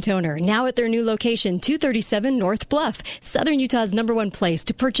Ink and Toner, now at their new location, 237 North Bluff, Southern Utah's #1 place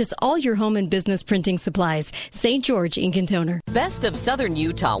to purchase all your home and business printing supplies. St. George Ink and Toner. Best of Southern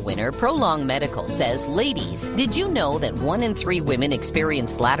Utah winner Prolong Medical says, ladies, did you know that 1 in 3 women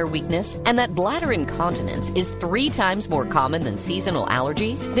experience bladder weakness and that bladder incontinence is 3 times more common than seasonal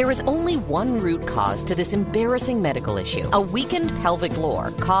allergies? There is only one root cause to this embarrassing medical issue: a weakened pelvic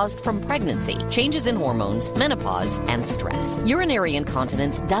floor caused from pregnancy, changes in hormones, menopause, and stress. Urinary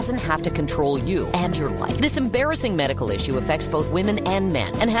incontinence doesn't have to control you and your life. This embarrassing medical issue affects both women and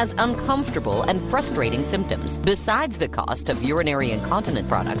men and has uncomfortable and frustrating symptoms. Besides, the cost of urinary incontinence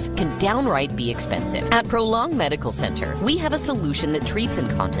products can downright be expensive. At Prolong Medical Center, we have a solution that treats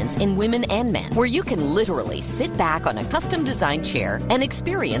incontinence in women and men, where you can literally sit back on a custom-designed chair and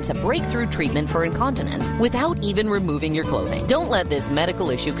experience a breakthrough treatment for incontinence without even removing your clothing. Don't let this medical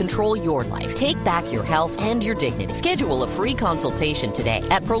issue control your life. Take back your health and your dignity. Schedule a free consultation today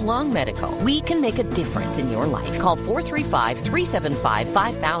at Prolong Medical. We can make a difference in your life. Call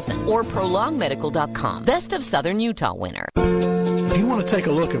 435-375-5000 or prolongmedical.com. Best of Southern Utah winner. If you want to take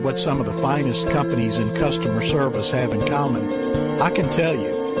a look at what some of the finest companies in customer service have in common, I can tell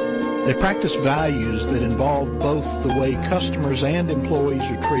you. They practice values that involve both the way customers and employees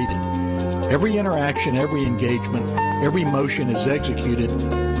are treated. Every interaction, every engagement, every motion is executed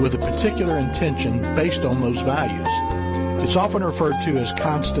with a particular intention based on those values. It's often referred to as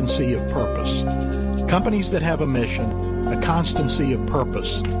constancy of purpose. Companies that have a mission, a constancy of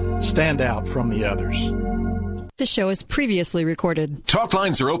purpose, stand out from the others. The show is previously recorded. Talk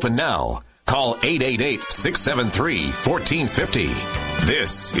lines are open now. Call 888-673-1450.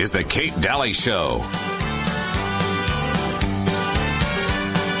 This is the Kate Daly Show.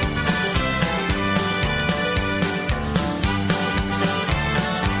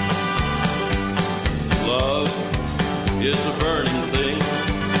 It's a burning thing,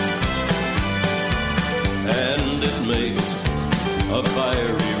 and it makes a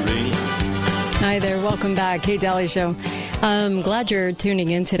fiery ring. Hi there, welcome back. Kate Daly Show. Glad you're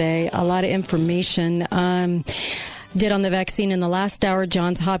tuning in today. A lot of information. Did on the vaccine in the last hour,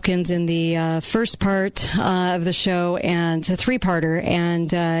 Johns Hopkins in the first part of the show, and a 3-parter,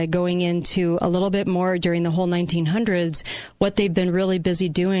 and going into a little bit more during the whole 1900s, what they've been really busy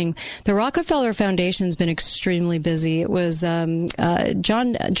doing. The Rockefeller Foundation's been extremely busy. It was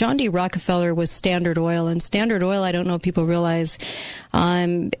John D. Rockefeller was Standard Oil, and Standard Oil, I don't know if people realize,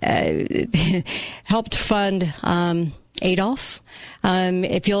 helped fund Adolf.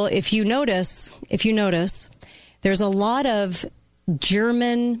 If you notice. There's a lot of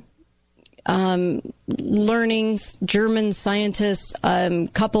German learnings, German scientists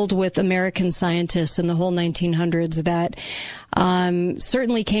coupled with American scientists in the whole 1900s that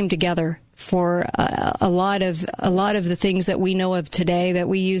certainly came together for a lot of the things that we know of today, that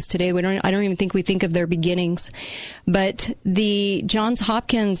we use today. I don't even think we think of their beginnings. But the Johns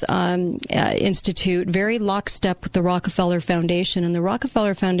Hopkins Institute, very lockstep with the Rockefeller Foundation, and the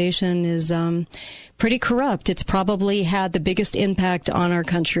Rockefeller Foundation is pretty corrupt. It's probably had the biggest impact on our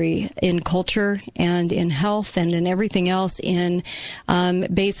country in culture and in health and in everything else, in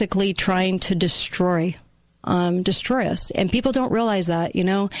basically trying to destroy us. And people don't realize that,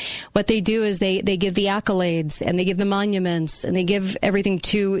 what they do is they give the accolades and they give the monuments and they give everything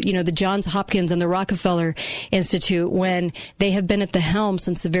to, the Johns Hopkins and the Rockefeller Institute, when they have been at the helm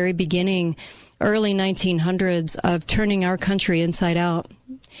since the very beginning, early 1900s, of turning our country inside out.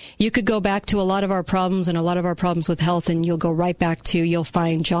 You could go back to a lot of our problems and a lot of our problems with health, and you'll go right back to, you'll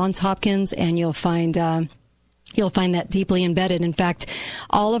find Johns Hopkins, and you'll find that deeply embedded. In fact,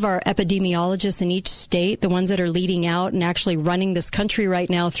 all of our epidemiologists in each state, the ones that are leading out and actually running this country right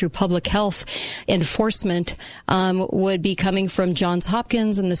now through public health enforcement, would be coming from Johns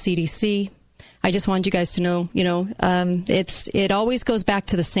Hopkins and the CDC. I just wanted you guys to know, it always goes back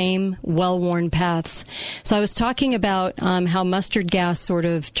to the same well-worn paths. So I was talking about how mustard gas sort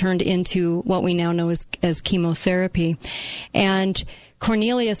of turned into what we now know as chemotherapy. And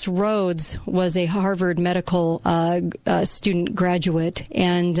Cornelius Rhodes was a Harvard medical student graduate.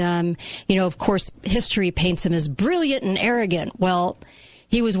 And, of course, history paints him as brilliant and arrogant. Well,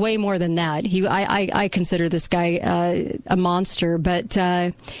 he was way more than that. I consider this guy a monster, but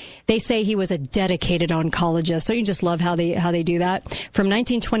they say he was a dedicated oncologist. So you just love how they do that. From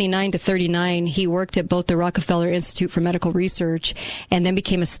 1929 to 39, he worked at both the Rockefeller Institute for Medical Research and then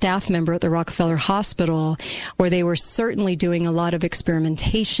became a staff member at the Rockefeller Hospital, where they were certainly doing a lot of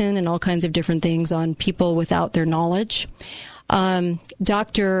experimentation and all kinds of different things on people without their knowledge.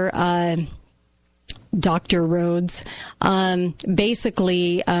 Dr. Dr. Rhodes.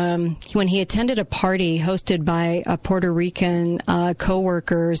 Basically, when he attended a party hosted by a Puerto Rican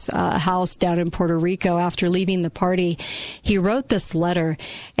co-worker's house down in Puerto Rico, after leaving the party, he wrote this letter.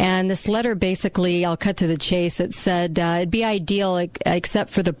 And this letter basically, I'll cut to the chase, it said, it'd be ideal except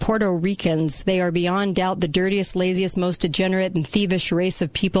for the Puerto Ricans. They are beyond doubt the dirtiest, laziest, most degenerate and thievish race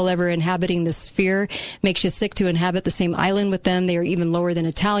of people ever inhabiting this sphere. Makes you sick to inhabit the same island with them. They are even lower than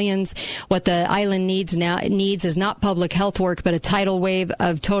Italians. What the island needs is not public health work, but a tidal wave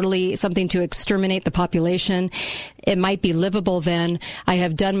of totally something to exterminate the population. It might be livable then. I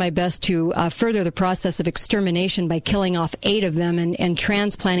have done my best to further the process of extermination by killing off 8 of them and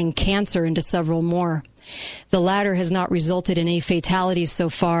transplanting cancer into several more. The latter has not resulted in any fatalities so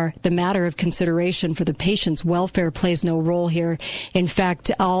far. The matter of consideration for the patient's welfare plays no role here. In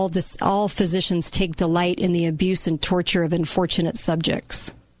fact, all physicians take delight in the abuse and torture of unfortunate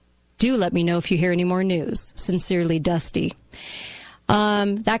subjects. Do let me know if you hear any more news. Sincerely, Dusty.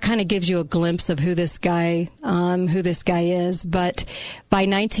 That kind of gives you a glimpse of who this guy is. But by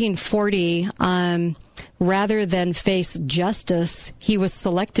 1940, rather than face justice, he was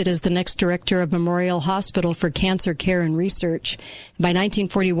selected as the next director of Memorial Hospital for Cancer Care and Research. By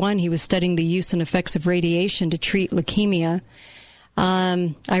 1941, he was studying the use and effects of radiation to treat leukemia.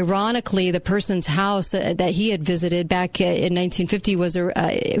 Ironically, the person's house that he had visited back in 1950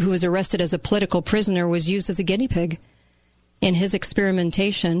 who was arrested as a political prisoner, was used as a guinea pig in his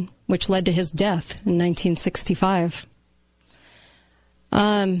experimentation, which led to his death in 1965.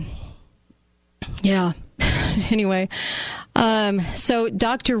 Yeah. Anyway, so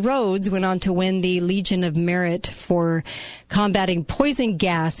Dr. Rhodes went on to win the Legion of Merit for combating poison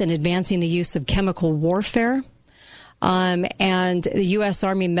gas and advancing the use of chemical warfare. And the U.S.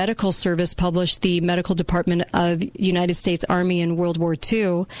 Army Medical Service published the Medical Department of United States Army in World War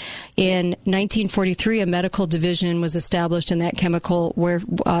II. In 1943, a medical division was established in that chemical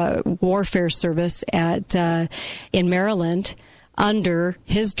warfare service in Maryland under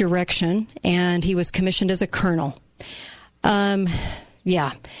his direction, and he was commissioned as a colonel.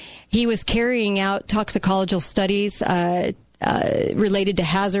 He was carrying out toxicological studies related to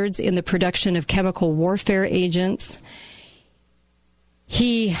hazards in the production of chemical warfare agents.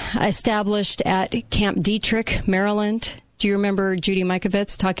 He established at Camp Detrick, Maryland. Do you remember Judy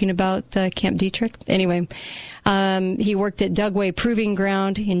Mikovits talking about Camp Detrick? Anyway, he worked at Dugway Proving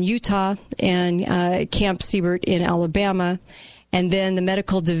Ground in Utah and Camp Siebert in Alabama. And then the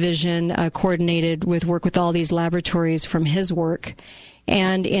medical division coordinated with work with all these laboratories from his work.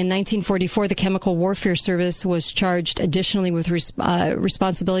 And in 1944, the Chemical Warfare Service was charged additionally with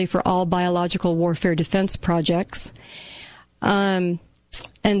responsibility for all biological warfare defense projects. And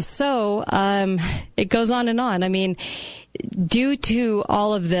so it goes on and on. I mean, due to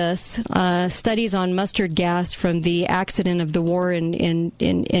all of this, studies on mustard gas from the accident of the war in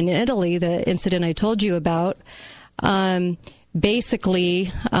Italy, the incident I told you about, Basically,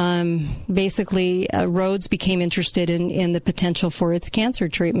 Rhodes became interested in the potential for its cancer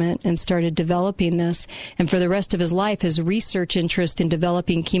treatment and started developing this. And for the rest of his life, his research interest in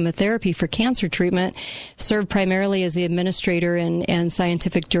developing chemotherapy for cancer treatment served primarily as the administrator and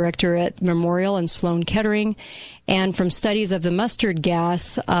scientific director at Memorial and Sloan Kettering. And from studies of the mustard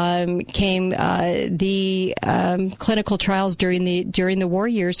gas came the clinical trials during the war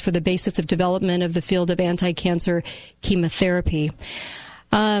years for the basis of development of the field of anti-cancer chemotherapy.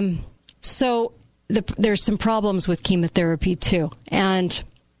 So there's some problems with chemotherapy too, and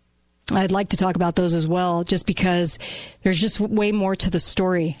I'd like to talk about those as well, just because there's just way more to the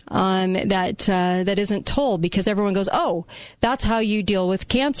story that isn't told, because everyone goes, oh, that's how you deal with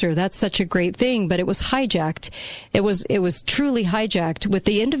cancer. That's such a great thing. But it was hijacked. It was truly hijacked. With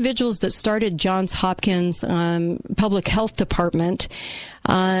the individuals that started Johns Hopkins Public Health Department,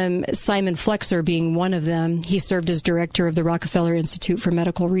 Simon Flexer being one of them. He served as director of the Rockefeller Institute for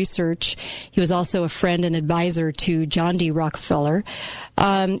Medical Research. He was also a friend and advisor to John D. Rockefeller.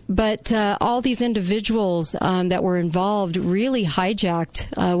 But all these individuals that were involved really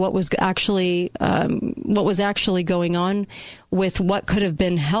hijacked what was actually going on with what could have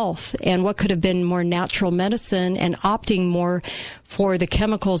been health and what could have been more natural medicine, and opting more for the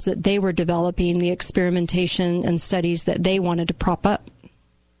chemicals that they were developing, the experimentation and studies that they wanted to prop up.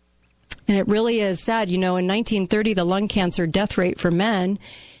 And it really is sad. You know, in 1930, the lung cancer death rate for men,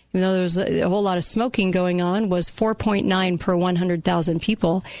 even though there was a whole lot of smoking going on, was 4.9 per 100,000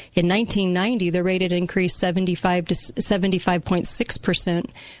 people. In 1990, the rate had increased 75 to 75.6%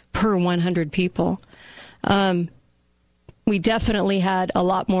 per 100 people. We definitely had a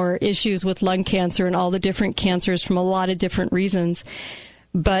lot more issues with lung cancer and all the different cancers from a lot of different reasons.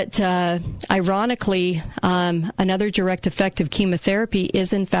 But ironically, another direct effect of chemotherapy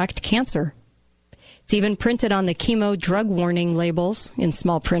is, in fact, cancer. It's even printed on the chemo drug warning labels, in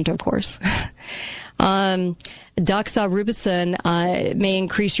small print, of course. Doxorubicin may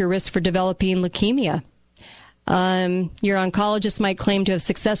increase your risk for developing leukemia. Your oncologist might claim to have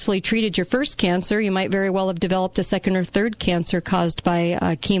successfully treated your first cancer. You might very well have developed a second or third cancer caused by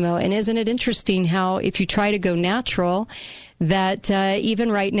chemo. And isn't it interesting how if you try to go natural, that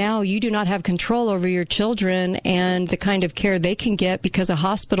even right now you do not have control over your children and the kind of care they can get because a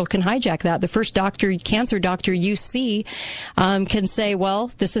hospital can hijack that. The first cancer doctor you see can say,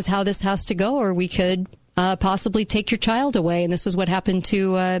 well, this is how this has to go, or we could possibly take your child away. And this is what happened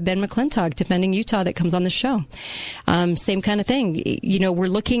to Ben McClintock, defending Utah, that comes on the show. Same kind of thing. You know, we're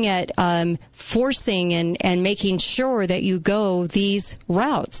looking at forcing and making sure that you go these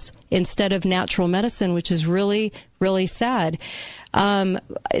routes instead of natural medicine, which is really, really sad.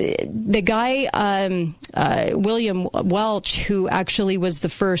 The guy, William Welch, who actually was the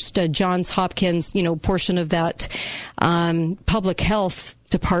first Johns Hopkins, portion of that public health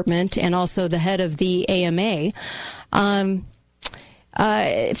department, and also the head of the AMA,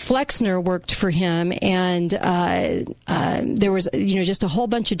 Flexner worked for him, and there was, just a whole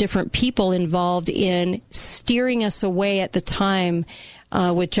bunch of different people involved in steering us away at the time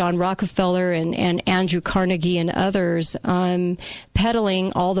with John Rockefeller and Andrew Carnegie and others,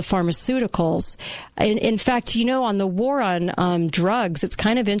 peddling all the pharmaceuticals. In fact, on the war on drugs, it's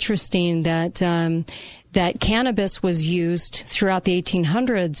kind of interesting that that cannabis was used throughout the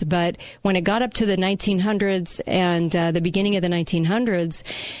 1800s, but when it got up to the 1900s and the beginning of the 1900s,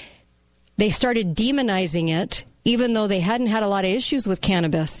 they started demonizing it, even though they hadn't had a lot of issues with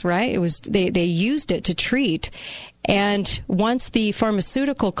cannabis, right? It was they used it to treat. And once the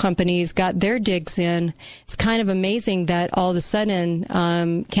pharmaceutical companies got their digs in, it's kind of amazing that all of a sudden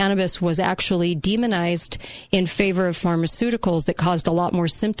cannabis was actually demonized in favor of pharmaceuticals that caused a lot more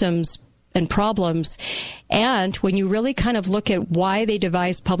symptoms and problems. And when you really kind of look at why they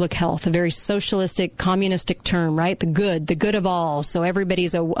devised public health, a very socialistic, communistic term, right? The good of all. So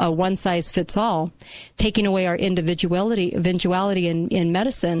everybody's a one size fits all, taking away our individuality in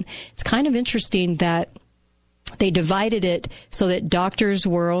medicine. It's kind of interesting that they divided it so that doctors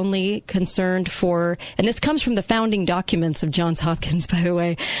were only concerned for, and this comes from the founding documents of Johns Hopkins, by the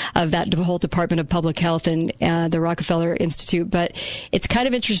way, of that whole Department of Public Health and the Rockefeller Institute. But it's kind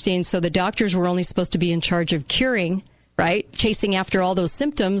of interesting. So the doctors were only supposed to be in charge of curing, right? Chasing after all those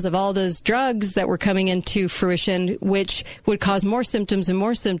symptoms of all those drugs that were coming into fruition, which would cause more symptoms and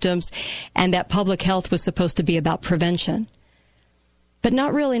more symptoms. And that public health was supposed to be about prevention. But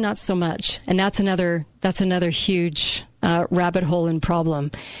not so much. And that's another huge rabbit hole and problem.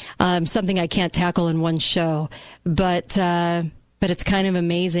 Something I can't tackle in one show. But it's kind of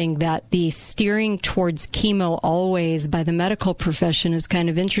amazing that the steering towards chemo always by the medical profession is kind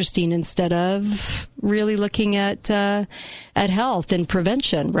of interesting instead of really looking at health and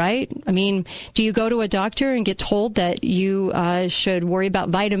prevention, right? I mean, do you go to a doctor and get told that you should worry about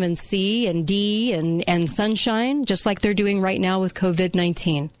vitamin C and D and sunshine, just like they're doing right now with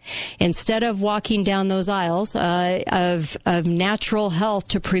COVID-19? Instead of walking down those aisles of natural health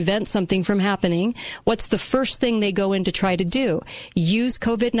to prevent something from happening, what's the first thing they go in to try to do? Use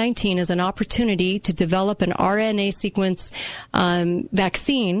COVID-19 as an opportunity to develop an RNA sequence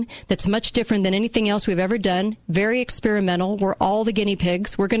vaccine that's much different than anything else we've ever done, very experimental. We're all the guinea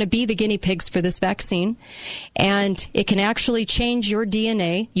pigs. We're going to be the guinea pigs for this vaccine. And it can actually change your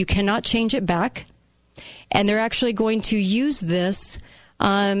DNA. You cannot change it back. And they're actually going to use this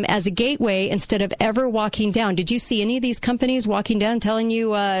as a gateway instead of ever walking down. Did you see any of these companies walking down, telling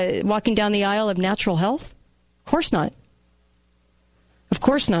you, walking down the aisle of natural health? Of course not. Of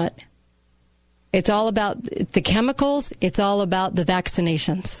course not. It's all about the chemicals. It's all about the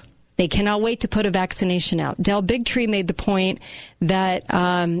vaccinations. They cannot wait to put a vaccination out. Del Bigtree made the point that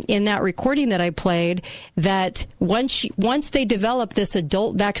in that recording that I played, that once they develop this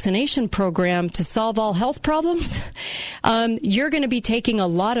adult vaccination program to solve all health problems, you're going to be taking a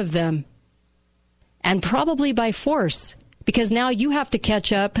lot of them, and probably by force. Because now you have to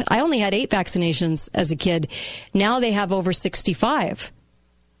catch up. I only had 8 vaccinations as a kid. Now they have over 65.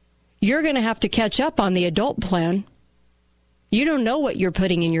 You're going to have to catch up on the adult plan. You don't know what you're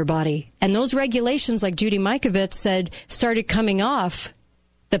putting in your body. And those regulations, like Judy Mikovits said, started coming off.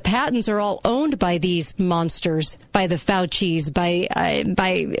 The patents are all owned by these monsters, by the Faucis,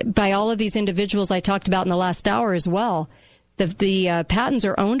 by all of these individuals I talked about in the last hour as well. The patents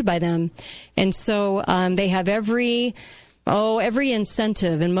are owned by them. And so they have every every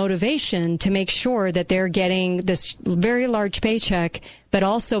incentive and motivation to make sure that they're getting this very large paycheck, but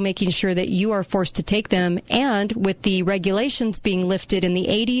also making sure that you are forced to take them. And with the regulations being lifted in the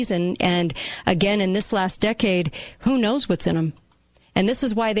 80s and again in this last decade, who knows what's in them? And this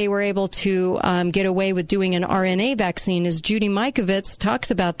is why they were able to get away with doing an RNA vaccine, as Judy Mikovits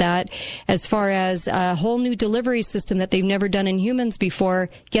talks about that, as far as a whole new delivery system that they've never done in humans before.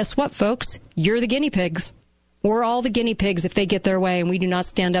 Guess what, folks? You're the guinea pigs. We're all the guinea pigs if they get their way, and we do not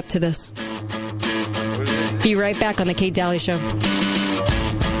stand up to this. Be right back on The Kate Daly Show. There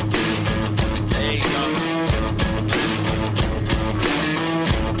you go.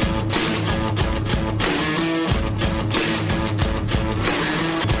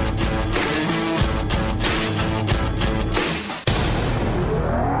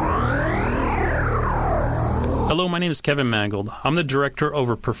 Hello, my name is Kevin Mangold. I'm the Director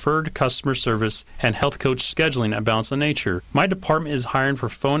over Preferred Customer Service and Health Coach Scheduling at Balance of Nature. My department is hiring for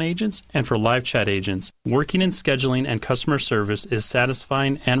phone agents and for live chat agents. Working in scheduling and customer service is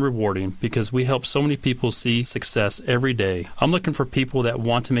satisfying and rewarding because we help so many people see success every day. I'm looking for people that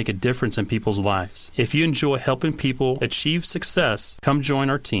want to make a difference in people's lives. If you enjoy helping people achieve success, come join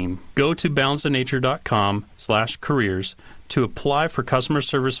our team. Go to balanceofnature.com/careers to apply for customer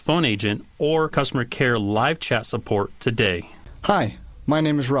service phone agent or customer care live chat support today. Hi, my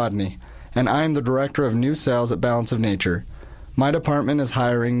name is Rodney, and I am the Director of New Sales at Balance of Nature. My department is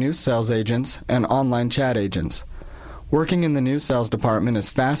hiring new sales agents and online chat agents. Working in the new sales department is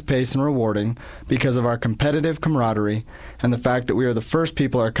fast-paced and rewarding because of our competitive camaraderie and the fact that we are the first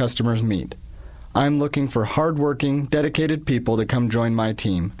people our customers meet. I'm looking for hard-working, dedicated people to come join my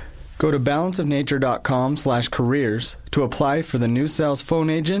team. Go to balanceofnature.com/careers to apply for the new sales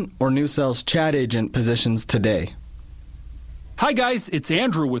phone agent or new sales chat agent positions today. Hi guys, it's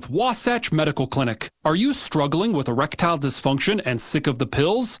Andrew with Wasatch Medical Clinic. Are you struggling with erectile dysfunction and sick of the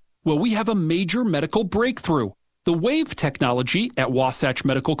pills? Well, we have a major medical breakthrough. The WAVE technology at Wasatch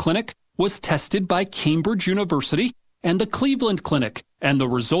Medical Clinic was tested by Cambridge University and the Cleveland Clinic, and the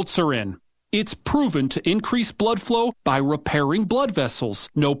results are in. It's proven to increase blood flow by repairing blood vessels.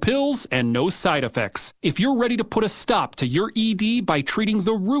 No pills and no side effects. If you're ready to put a stop to your ED by treating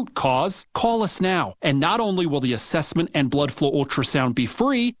the root cause, call us now. And not only will the assessment and blood flow ultrasound be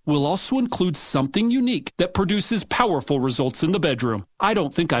free, we'll also include something unique that produces powerful results in the bedroom. I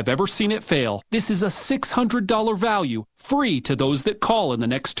don't think I've ever seen it fail. This is a $600 value, free to those that call in the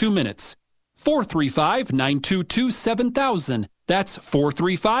next 2 minutes. 435-922-7000. That's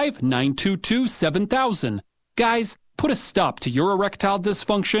 435-922-7000. Guys, put a stop to your erectile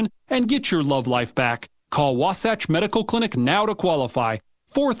dysfunction and get your love life back. Call Wasatch Medical Clinic now to qualify.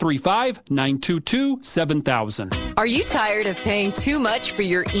 435-922-7000. Are you tired of paying too much for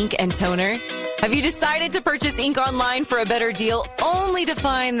your ink and toner? Have you decided to purchase ink online for a better deal only to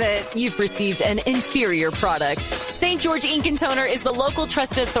find that you've received an inferior product? St. George Ink and Toner is the local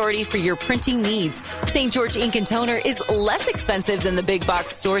trusted authority for your printing needs. St. George Ink and Toner is less expensive than the big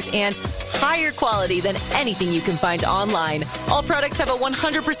box stores and higher quality than anything you can find online. All products have a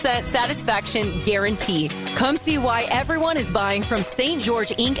 100% satisfaction guarantee. Come see why everyone is buying from St.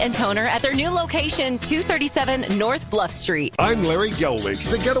 George Ink and Toner at their new location, 237 North Bluff Street. I'm Larry Gelwich,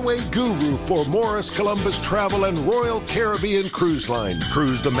 the getaway guru for Morris Columbus Travel and Royal Caribbean Cruise Line.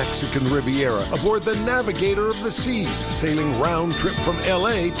 Cruise the Mexican Riviera aboard the Navigator of the Seas, sailing round trip from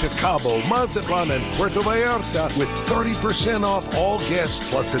LA to Cabo, Mazatlan, and Puerto Vallarta with 30% off all guests,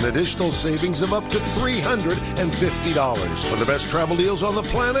 plus an additional savings of up to $350. For the best travel deals on the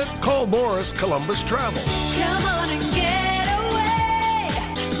planet, call Morris Columbus Travel. Come on and get away,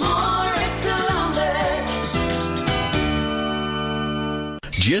 Morris Columbus.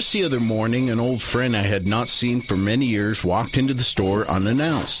 Just the other morning, an old friend I had not seen for many years walked into the store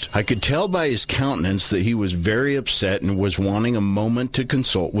unannounced. I could tell by his countenance that he was very upset and was wanting a moment to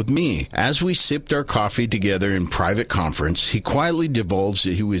consult with me. As we sipped our coffee together in private conference, he quietly divulged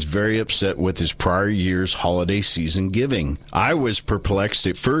that he was very upset with his prior year's holiday season giving. I was perplexed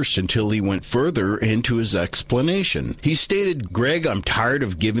at first until he went further into his explanation. He stated, "Greg, I'm tired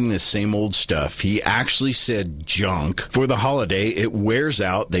of giving the same old stuff." He actually said junk. For the holiday, it wears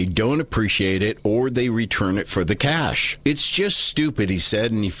out. They don't appreciate it, or they return it for the cash. It's just stupid, he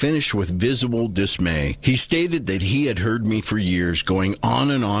said, and he finished with visible dismay. He stated that he had heard me for years going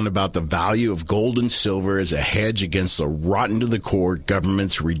on and on about the value of gold and silver as a hedge against the rotten-to-the-core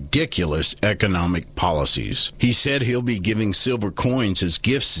government's ridiculous economic policies. He said he'll be giving silver coins as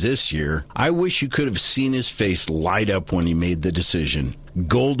gifts this year. I wish you could have seen his face light up when he made the decision.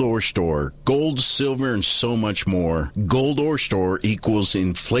 Gold Ore Store. Gold, silver, and so much more. Gold Ore Store equals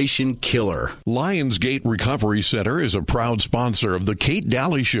inflation killer. Lionsgate Recovery Center is a proud sponsor of the Kate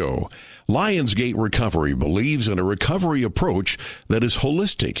Daly Show. Lionsgate Recovery believes in a recovery approach that is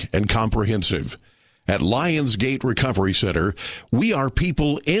holistic and comprehensive. At Lionsgate Recovery Center, we are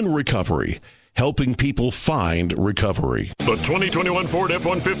people in recovery, helping people find recovery. The 2021 Ford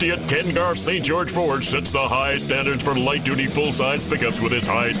F-150 at Ken Garff St. George Ford sets the high standards for light-duty full-size pickups with its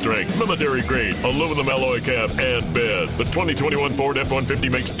high-strength, military-grade, aluminum alloy cab and bed. The 2021 Ford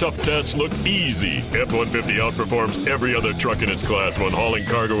F-150 makes tough tests look easy. F-150 outperforms every other truck in its class when hauling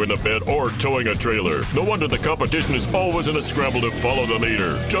cargo in a bed or towing a trailer. No wonder the competition is always in a scramble to follow the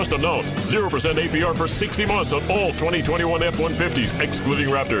leader. Just announced 0% APR for 60 months on all 2021 F-150s, excluding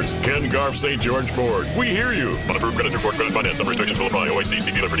Raptors. Ken Garff St. George Ford. We hear you. On approved credit through Ford Credit Finance. Some restrictions will apply. OIC.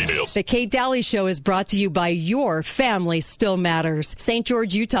 See dealer for details. The Kate Daly Show is brought to you by Your Family Still Matters, St.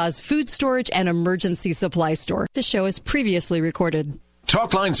 George, Utah's food storage and emergency supply store. The show is previously recorded.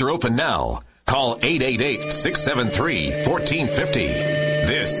 Talk lines are open now. Call 888-673-1450.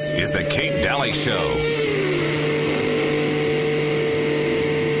 This is the Kate Daly Show.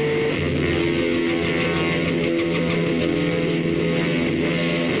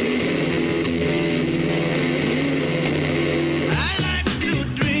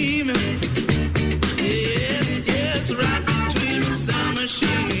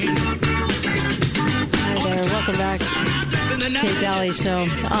 Welcome back. Kate Daly Show.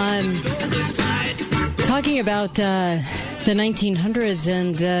 Talking about the 1900s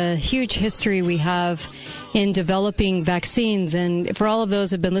and the huge history we have in developing vaccines. And for all of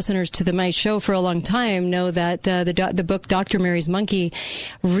those who have been listeners to my show for a long time, know that the book Dr. Mary's Monkey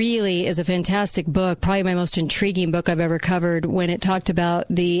really is a fantastic book, probably my most intriguing book I've ever covered, when it talked about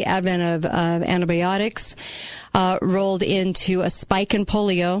the advent of antibiotics rolled into a spike in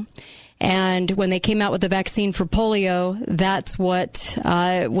polio. And when they came out with the vaccine for polio, that's what,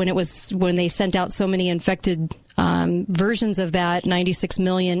 when they sent out so many infected versions of that, 96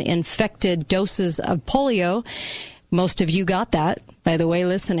 million infected doses of polio. Most of you got that, by the way,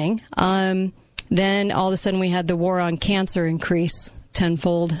 listening. Then all of a sudden we had the war on cancer increase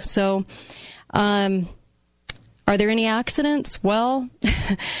tenfold. So, are there any accidents? Well,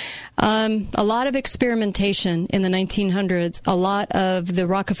 a lot of experimentation in the 1900s, a lot of the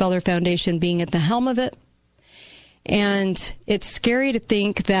Rockefeller Foundation being at the helm of it. And it's scary to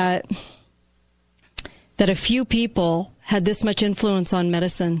think that a few people had this much influence on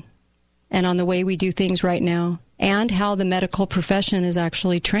medicine and on the way we do things right now, and how the medical profession is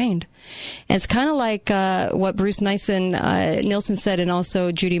actually trained. And it's kind of like what Bruce Nielsen said, and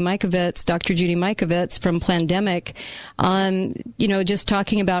also Judy Mikovits, Dr. Judy Mikovits from Plandemic, just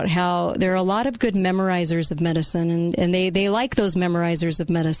talking about how there are a lot of good memorizers of medicine, and they like those memorizers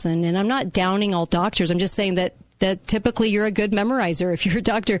of medicine. And I'm not downing all doctors. I'm just saying that typically you're a good memorizer if you're a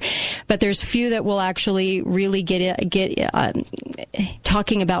doctor, but there's few that will actually really get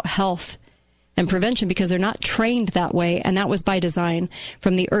talking about health and prevention, because they're not trained that way, and that was by design.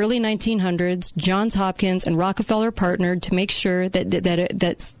 From the early 1900s, Johns Hopkins and Rockefeller partnered to make sure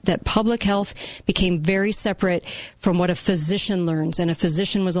that public health became very separate from what a physician learns, and a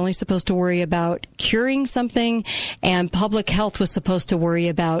physician was only supposed to worry about curing something, and public health was supposed to worry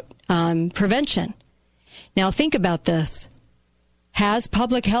about prevention. Now think about this. Has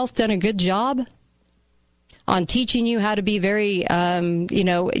public health done a good job on teaching you how to be very,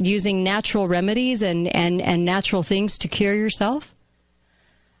 using natural remedies and natural things to cure yourself?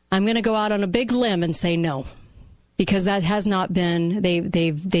 I'm going to go out on a big limb and say no, because that has not been.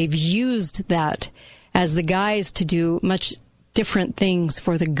 They've used that as the guise to do much different things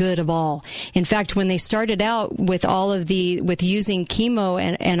for the good of all. In fact, when they started out with with using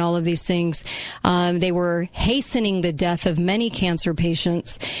chemo and all of these things, they were hastening the death of many cancer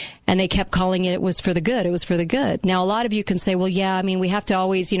patients, and they kept calling it was for the good. It was for the good. Now, a lot of you can say, well, yeah, I mean, we have to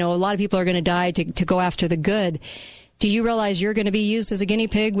always, a lot of people are going to die to go after the good. Do you realize you're going to be used as a guinea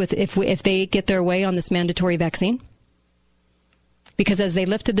pig if they get their way on this mandatory vaccine? Because as they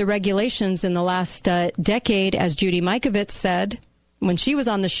lifted the regulations in the last decade, as Judy Mikovits said when she was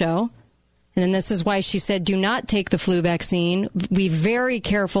on the show, and then this is why she said, do not take the flu vaccine. Be very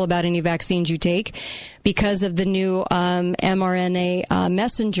careful about any vaccines you take, because of the new mRNA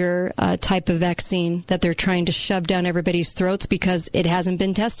messenger type of vaccine that they're trying to shove down everybody's throats, because it hasn't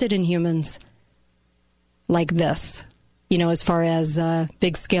been tested in humans like this, as far as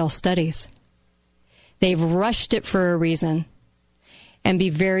big-scale studies. They've rushed it for a reason. And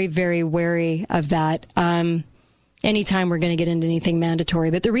be very, very wary of that. anytime we're going to get into anything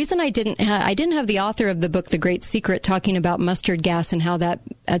mandatory. But the reason I didn't have the author of the book, The Great Secret, talking about mustard gas and how that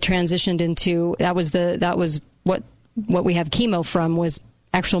transitioned into, that was what we have chemo from, was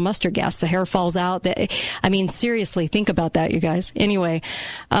actual mustard gas. The hair falls out. I mean, seriously, think about that, you guys. Anyway,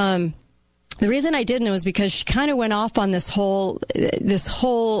 the reason I didn't was because she kind of went off on this whole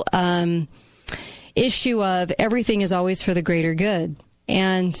issue of everything is always for the greater good.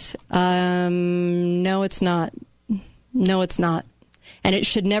 And no, it's not. No, it's not. And it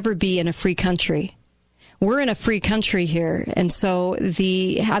should never be in a free country. We're in a free country here. And so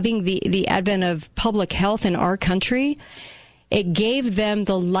having the advent of public health in our country, it gave them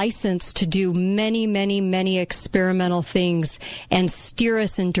the license to do many, many, many experimental things and steer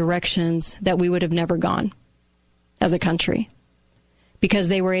us in directions that we would have never gone as a country, because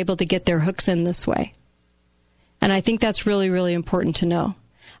they were able to get their hooks in this way. And I think that's really, really important to know.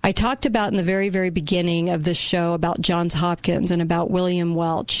 I talked about in the very, very beginning of this show about Johns Hopkins and about William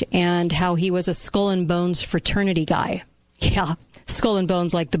Welch and how he was a skull and bones fraternity guy. Yeah, skull and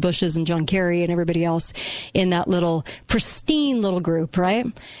bones like the Bushes and John Kerry and everybody else in that little pristine little group, right?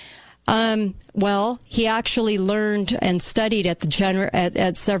 Well, he actually learned and studied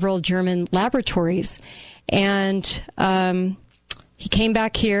at several German laboratories, and he came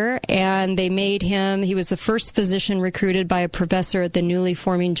back here, and they made him, he was the first physician recruited by a professor at the newly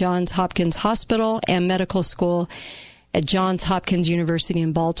forming Johns Hopkins Hospital and Medical School at Johns Hopkins University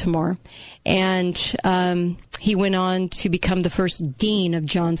in Baltimore. And he went on to become the first dean of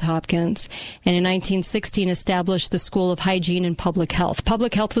Johns Hopkins, and in 1916 established the School of Hygiene and Public Health.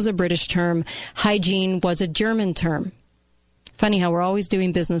 Public health was a British term. Hygiene was a German term. Funny how we're always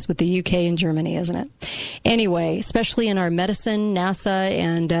doing business with the UK and Germany, isn't it? Anyway, especially in our medicine, NASA,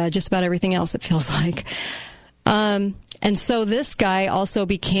 and just about everything else, it feels like. And so this guy also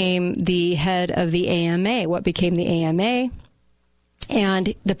became the head of the AMA, what became the AMA.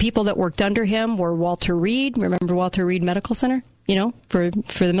 And the people that worked under him were Walter Reed. Remember Walter Reed Medical Center, for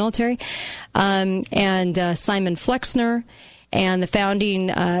the military? And Simon Flexner. And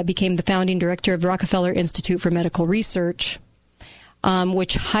became the founding director of the Rockefeller Institute for Medical Research,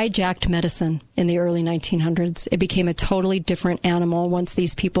 which hijacked medicine in the early 1900s. It became a totally different animal once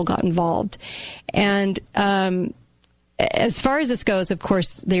these people got involved. And as far as this goes, of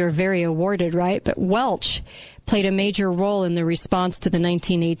course, they were very awarded, right? But Welch played a major role in the response to the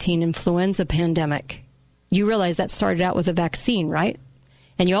 1918 influenza pandemic. You realize that started out with a vaccine, right?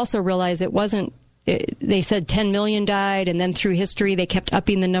 And you also realize they said 10 million died, and then through history they kept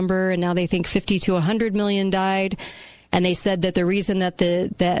upping the number, and now they think 50 to 100 million died. And they said that the reason that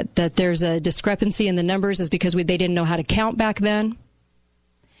that there's a discrepancy in the numbers is because they didn't know how to count back then.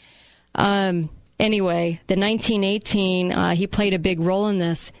 Anyway, the 1918, he played a big role in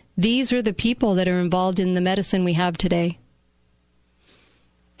this. These are the people that are involved in the medicine we have today.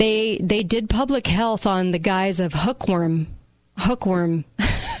 They did public health on the guise of hookworm. Hookworm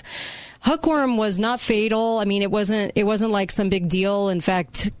was not fatal. I mean, it wasn't like some big deal. In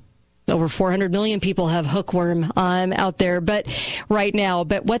fact, over 400 million people have hookworm out there, but right now.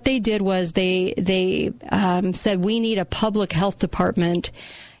 But what they did was they said we need a public health department,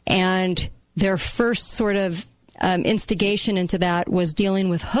 and their first sort of instigation into that was dealing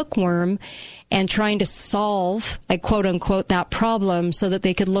with hookworm and trying to solve, quote unquote, that problem so that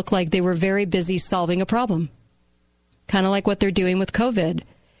they could look like they were very busy solving a problem. Kind of like what they're doing with COVID.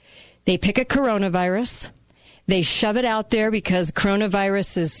 They pick a coronavirus. They shove it out there because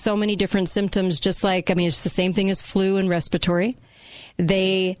coronavirus is so many different symptoms, just like, it's the same thing as flu and respiratory.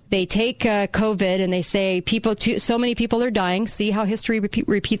 They take COVID and they say so many people are dying. See how history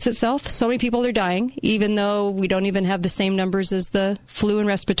repeats itself? So many people are dying, even though we don't even have the same numbers as the flu and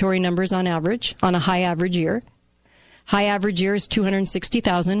respiratory numbers on average, on a high average year. High average year is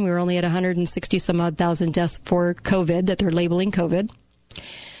 260,000. We were only at 160 some odd thousand deaths for COVID that they're labeling COVID.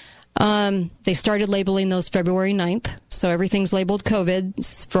 They started labeling those February 9th. So everything's labeled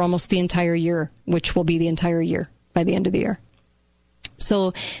COVID for almost the entire year, which will be the entire year by the end of the year.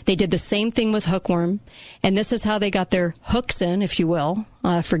 So they did the same thing with hookworm, and this is how they got their hooks in, if you will,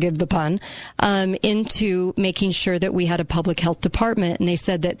 forgive the pun, into making sure that we had a public health department. And they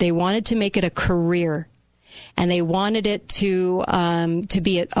said that they wanted to make it a career, and they wanted it to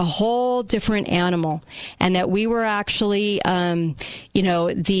be a whole different animal, and that we were actually,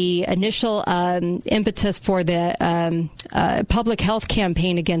 the initial impetus for the public health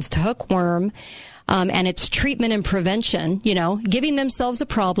campaign against hookworm. And its treatment and prevention, giving themselves a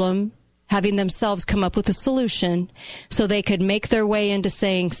problem, having themselves come up with a solution so they could make their way into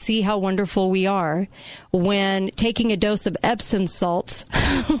saying, see how wonderful we are, when taking a dose of Epsom salts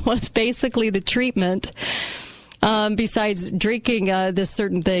was basically the treatment besides drinking this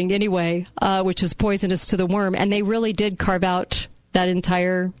certain thing anyway, which is poisonous to the worm. And they really did carve out that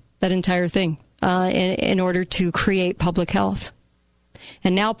entire thing in order to create public health.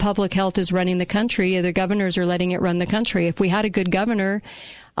 And now public health is running the country. The governors are letting it run the country. If we had a good governor,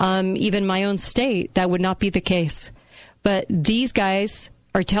 even my own state, that would not be the case. But these guys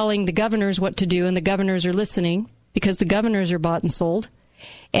are telling the governors what to do, and the governors are listening because the governors are bought and sold.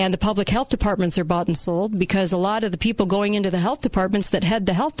 And the public health departments are bought and sold because a lot of the people going into the health departments that head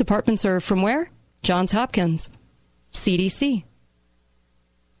the health departments are from where? Johns Hopkins, CDC.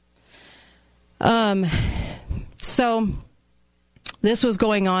 So this was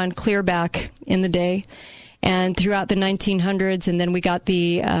going on clear back in the day and throughout the 1900s. And then we got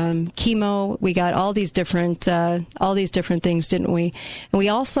the chemo. We got all these different things, didn't we? And we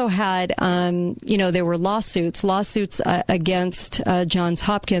also had, there were lawsuits against Johns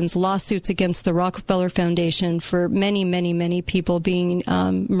Hopkins, lawsuits against the Rockefeller Foundation for many, many, many people being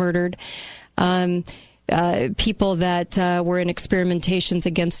murdered. People that were in experimentations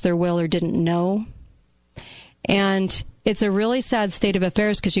against their will or didn't know. And it's a really sad state of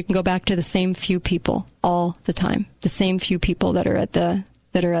affairs because you can go back to the same few people all the time. The same few people that are at the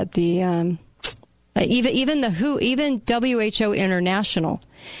even WHO International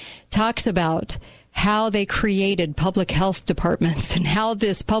talks about how they created public health departments and how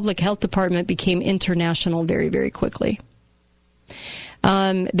this public health department became international very, very quickly.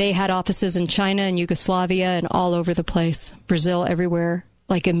 They had offices in China and Yugoslavia and all over the place, Brazil, everywhere,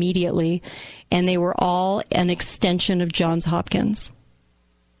 like immediately. And they were all an extension of Johns Hopkins.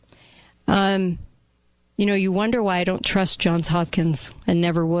 You wonder why I don't trust Johns Hopkins and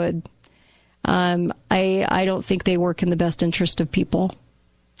never would. I don't think they work in the best interest of people.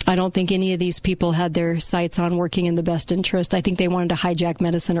 I don't think any of these people had their sights on working in the best interest. I think they wanted to hijack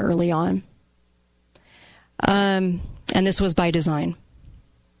medicine early on. And this was by design.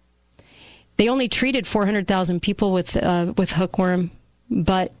 They only treated 400,000 people with hookworm,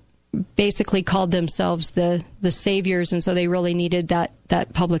 but basically called themselves the saviors, and so they really needed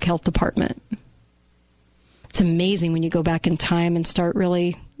that public health department. It's amazing when you go back in time and start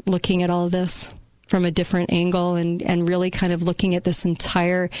really looking at all of this from a different angle and really kind of looking at this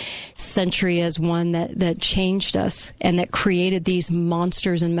entire century as one that changed us and that created these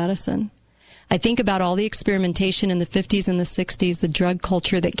monsters in medicine. I think about all the experimentation in the 50s and the 60s, the drug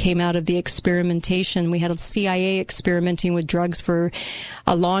culture that came out of the experimentation. We had a CIA experimenting with drugs for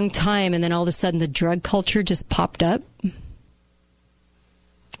a long time, and then all of a sudden the drug culture just popped up.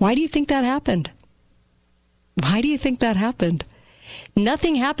 Why do you think that happened? Why do you think that happened?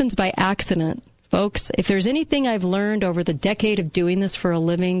 Nothing happens by accident, folks. If there's anything I've learned over the decade of doing this for a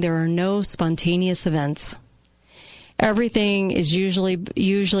living, there are no spontaneous events. Everything is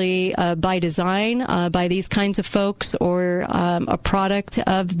usually by design, by these kinds of folks or a product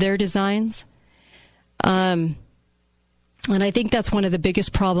of their designs. And I think that's one of the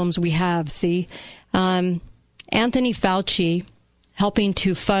biggest problems we have, see. Anthony Fauci helping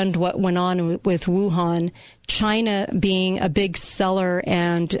to fund what went on with Wuhan, China being a big seller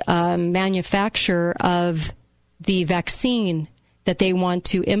and manufacturer of the vaccine that they want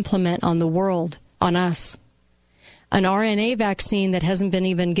to implement on the world, on us. An RNA vaccine that hasn't been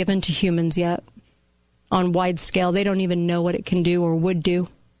even given to humans yet on wide scale. They don't even know what it can do or would do.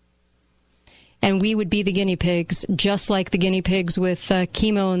 And we would be the guinea pigs, just like the guinea pigs with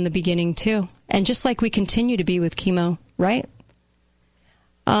chemo in the beginning, too. And just like we continue to be with chemo, right?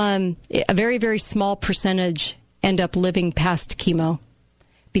 A very, very small percentage end up living past chemo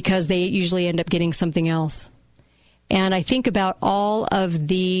because they usually end up getting something else. And I think about all of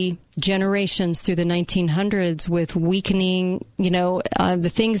the generations through the 1900s with weakening,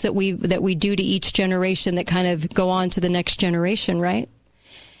 the things that we do to each generation that kind of go on to the next generation, right?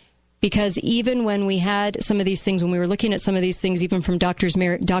 Because even when we had some of these things, when we were looking at some of these things, even from Dr.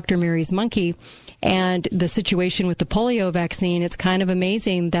 Mary's monkey and the situation with the polio vaccine, it's kind of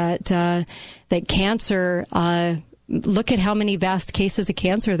amazing that that cancer, look at how many vast cases of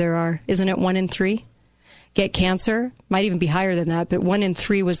cancer there are. Isn't it 1 in 3? Get cancer, might even be higher than that, but 1 in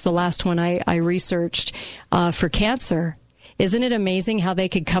 3 was the last one I researched for cancer. Isn't it amazing how they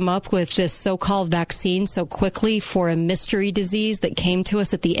could come up with this so-called vaccine so quickly for a mystery disease that came to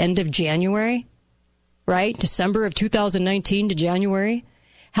us at the end of January, right? December of 2019 to January,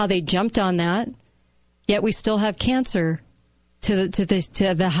 how they jumped on that, yet we still have cancer to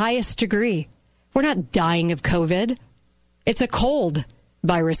the highest degree. We're not dying of COVID. It's a cold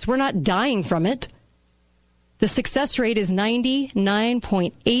virus. We're not dying from it. The success rate is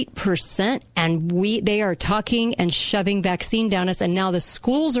 99.8%, and they are talking and shoving vaccine down us. And now the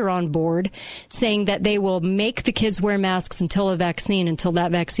schools are on board saying that they will make the kids wear masks until that vaccine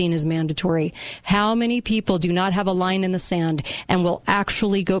is mandatory. How many people do not have a line in the sand and will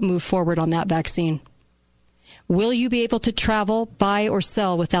actually move forward on that vaccine? Will you be able to travel, buy, or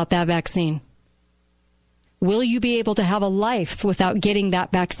sell without that vaccine? Will you be able to have a life without getting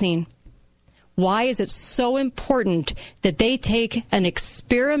that vaccine? Why is it so important that they take an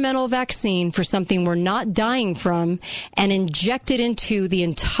experimental vaccine for something we're not dying from and inject it into the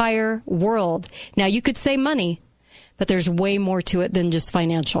entire world? Now, you could say money, but there's way more to it than just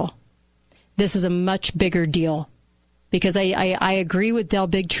financial. This is a much bigger deal because I agree with Del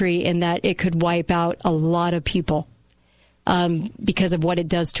Bigtree in that it could wipe out a lot of people because of what it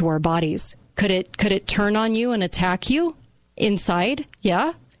does to our bodies. Could it turn on you and attack you inside?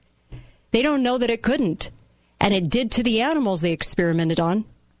 Yeah. They don't know that it couldn't. And it did to the animals they experimented on.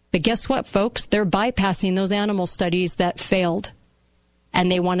 But guess what, folks? They're bypassing those animal studies that failed. And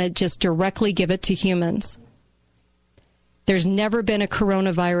they want to just directly give it to humans. There's never been a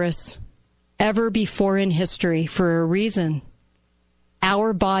coronavirus ever before in history for a reason.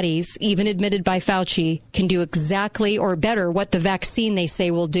 Our bodies, even admitted by Fauci, can do exactly or better what the vaccine they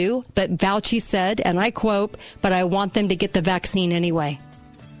say will do. But Fauci said, and I quote, "But I want them to get the vaccine anyway."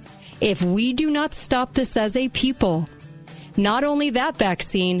 If we do not stop this as a people, not only that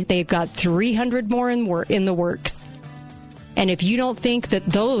vaccine, they've got 300 more in the works. And if you don't think that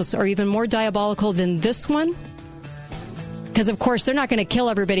those are even more diabolical than this one, because of course they're not going to kill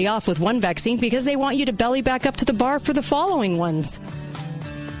everybody off with one vaccine because they want you to belly back up to the bar for the following ones.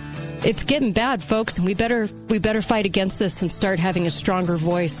 It's getting bad, folks, and we better fight against this and start having a stronger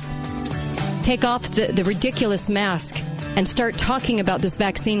voice. Take off the ridiculous mask and start talking about this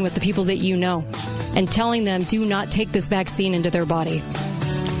vaccine with the people that you know and telling them do not take this vaccine into their body.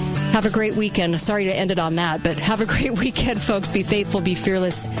 Have a great weekend. Sorry to end it on that, but have a great weekend, folks. Be faithful, be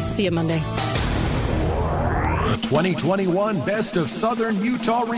fearless. See you Monday. The 2021 Best of Southern Utah